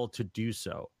worthwhile to do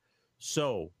so.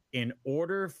 So, in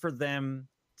order for them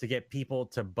to get people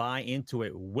to buy into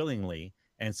it willingly,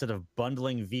 instead of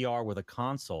bundling VR with a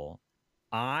console,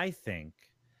 I think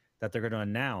that they're going to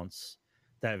announce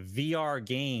that VR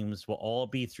games will all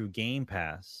be through Game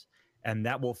Pass, and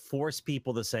that will force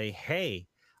people to say, hey,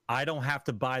 I don't have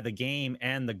to buy the game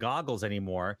and the goggles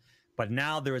anymore, but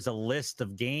now there is a list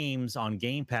of games on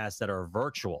Game Pass that are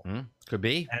virtual. Could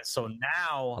be. And so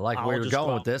now I like where you're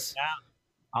going with this.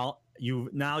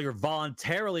 Now you're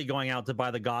voluntarily going out to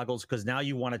buy the goggles because now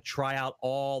you want to try out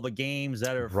all the games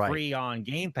that are free on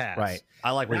Game Pass. Right.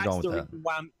 I like where you're going with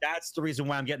that. That's the reason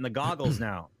why I'm getting the goggles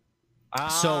now.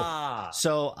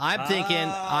 So I'm thinking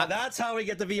that's how we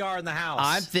get the VR in the house.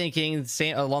 I'm thinking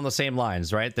along the same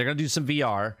lines, right? They're going to do some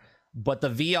VR, but the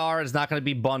VR is not going to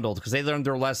be bundled because they learned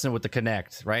their lesson with the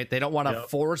Kinect, right? They don't want to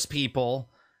force people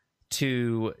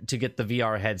to get the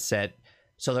VR headset.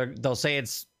 So they'll say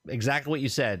it's exactly what you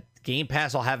said. Game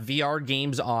Pass will have VR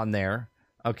games on there,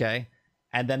 okay?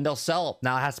 And then they'll sell.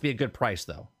 Now it has to be a good price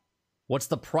though. What's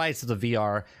the price of the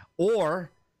VR?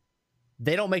 Or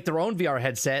they don't make their own VR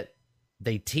headset.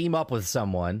 They team up with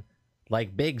someone,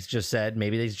 like Biggs just said.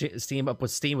 Maybe they team up with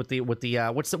Steam with the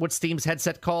what's Steam's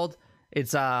headset called?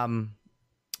 It's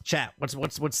chat.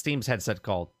 What's Steam's headset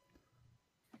called?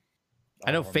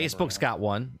 I know Facebook's got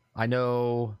one. I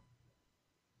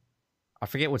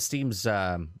forget what Steam's.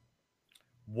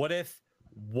 What if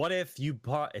you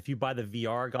buy the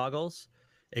VR goggles,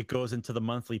 it goes into the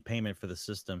monthly payment for the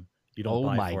system? You don't. Oh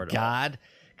buy for my it God!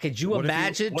 Could you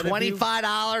imagine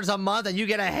 $25 a month and you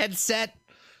get a headset?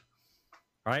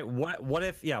 All right. What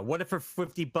if for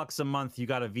 $50 a month you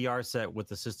got a VR set with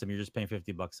the system? You're just paying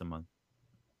 $50 a month.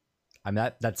 I'm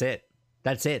not. That's it.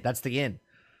 That's it. That's the end.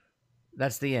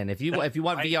 That's the end. If you want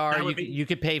VR, you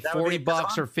could pay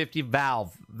 $40 or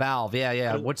 $50. Valve.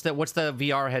 Yeah. What's the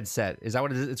VR headset? Is that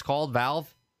what it's called?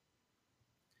 Valve.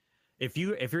 If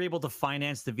you're able to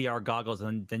finance the VR goggles,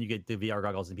 then you get the VR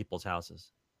goggles in people's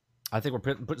houses. I think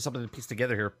we're putting something to piece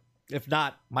together here. If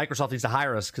not, Microsoft needs to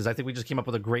hire us because I think we just came up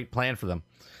with a great plan for them.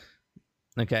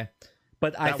 Okay,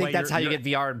 but I think that's how you get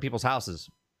VR in people's houses.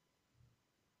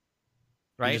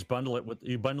 Right? You just bundle it with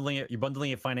you're bundling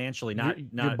it financially,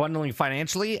 you're bundling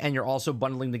financially, and you're also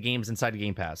bundling the games inside of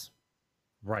Game Pass.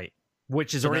 Right.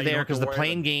 Which is already there because the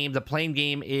playing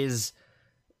game is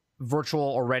virtual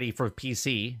already for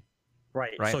PC.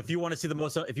 Right. So if you want to see the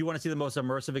most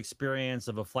immersive experience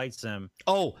of a flight sim,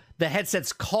 the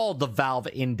headset's called the Valve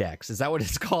Index. Is that what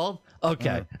it's called?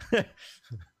 Okay.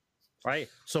 Right.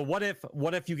 So what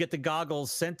if you get the goggles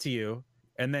sent to you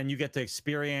and then you get to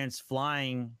experience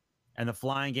flying and the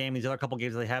flying game, these other couple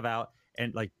games they have out,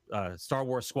 and like Star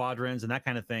Wars Squadrons and that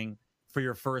kind of thing for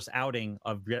your first outing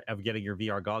of getting your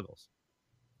VR goggles?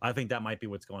 I think that might be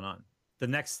what's going on. The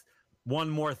next one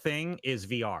more thing is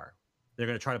VR. They're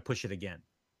going to try to push it again.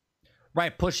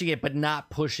 Right, pushing it, but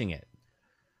not pushing it.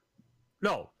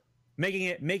 No, making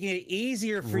it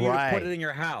easier for you to put it in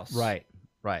your house. Right.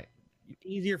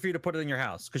 Easier for you to put it in your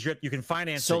house because you can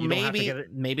finance so it. So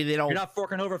maybe they don't. You're not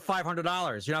forking over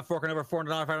 $500. You're not forking over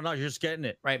 $400, $500. You're just getting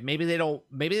it. Right. Maybe they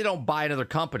don't buy another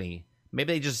company.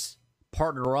 Maybe they just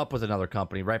partner up with another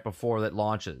company right before that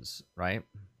launches. Right.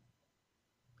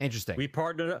 Interesting. We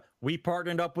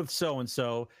partnered up with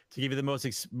so-and-so to give you the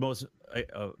most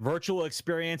virtual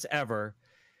experience ever.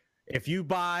 If you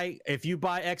buy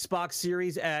Xbox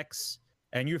Series X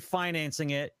and you're financing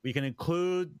it, we can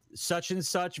include such and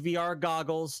such VR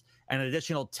goggles and an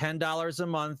additional $10 a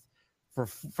month For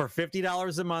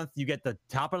 $50 a month, you get the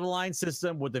top of the line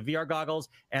system with the VR goggles,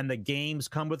 and the games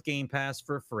come with Game Pass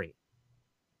for free.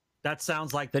 That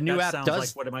sounds like the new app does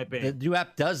like what it might be. The new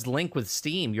app does link with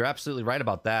Steam. You're absolutely right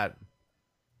about that.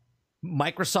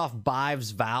 Microsoft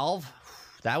buys Valve.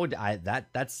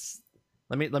 That's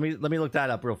let me look that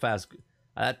up real fast.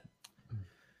 I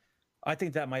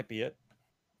think that might be it.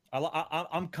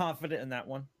 I'm confident in that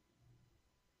one.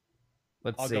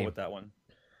 I'll see. go with that one.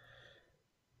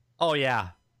 Oh yeah,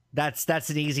 that's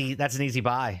an easy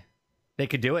buy. They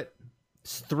could do it.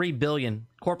 It's $3 billion.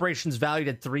 Corporation's valued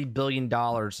at $3 billion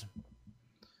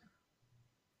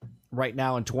right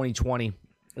now in 2020.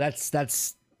 That's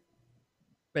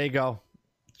there you go.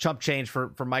 Chump change for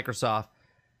Microsoft.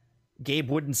 Gabe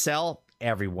wouldn't sell.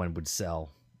 Everyone would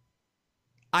sell.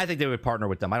 I think they would partner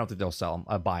with them. I don't think they'll sell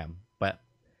them, buy them, but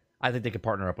I think they could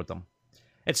partner up with them.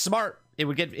 It's smart. It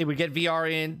would get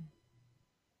VR in.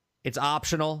 It's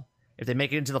optional if they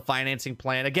make it into the financing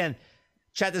plan. Again,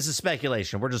 chat, this is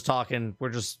speculation. We're just talking. We're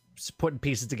just putting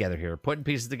pieces together here, putting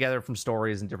pieces together from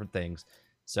stories and different things.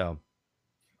 So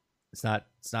it's not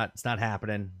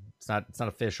happening. It's not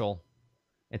official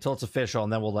until it's official,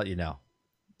 and then we'll let you know.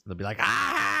 They'll be like,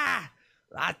 I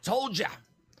told you.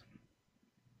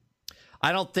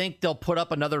 I don't think they'll put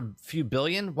up another few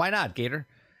billion. Why not, Gator?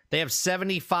 They have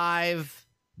 $75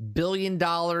 billion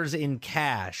in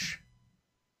cash.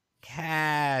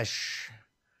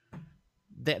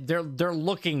 They're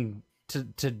looking to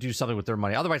do something with their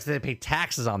money. Otherwise, they pay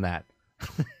taxes on that.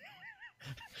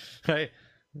 Right?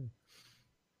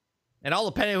 And all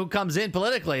depending who comes in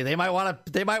politically, they might want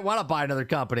to buy another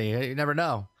company. You never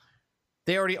know.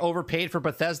 They already overpaid for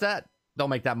Bethesda. They'll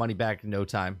make that money back in no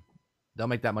time.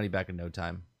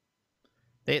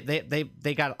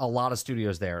 They got a lot of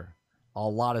studios there. A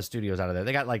lot of studios out of there.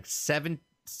 They got like 17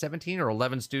 or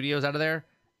 11 studios out of there.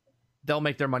 They'll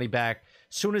make their money back.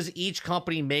 Soon as each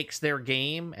company makes their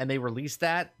game and they release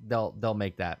that, they'll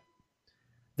make that.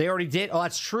 They already did. Oh,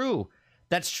 that's true.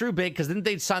 That's true, Big, because didn't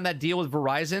they sign that deal with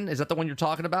Verizon? Is that the one you're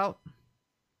talking about?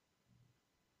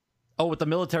 Oh, with the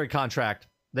military contract.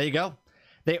 There you go.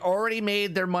 They already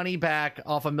made their money back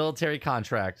off a military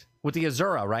contract with the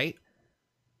Azura, right?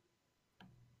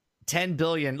 $10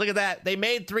 billion. Look at that. They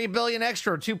made $3 billion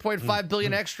extra, $2.5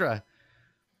 billion extra.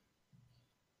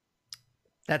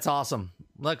 That's awesome.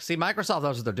 Look, see, Microsoft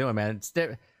knows what they're doing, man.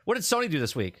 What did Sony do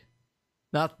this week?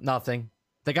 Nothing.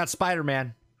 They got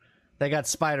Spider-Man.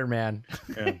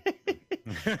 Yeah.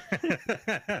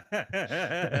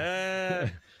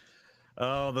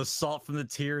 Oh, the salt from the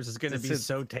tears is going to be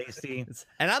so tasty.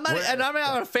 And I'm not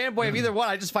a fanboy of either one.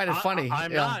 I just find it funny.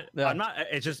 I'm not.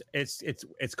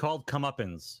 It's called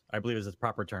comeuppance. I believe is the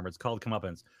proper term. It's called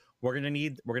comeuppance. We're gonna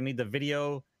need the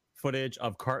video footage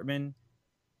of Cartman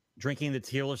drinking the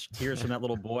tears from that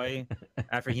little boy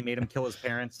after he made him kill his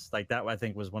parents. Like that, I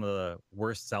think was one of the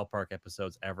worst South Park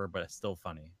episodes ever, but it's still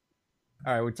funny.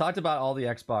 All right, we talked about all the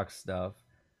Xbox stuff.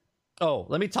 Oh,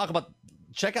 let me talk about.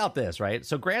 Check out this, right?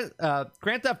 So Grand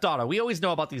Theft Auto, we always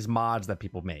know about these mods that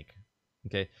people make.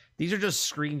 Okay, these are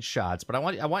just screenshots, but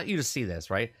I want you to see this,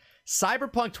 right?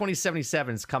 Cyberpunk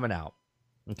 2077 is coming out.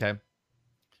 Okay,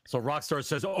 so Rockstar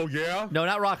says, "Oh yeah." No,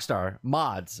 not Rockstar.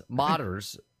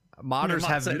 Modders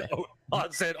have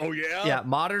said, "Oh yeah." Yeah,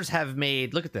 modders have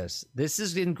made. Look at this. This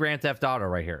is in Grand Theft Auto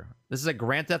right here. This is a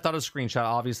Grand Theft Auto screenshot.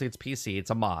 Obviously, it's PC. It's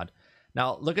a mod.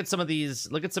 Now look at some of these.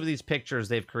 Look at some of these pictures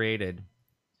they've created.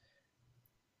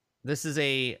 This is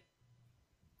a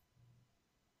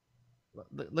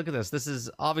look at this. This is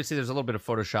obviously there's a little bit of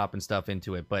Photoshop and stuff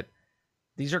into it, but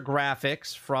these are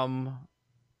graphics from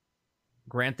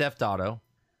Grand Theft Auto,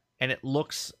 and it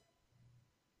looks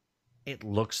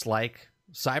like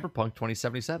Cyberpunk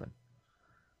 2077,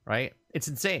 right? It's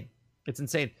insane. It's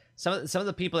insane. Some of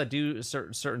the people that do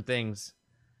certain things,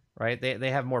 right?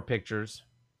 They have more pictures.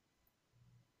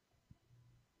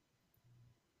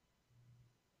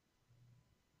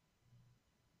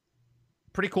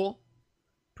 Pretty cool.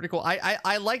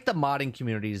 I like the modding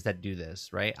communities that do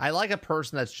this, right? I like a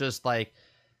person that's just like,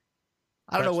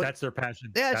 I don't know what. That's their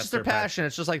passion. Yeah, it's just their passion.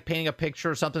 It's just like painting a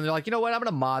picture or something. They're like, you know what? I'm going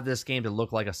to mod this game to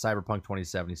look like a Cyberpunk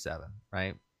 2077,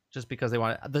 right? Just because they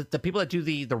want it. The people that do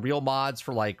the real mods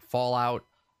for like Fallout,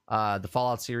 the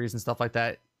Fallout series and stuff like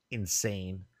that,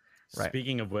 insane. Right.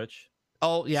 Speaking of which.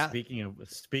 Oh, yeah.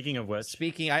 Speaking of which.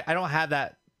 I don't have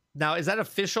that. Now, is that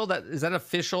official? Is that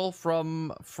official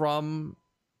from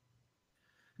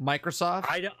Microsoft?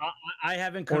 I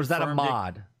haven't confirmed. Or is that a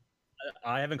mod?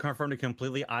 I haven't confirmed it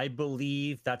completely. I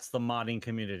believe that's the modding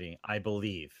community. I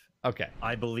believe. Okay.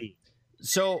 I believe.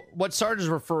 So what Sarge is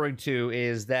referring to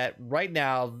is that right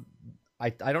now, I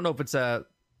don't know if it's a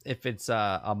if it's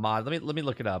a mod. Let me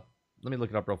look it up. Let me look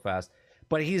it up real fast.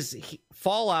 But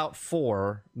Fallout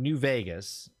 4 New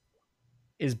Vegas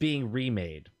is being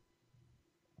remade,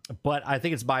 but I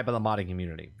think it's by the modding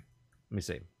community. Let me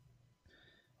see.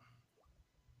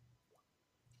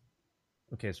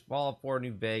 Okay, so Fallout 4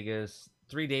 New Vegas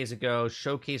 3 days ago,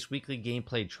 showcase weekly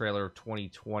gameplay trailer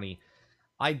 2020.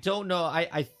 I don't know.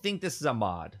 I think this is a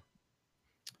mod,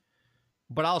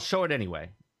 but I'll show it anyway.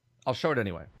 I'm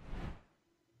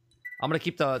gonna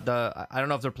keep the. I don't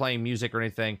know if they're playing music or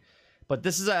anything, but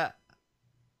this is a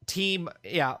team.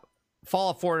 Yeah,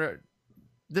 Fallout 4.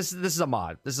 This is a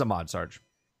mod. This is a mod, Sarge.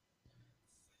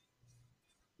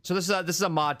 So this is a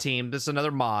mod team. This is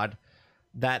another mod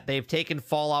that they've taken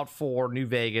Fallout 4 New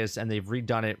Vegas and they've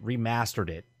redone it, remastered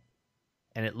it,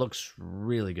 and it looks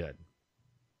really good.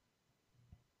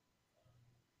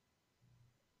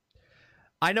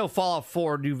 I know Fallout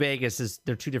 4 New Vegas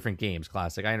they're two different games,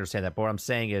 Classic. I understand that, but what I'm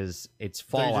saying is it's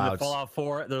Fallout.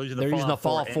 They're using the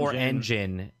Fallout 4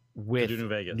 engine with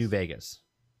New Vegas.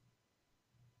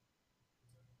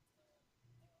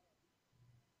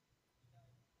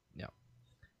 Yeah.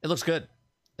 It looks good.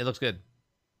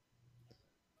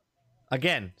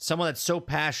 Again, someone that's so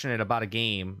passionate about a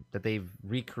game that they've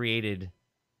recreated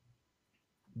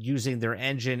using their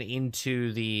engine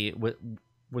into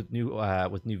with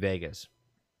New Vegas.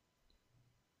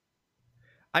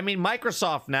 I mean,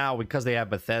 Microsoft now, because they have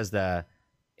Bethesda,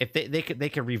 if they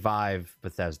could revive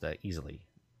Bethesda easily,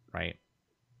 right?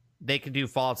 They can do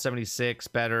Fallout 76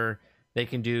 better. They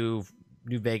can do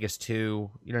New Vegas 2.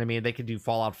 You know what I mean? They can do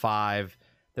Fallout 5.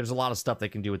 There's a lot of stuff they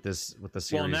can do with the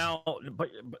series. Well,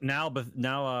 now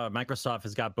Microsoft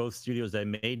has got both studios that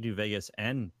made New Vegas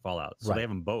and Fallout, so they have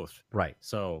them both. Right.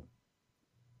 So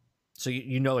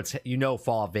you know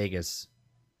Fallout Vegas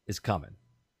is coming,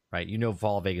 right? You know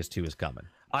Fallout Vegas 2 is coming.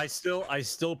 I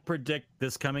still predict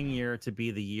this coming year to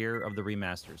be the year of the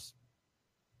remasters.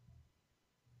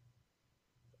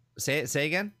 Say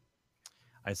again?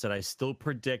 I said I still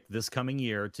predict this coming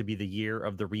year to be the year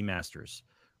of the remasters.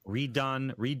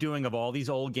 Redoing of all these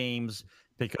old games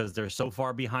because they're so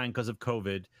far behind because of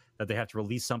COVID that they have to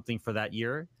release something for that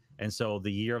year. And so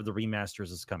the year of the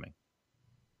remasters is coming.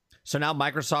 So now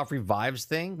Microsoft revives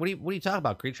thing? What are you talking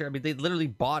about, Creature? I mean, they literally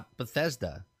bought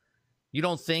Bethesda. You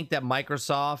don't think that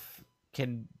Microsoft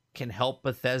can help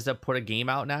Bethesda put a game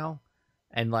out now?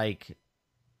 And I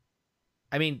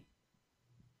mean,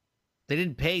 they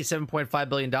didn't pay $7.5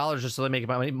 billion just so they make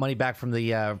money back from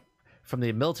the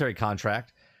military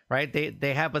contract, right?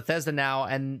 They have Bethesda now,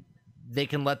 and they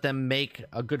can let them make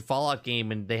a good Fallout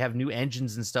game, and they have new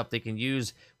engines and stuff they can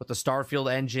use with the Starfield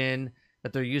engine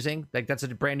that they're using. Like, that's a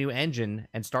brand new engine,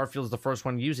 and Starfield's the first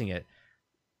one using it.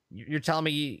 You're telling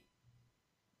me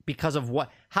because of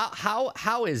what?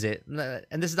 How is it?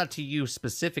 And this is not to you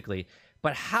specifically,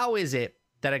 but how is it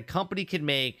that a company can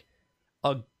make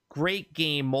a great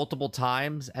game multiple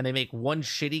times and they make one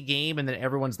shitty game and then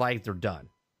everyone's like they're done?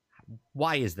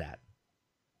 Why is that?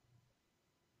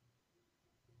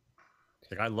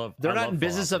 They're not in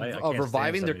business of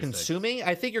reviving, they're consuming.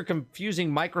 I think you're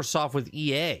confusing Microsoft with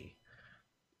EA.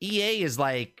 EA is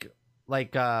like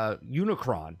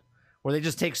Unicron, where they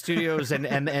just take studios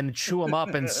and chew them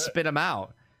up and spit them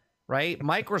out, right?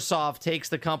 Microsoft takes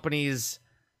the companies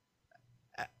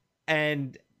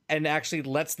and actually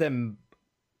lets them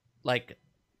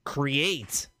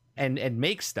create and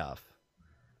make stuff.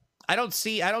 I don't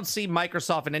see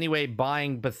Microsoft in any way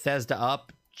buying Bethesda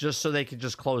up just so they could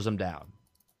just close them down.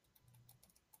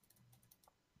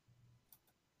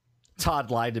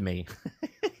 Todd lied to me.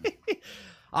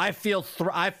 I feel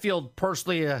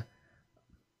personally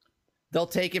they'll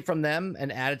take it from them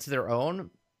and add it to their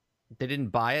own. They didn't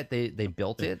buy it. They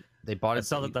built it. They bought it.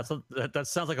 That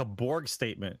sounds like a Borg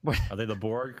statement. Are they the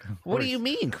Borg? What do you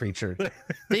mean, Creature?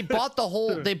 They bought the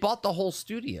whole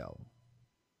studio.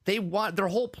 Their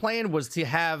whole plan was to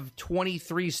have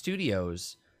 23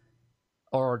 studios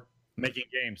or making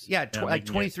games. Yeah,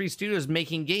 23 studios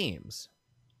making games.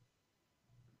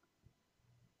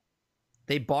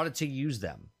 They bought it to use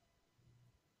them.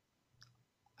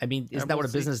 I mean, isn't that what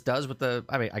a business does with the...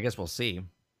 I mean, I guess we'll see.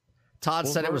 Todd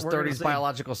said it was 30's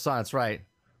biological son. That's right.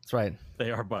 That's right.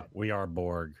 They are, but we are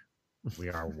Borg. We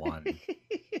are one.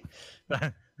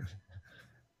 The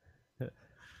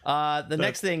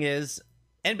next thing is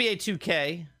NBA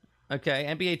 2K. Okay,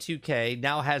 NBA 2K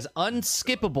now has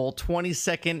unskippable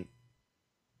 20-second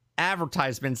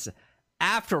advertisements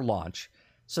after launch.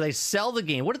 So they sell the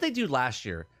game. What did they do last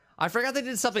year? I forgot they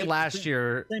did something last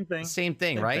year. Same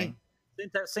thing, right?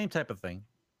 Same type of thing.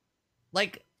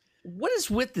 Like, what is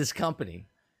with this company?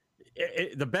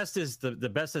 The best is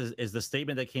is the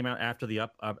statement that came out after the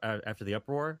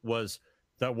uproar was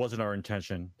that wasn't our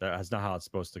intention. That's not how it's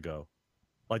supposed to go.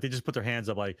 Like they just put their hands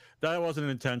up, like that wasn't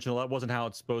intentional. That wasn't how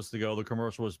it's supposed to go. The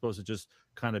commercial was supposed to just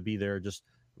kind of be there, just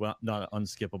not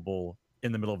unskippable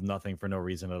in the middle of nothing for no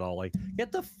reason at all. Like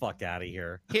get the fuck out of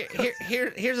here.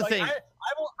 Here's the thing.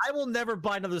 I will never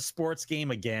buy another sports game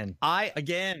again.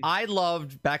 I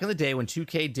loved back in the day when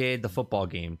 2K did the football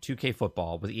game, 2K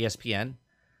football with ESPN.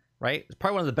 Right? It's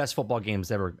probably one of the best football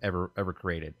games ever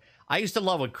created. I used to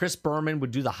love when Chris Berman would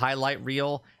do the highlight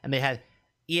reel and they had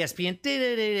ESPN,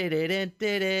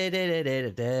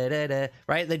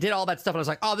 right? They did all that stuff and I was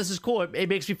like, oh, this is cool. It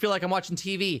makes me feel like I'm watching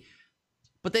TV.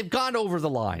 But they've gone over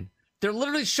the line. They're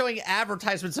literally showing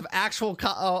advertisements of actual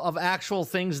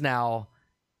things now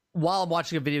while I'm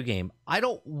watching a video game. I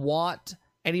don't want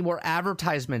any more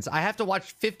advertisements. I have to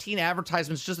watch 15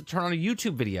 advertisements just to turn on a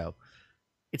YouTube video.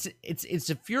 It's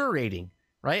infuriating,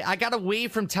 right? I got away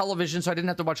from television so I didn't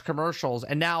have to watch commercials,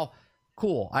 and now,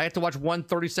 cool, I have to watch one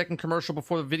 30-second commercial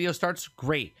before the video starts.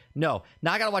 Great. No,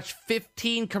 now I got to watch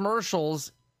 15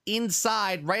 commercials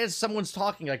inside right as someone's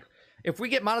talking. Like, if we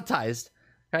get monetized,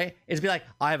 right, it's be like,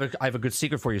 I have a good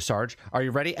secret for you, Sarge. Are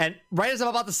you ready? And right as I'm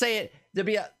about to say it, there'll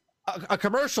be a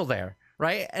commercial there,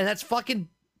 right? And that's fucking.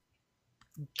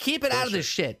 Keep it out of this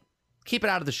shit. Keep it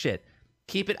out of the shit.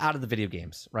 Keep it out of the video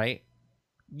games, right?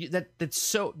 That's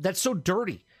so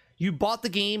dirty. You bought the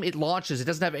game, it launches, it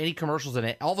doesn't have any commercials in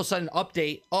it. All of a sudden,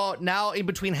 update. Oh, now in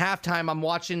between halftime, I'm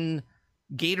watching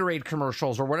Gatorade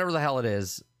commercials or whatever the hell it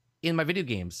is in my video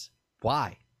games.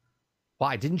 Why?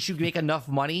 Didn't you make enough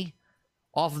money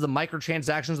off of the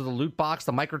microtransactions of the loot box,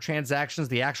 the microtransactions,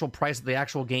 the actual price of the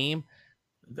actual game?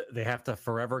 They have to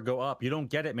forever go up. You don't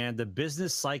get it, man. The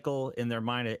business cycle in their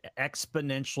mind,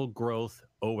 exponential growth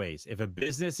always. If a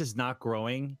business is not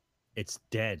growing, it's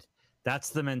dead.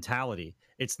 That's the mentality.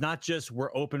 It's not just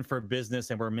we're open for business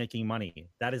and we're making money.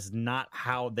 That is not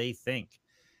how they think.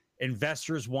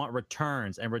 Investors want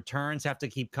returns, and returns have to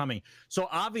keep coming. So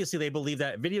obviously they believe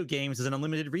that video games is an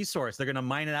unlimited resource. They're going to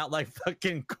mine it out like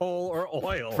fucking coal or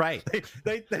oil. Right.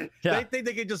 They think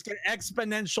they can just get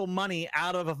exponential money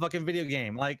out of a fucking video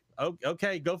game. Like,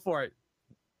 okay, go for it.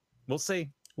 We'll see.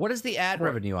 What is the ad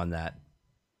revenue on that?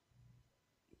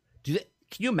 Can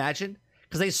you imagine?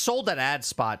 Because they sold that ad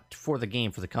spot for the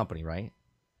game for the company, right?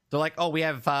 They're like, oh, we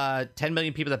have 10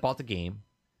 million people that bought the game.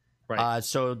 Right.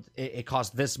 So it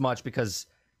costs this much because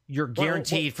you're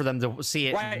guaranteed for them to see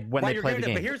it when they play the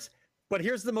game. But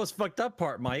here's the most fucked up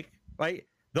part, Mike, right?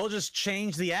 They'll just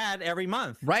change the ad every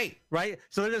month. Right.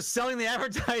 So they're just selling the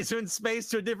advertisement space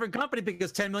to a different company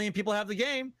because 10 million people have the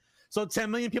game. So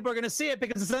 10 million people are going to see it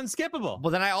because it's unskippable.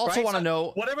 Well, then I also want to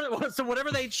know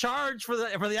whatever they charge for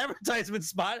the advertisement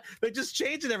spot, they just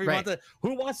change it every month.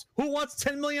 Who wants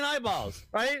 10 million eyeballs,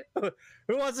 right?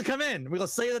 Who wants to come in? We'll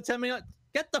say the 10 million.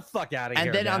 Get the fuck out of here.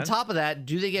 And then on top of that,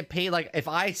 do they get paid? Like, if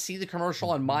I see the commercial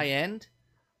on my end,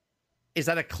 is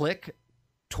that a click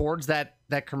towards that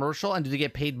commercial? And do they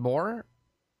get paid more?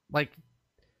 Like,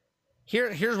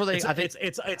 here's where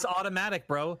it's automatic,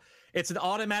 bro. It's an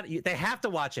automatic. They have to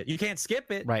watch it. You can't skip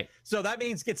it. Right. So that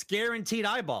means it's guaranteed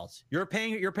eyeballs. You're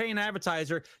paying an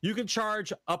advertiser. You can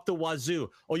charge up to wazoo.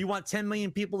 Oh, you want 10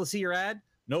 million people to see your ad?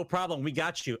 No problem. We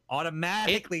got you.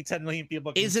 Automatically 10 million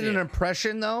people can see it. Is it an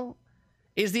impression, though?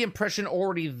 Is the impression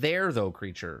already there, though,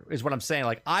 Creature? Is what I'm saying.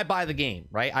 Like, I buy the game,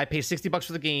 right? I pay $60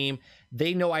 for the game.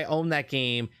 They know I own that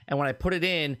game. And when I put it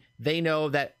in, they know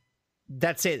that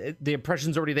that's it. The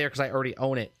impression's already there because I already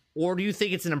own it. Or do you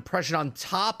think it's an impression on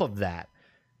top of that?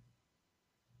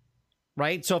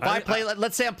 Right? So if I play,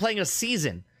 let's say I'm playing a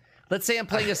season.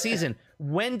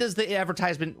 When does the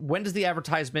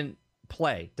advertisement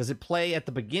play? Does it play at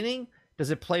the beginning?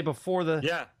 Does it play before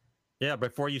the... Yeah,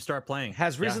 before you start playing.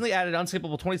 Has recently added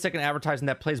unskippable 20-second advertising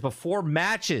that plays before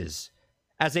matches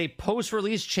as a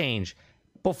post-release change.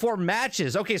 Before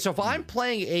matches. Okay, so if I'm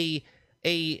playing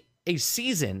a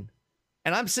season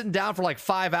and I'm sitting down for like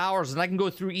 5 hours and I can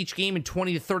go through each game in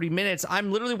 20 to 30 minutes,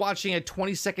 I'm literally watching a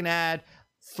 20-second ad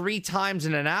 3 times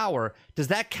in an hour. Does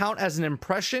that count as an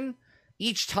impression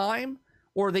each time?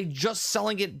 Or are they just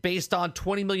selling it based on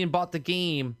 20 million bought the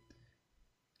game?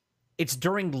 It's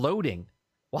during loading.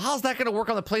 Well, how's that going to work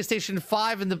on the PlayStation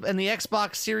 5 and the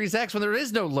Xbox Series X when there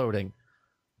is no loading?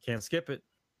 Can't skip it.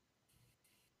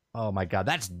 Oh my God,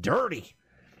 that's dirty.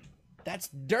 That's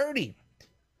dirty.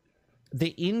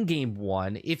 The in-game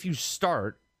one, if you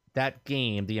start that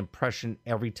game, the impression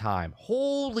every time.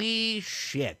 Holy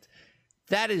shit.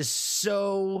 That is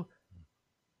so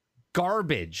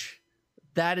garbage.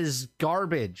 That is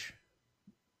garbage.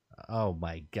 Oh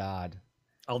my God.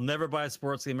 I'll never buy a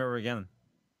sports game ever again.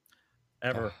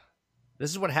 ever. This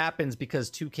is what happens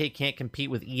because 2K can't compete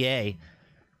with EA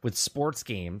with sports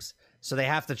games, so they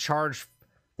have to charge.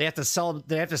 They have to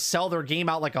sell their game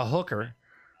out like a hooker.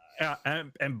 Yeah,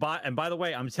 and by the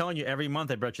way, I'm telling you, every month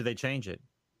I bet you they change it.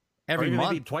 Every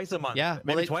month, maybe twice a month. Yeah,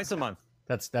 maybe twice a month.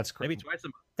 That's maybe twice a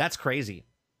month. That's crazy.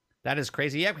 That is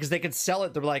crazy. Yeah, because they could sell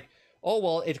it. They're like, oh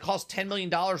well, it costs $10 million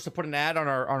to put an ad on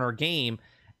our game,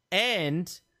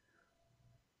 and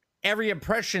every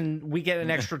impression we get an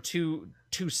extra 2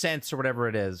 cents or whatever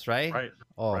it is, right? Right.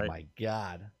 Oh right. my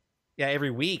god. Yeah,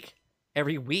 every week.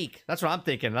 That's what I'm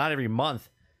thinking. Not every month.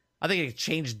 I think it could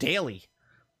change daily.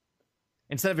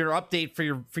 Instead of your update for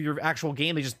your actual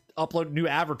game, they just upload new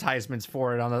advertisements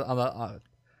for it on the.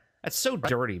 That's so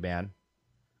dirty, man.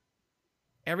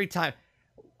 Every time,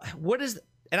 what is?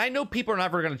 And I know people are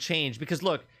never going to change because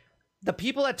look, the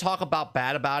people that talk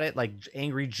bad about it, like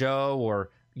Angry Joe or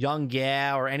Young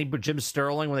Yeah or any Jim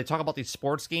Sterling, when they talk about these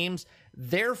sports games,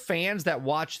 their fans that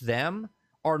watch them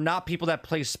are not people that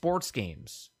play sports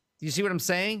games. Do you see what I'm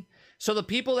saying? So the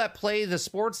people that play the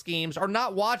sports games are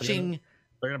not watching.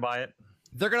 They're gonna buy it.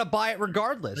 They're gonna buy it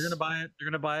regardless. They're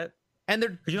gonna buy it. And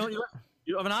they're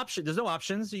you have an option. There's no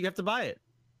options. You have to buy it.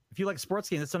 If you like sports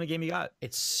games, that's the only game you got.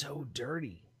 It's so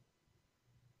dirty.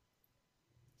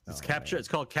 It's capture. Man. It's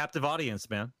called captive audience,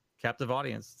 man. Captive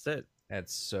audience. That's it.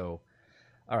 That's so.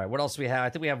 All right. What else do we have? I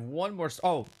think we have one more.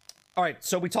 Oh, all right.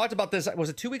 So we talked about this. Was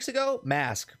it 2 weeks ago?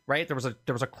 Mask. Right. There was a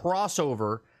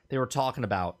crossover they were talking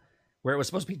about where it was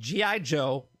supposed to be G.I.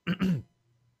 Joe. I'm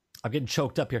getting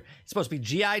choked up here. It's supposed to be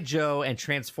G.I. Joe and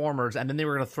Transformers, and then they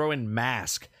were going to throw in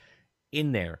Mask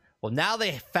in there. Well, now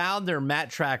they found their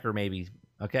Matt Tracker, maybe.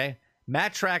 Okay?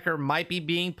 Matt Tracker might be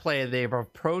being played. They've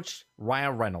approached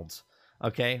Ryan Reynolds,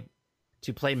 okay,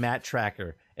 to play Matt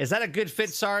Tracker. Is that a good fit,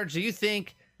 Sarge? Do you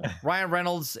think Ryan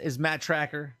Reynolds is Matt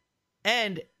Tracker?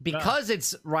 And because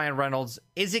it's Ryan Reynolds,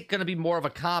 is it going to be more of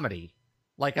a comedy?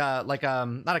 Like not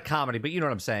a comedy, but you know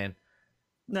what I'm saying?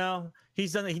 No, he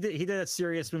did that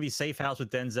serious movie Safe House with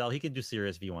Denzel. He can do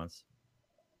serious if he wants.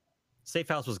 Safe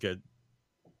House was good.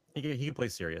 He can play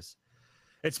serious.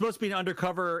 It's supposed to be an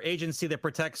undercover agency that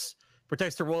protects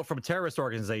the world from a terrorist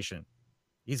organization.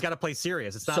 He's got to play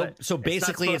serious. It's not so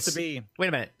basically it's supposed to be. Wait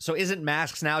a minute. So isn't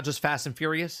Masks now just Fast and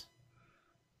Furious?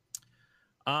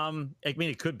 I mean,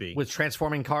 it could be with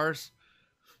transforming cars.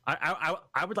 I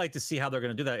would like to see how they're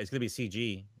going to do that. It's going to be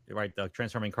CG, right? The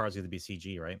transforming cars are going to be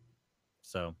CG, right?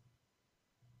 So,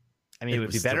 I mean, it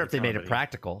would be better if they made it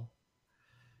practical.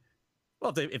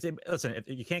 Well, if they listen, if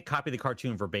you can't copy the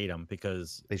cartoon verbatim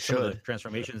because they some should. Of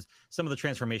the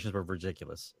transformations were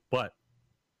ridiculous. But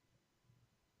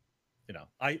you know,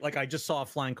 I just saw a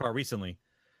flying car recently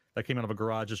that came out of a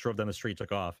garage, just drove down the street,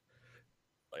 took off.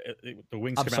 The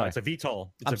wings come out. It's a VTOL.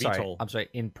 I'm sorry.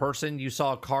 In person, you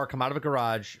saw a car come out of a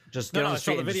garage. Just get on the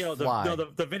street and video.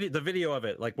 The video of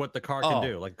it, like what the car can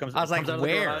do. Like comes out of the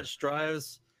garage,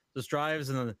 drives,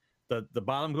 and then the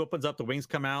bottom opens up, the wings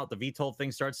come out, the VTOL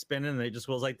thing starts spinning, and it just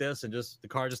goes like this, and just the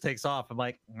car just takes off. I'm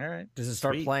like, all right. Does it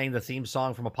start playing the theme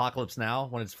song from Apocalypse Now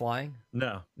when it's flying?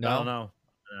 No.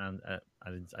 I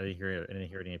didn't hear it. I didn't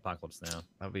hear any Apocalypse Now.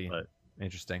 That'd be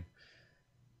interesting.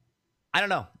 I don't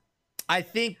know. I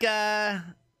think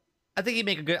he'd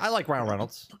make a good. I like Ryan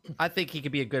Reynolds. I think he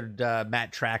could be a good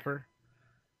Matt Tracker.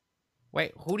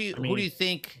 Wait, who do you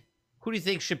think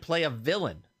should play a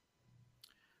villain?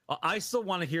 I still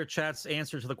want to hear Chat's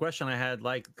answer to the question I had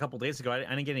like a couple days ago. I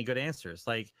didn't get any good answers.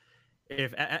 Like,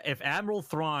 if Admiral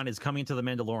Thrawn is coming to the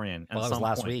Mandalorian, that was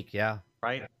last week, yeah,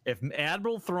 right. If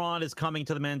Admiral Thrawn is coming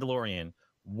to the Mandalorian,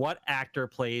 what actor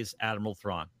plays Admiral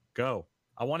Thrawn? Go.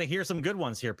 I want to hear some good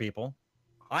ones here, people.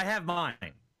 I have mine.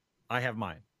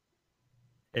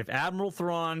 If Admiral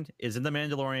Thrawn is in the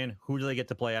Mandalorian, who do they get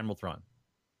to play Admiral Thrawn?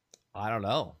 I don't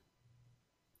know.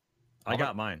 I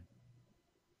got mine.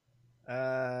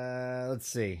 Let's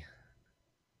see.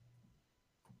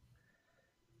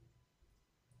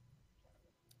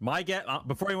 My get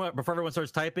before everyone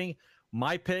starts typing,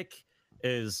 my pick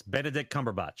is Benedict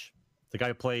Cumberbatch, the guy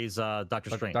who plays Doctor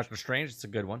Strange. Doctor Strange, it's a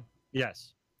good one.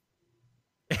 Yes.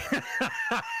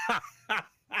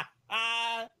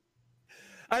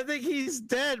 I think he's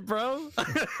dead, bro.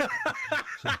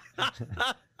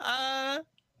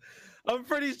 I'm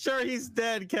pretty sure he's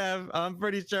dead, Kev. I'm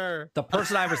pretty sure. The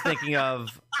person I was thinking of.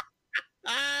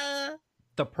 The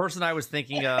person I was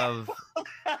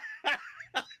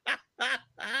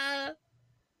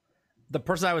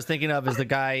thinking of is the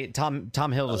guy Tom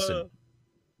Hiddleston.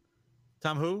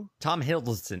 Tom who? Tom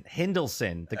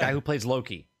Hiddleston, the guy who plays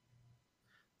Loki.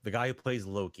 The guy who plays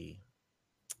Loki.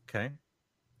 Okay.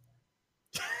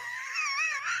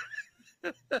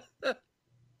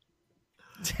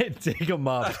 Dig him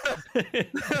up.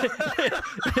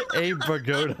 Abe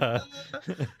Vigoda.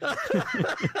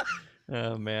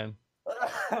 Oh man.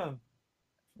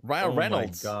 Ryan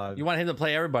Reynolds. God. You want him to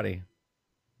play everybody?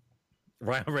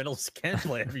 Ryan Reynolds can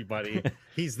play everybody.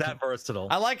 He's that versatile.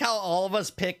 I like how all of us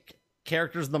pick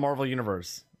characters in the Marvel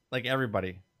universe. Like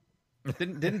everybody.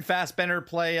 Didn't Fassbender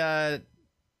play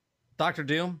Doctor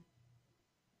Doom?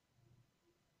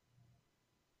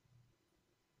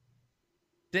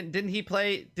 Didn't he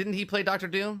play Doctor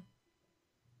Doom?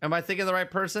 Am I thinking of the right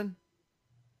person?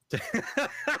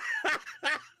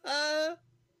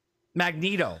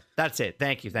 Magneto. That's it.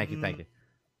 Thank you.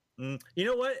 You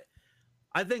know what?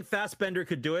 I think Fassbender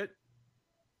could do it.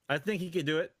 I think he could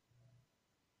do it.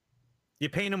 You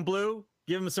paint him blue,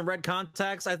 give him some red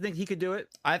contacts. I think he could do it.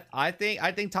 I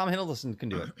think Tom Hiddleston can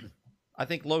do it. I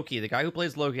think Loki, the guy who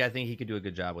plays Loki, I think he could do a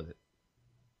good job with it.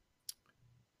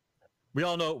 We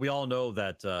all know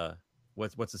that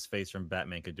what's his face from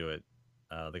Batman could do it.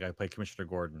 The guy who played Commissioner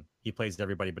Gordon. He plays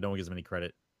everybody, but no one gives him any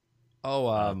credit.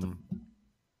 Oh,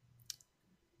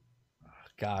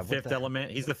 God, Fifth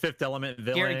Element. He's the Fifth Element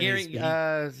villain. Gary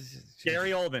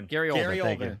Oldman. Gary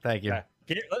Oldman. Thank you.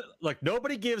 Yeah. Look,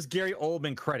 nobody gives Gary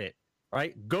Oldman credit.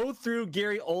 Right? Go through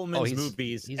Gary Oldman's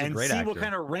movies and see actor. what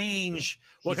kind of range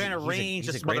this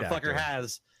motherfucker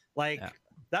has. Like,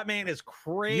 that man is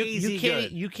crazy.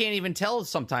 You can't even tell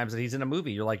sometimes that he's in a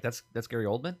movie. You're like, that's Gary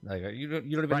Oldman. Like, you don't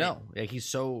even know. Like,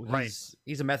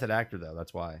 he's a method actor though.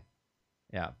 That's why.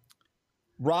 Yeah.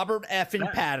 Robert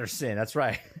effing Patterson. That's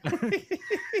right.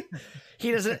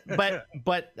 He doesn't,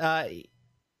 but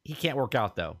he can't work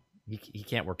out though. He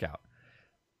can't work out.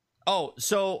 Oh,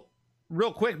 so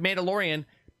real quick, Mandalorian.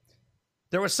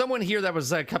 There was someone here that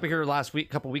was a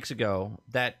couple weeks ago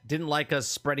that didn't like us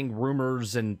spreading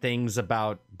rumors and things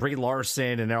about Brie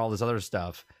Larson and all this other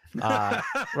stuff.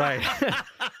 Right.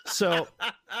 So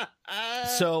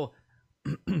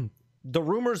the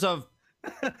rumors of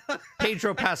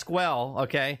Pedro Pascal,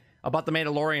 okay, about the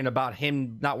Mandalorian, about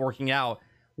him not working out,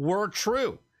 were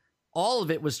true. All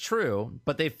of it was true,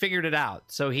 but they figured it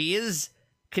out. So he is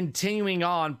continuing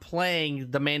on playing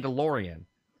the Mandalorian.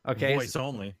 Okay, voice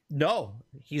only. No,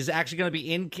 he's actually going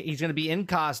to be in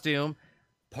costume.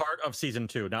 Part of season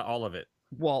 2, not all of it.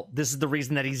 Well, this is the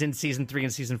reason that he's in season 3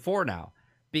 and season 4 now,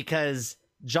 because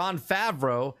Jon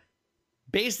Favreau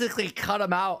basically cut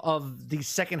him out of the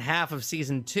second half of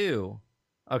season 2.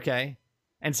 Okay,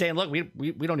 and saying, look, we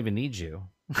don't even need you.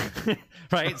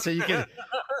 Right, so you can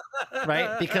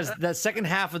right, because the second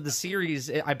half of the series,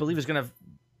 I believe, is going to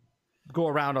go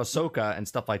around Ahsoka and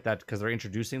stuff like that, because they're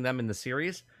introducing them in the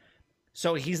series.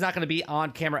 So he's not going to be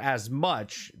on camera as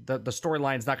much. The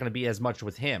storyline's not going to be as much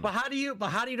with him. But how do you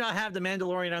not have the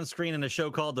Mandalorian on screen in a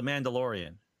show called The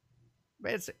Mandalorian?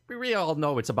 We all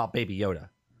know it's about Baby Yoda.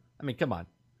 I mean, come on.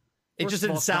 It just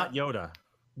didn't sound Yoda.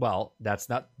 Well, that's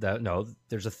not no.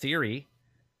 There's a theory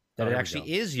that it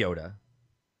actually is Yoda.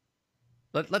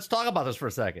 Let's talk about this for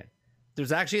a second.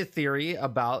 There's actually a theory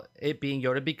about it being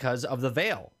Yoda because of the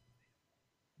veil.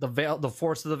 The veil of the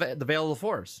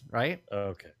Force, right?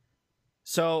 Okay.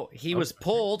 So he was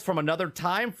pulled from another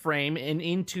time frame and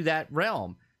into that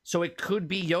realm. So it could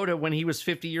be Yoda when he was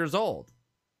 50 years old.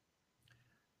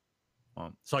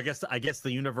 So I guess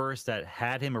the universe that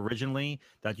had him originally,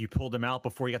 that you pulled him out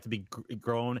before he got to be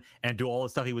grown and do all the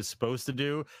stuff he was supposed to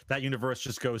do, that universe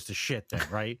just goes to shit then,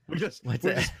 right? We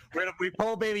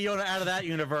pull Baby Yoda out of that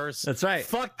universe. That's right.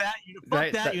 Fuck that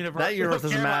universe. That universe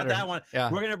doesn't matter. That one. Yeah.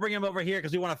 We're gonna bring him over here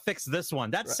because we want to fix this one.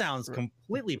 That sounds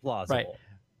completely plausible. Right.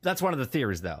 That's one of the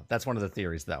theories, though.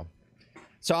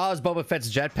 So how is Boba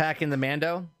Fett's jetpack in the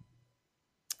Mando?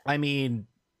 I mean,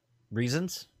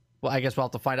 reasons? Well, I guess we'll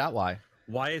have to find out why.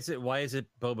 Why is it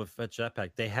Boba Fett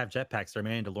jetpack? They have jetpacks. They're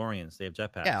Mandalorians. They have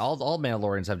jetpacks. Yeah, all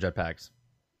Mandalorians have jetpacks.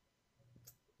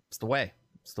 It's the way.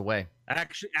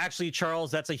 Actually,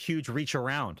 Charles, that's a huge reach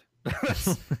around.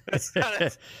 that's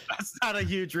not a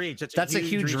huge reach. That's a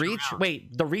huge reach?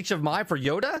 Wait, the reach of mine for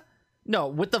Yoda? No,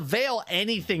 with the veil,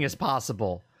 anything is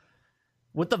possible.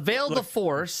 With the veil of the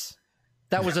Force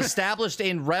that was established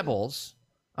in Rebels,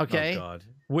 okay? Oh, God.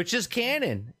 Which is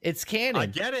canon. It's canon. I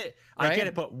get it. Right? I get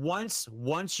it. But once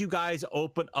you guys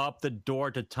open up the door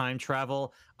to time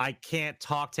travel, I can't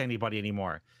talk to anybody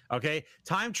anymore. Okay?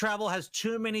 Time travel has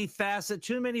too many facets,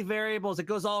 too many variables. It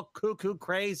goes all cuckoo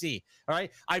crazy. All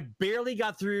right? I barely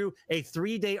got through a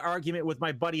 3-day argument with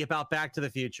my buddy about Back to the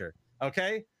Future.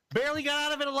 Okay? Barely got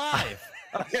out of it alive.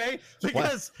 Okay?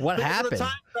 Because what happened?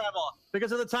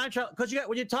 Because of the time travel. Because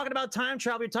when you're talking about time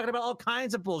travel, you're talking about all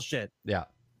kinds of bullshit. Yeah.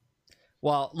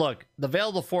 Well, look, the veil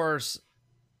of the Force,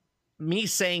 me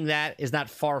saying that is not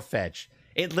far-fetched.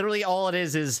 It literally, all it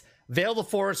is Veil the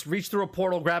Force, reach through a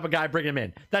portal, grab a guy, bring him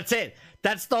in. That's it.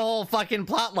 That's the whole fucking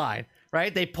plot line,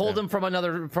 right? They pulled him from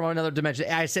another dimension.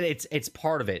 I said it's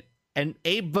part of it. And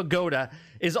Abe Vigoda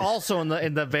is also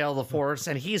in the Veil of the Force,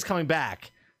 and he's coming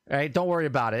back. Right? Don't worry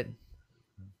about it.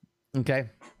 Okay.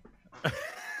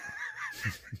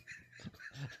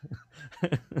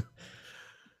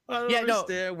 Yeah, no.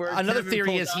 Another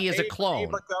theory is he is a clone.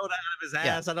 Out of his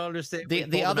ass. I don't understand.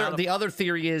 The other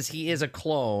theory is he is a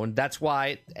clone. That's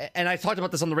why. And I talked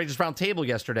about this on the Rageous Round Table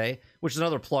yesterday, which is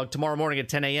another plug. Tomorrow morning at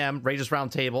 10 a.m. Rageous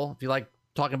Round Table. If you like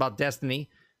talking about Destiny,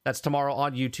 that's tomorrow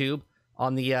on YouTube.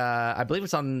 On the I believe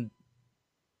it's on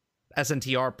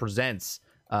SNTR Presents.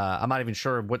 I'm not even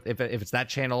sure if it's that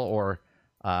channel or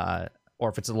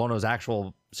if it's Lono's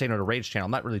actual Say No to Rage channel.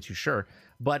 I'm not really too sure,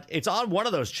 but it's on one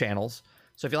of those channels.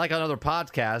 So if you like another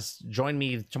podcast, join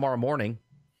me tomorrow morning.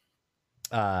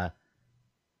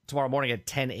 Tomorrow morning at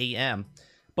 10 a.m.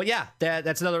 But yeah,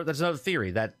 that's another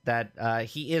theory that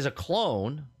he is a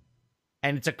clone,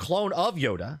 and it's a clone of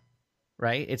Yoda,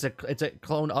 right? It's a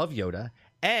clone of Yoda,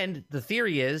 and the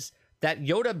theory is that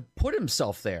Yoda put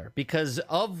himself there because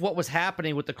of what was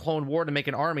happening with the Clone War to make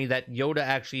an army. That Yoda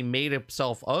actually made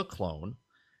himself a clone,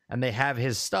 and they have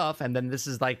his stuff, and then this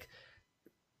is like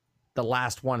the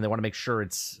last one. They want to make sure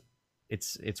it's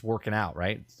working out,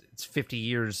 right? It's 50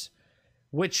 years,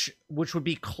 which would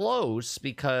be close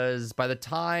because by the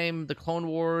time the Clone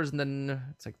Wars and then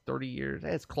it's like 30 years,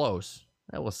 it's close.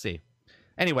 We'll see.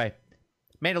 Anyway,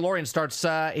 Mandalorian starts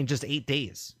in just 8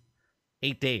 days.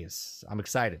 8 days. I'm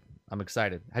excited.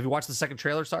 Have you watched the second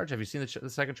trailer, Sarge? Have you seen the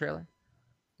second trailer?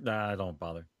 Nah, I don't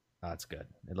bother. Oh, it's good.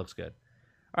 It looks good.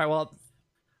 All right, well,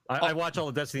 I watch all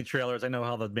the Destiny trailers. I know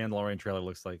how the Mandalorian trailer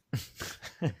looks like.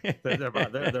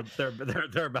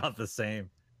 they're about the same.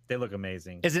 They look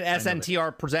amazing. Is it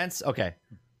SNTR Presents? Okay,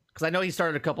 because I know he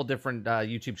started a couple different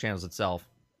YouTube channels itself.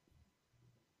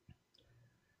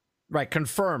 Right,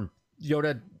 confirm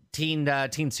Yoda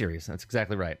teen series. That's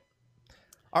exactly right.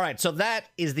 All right, so that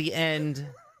is the end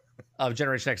of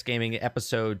Generation X Gaming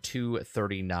episode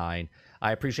 239.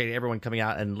 I appreciate everyone coming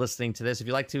out and listening to this. If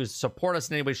you'd like to support us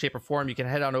in any way, shape, or form, you can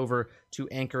head on over to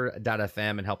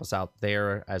anchor.fm and help us out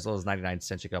there, as well as 99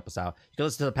 cents. You can help us out. You can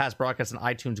listen to the past broadcasts on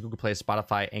iTunes, Google Play,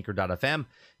 Spotify, anchor.fm.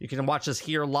 You can watch us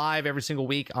here live every single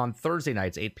week on Thursday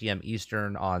nights, 8 p.m.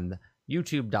 Eastern on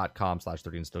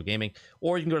youtube.com/30andstillgaming,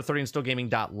 or you can go to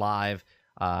 30andstillgaming.live.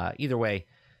 Either way.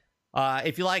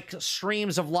 If you like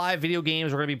streams of live video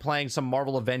games, we're going to be playing some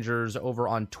Marvel Avengers over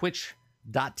on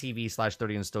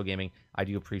twitch.tv/30andstillgaming. I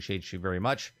do appreciate you very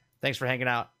much. Thanks for hanging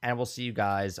out, and we'll see you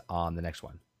guys on the next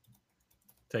one.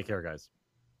 Take care, guys.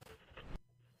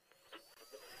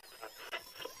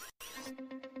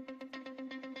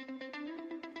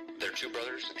 They're two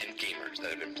brothers and gamers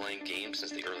that have been playing games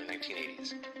since the early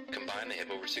 1980s. Combined, they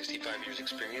have over 65 years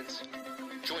experience.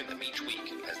 Join them each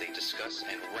week as they discuss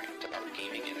and rant about games.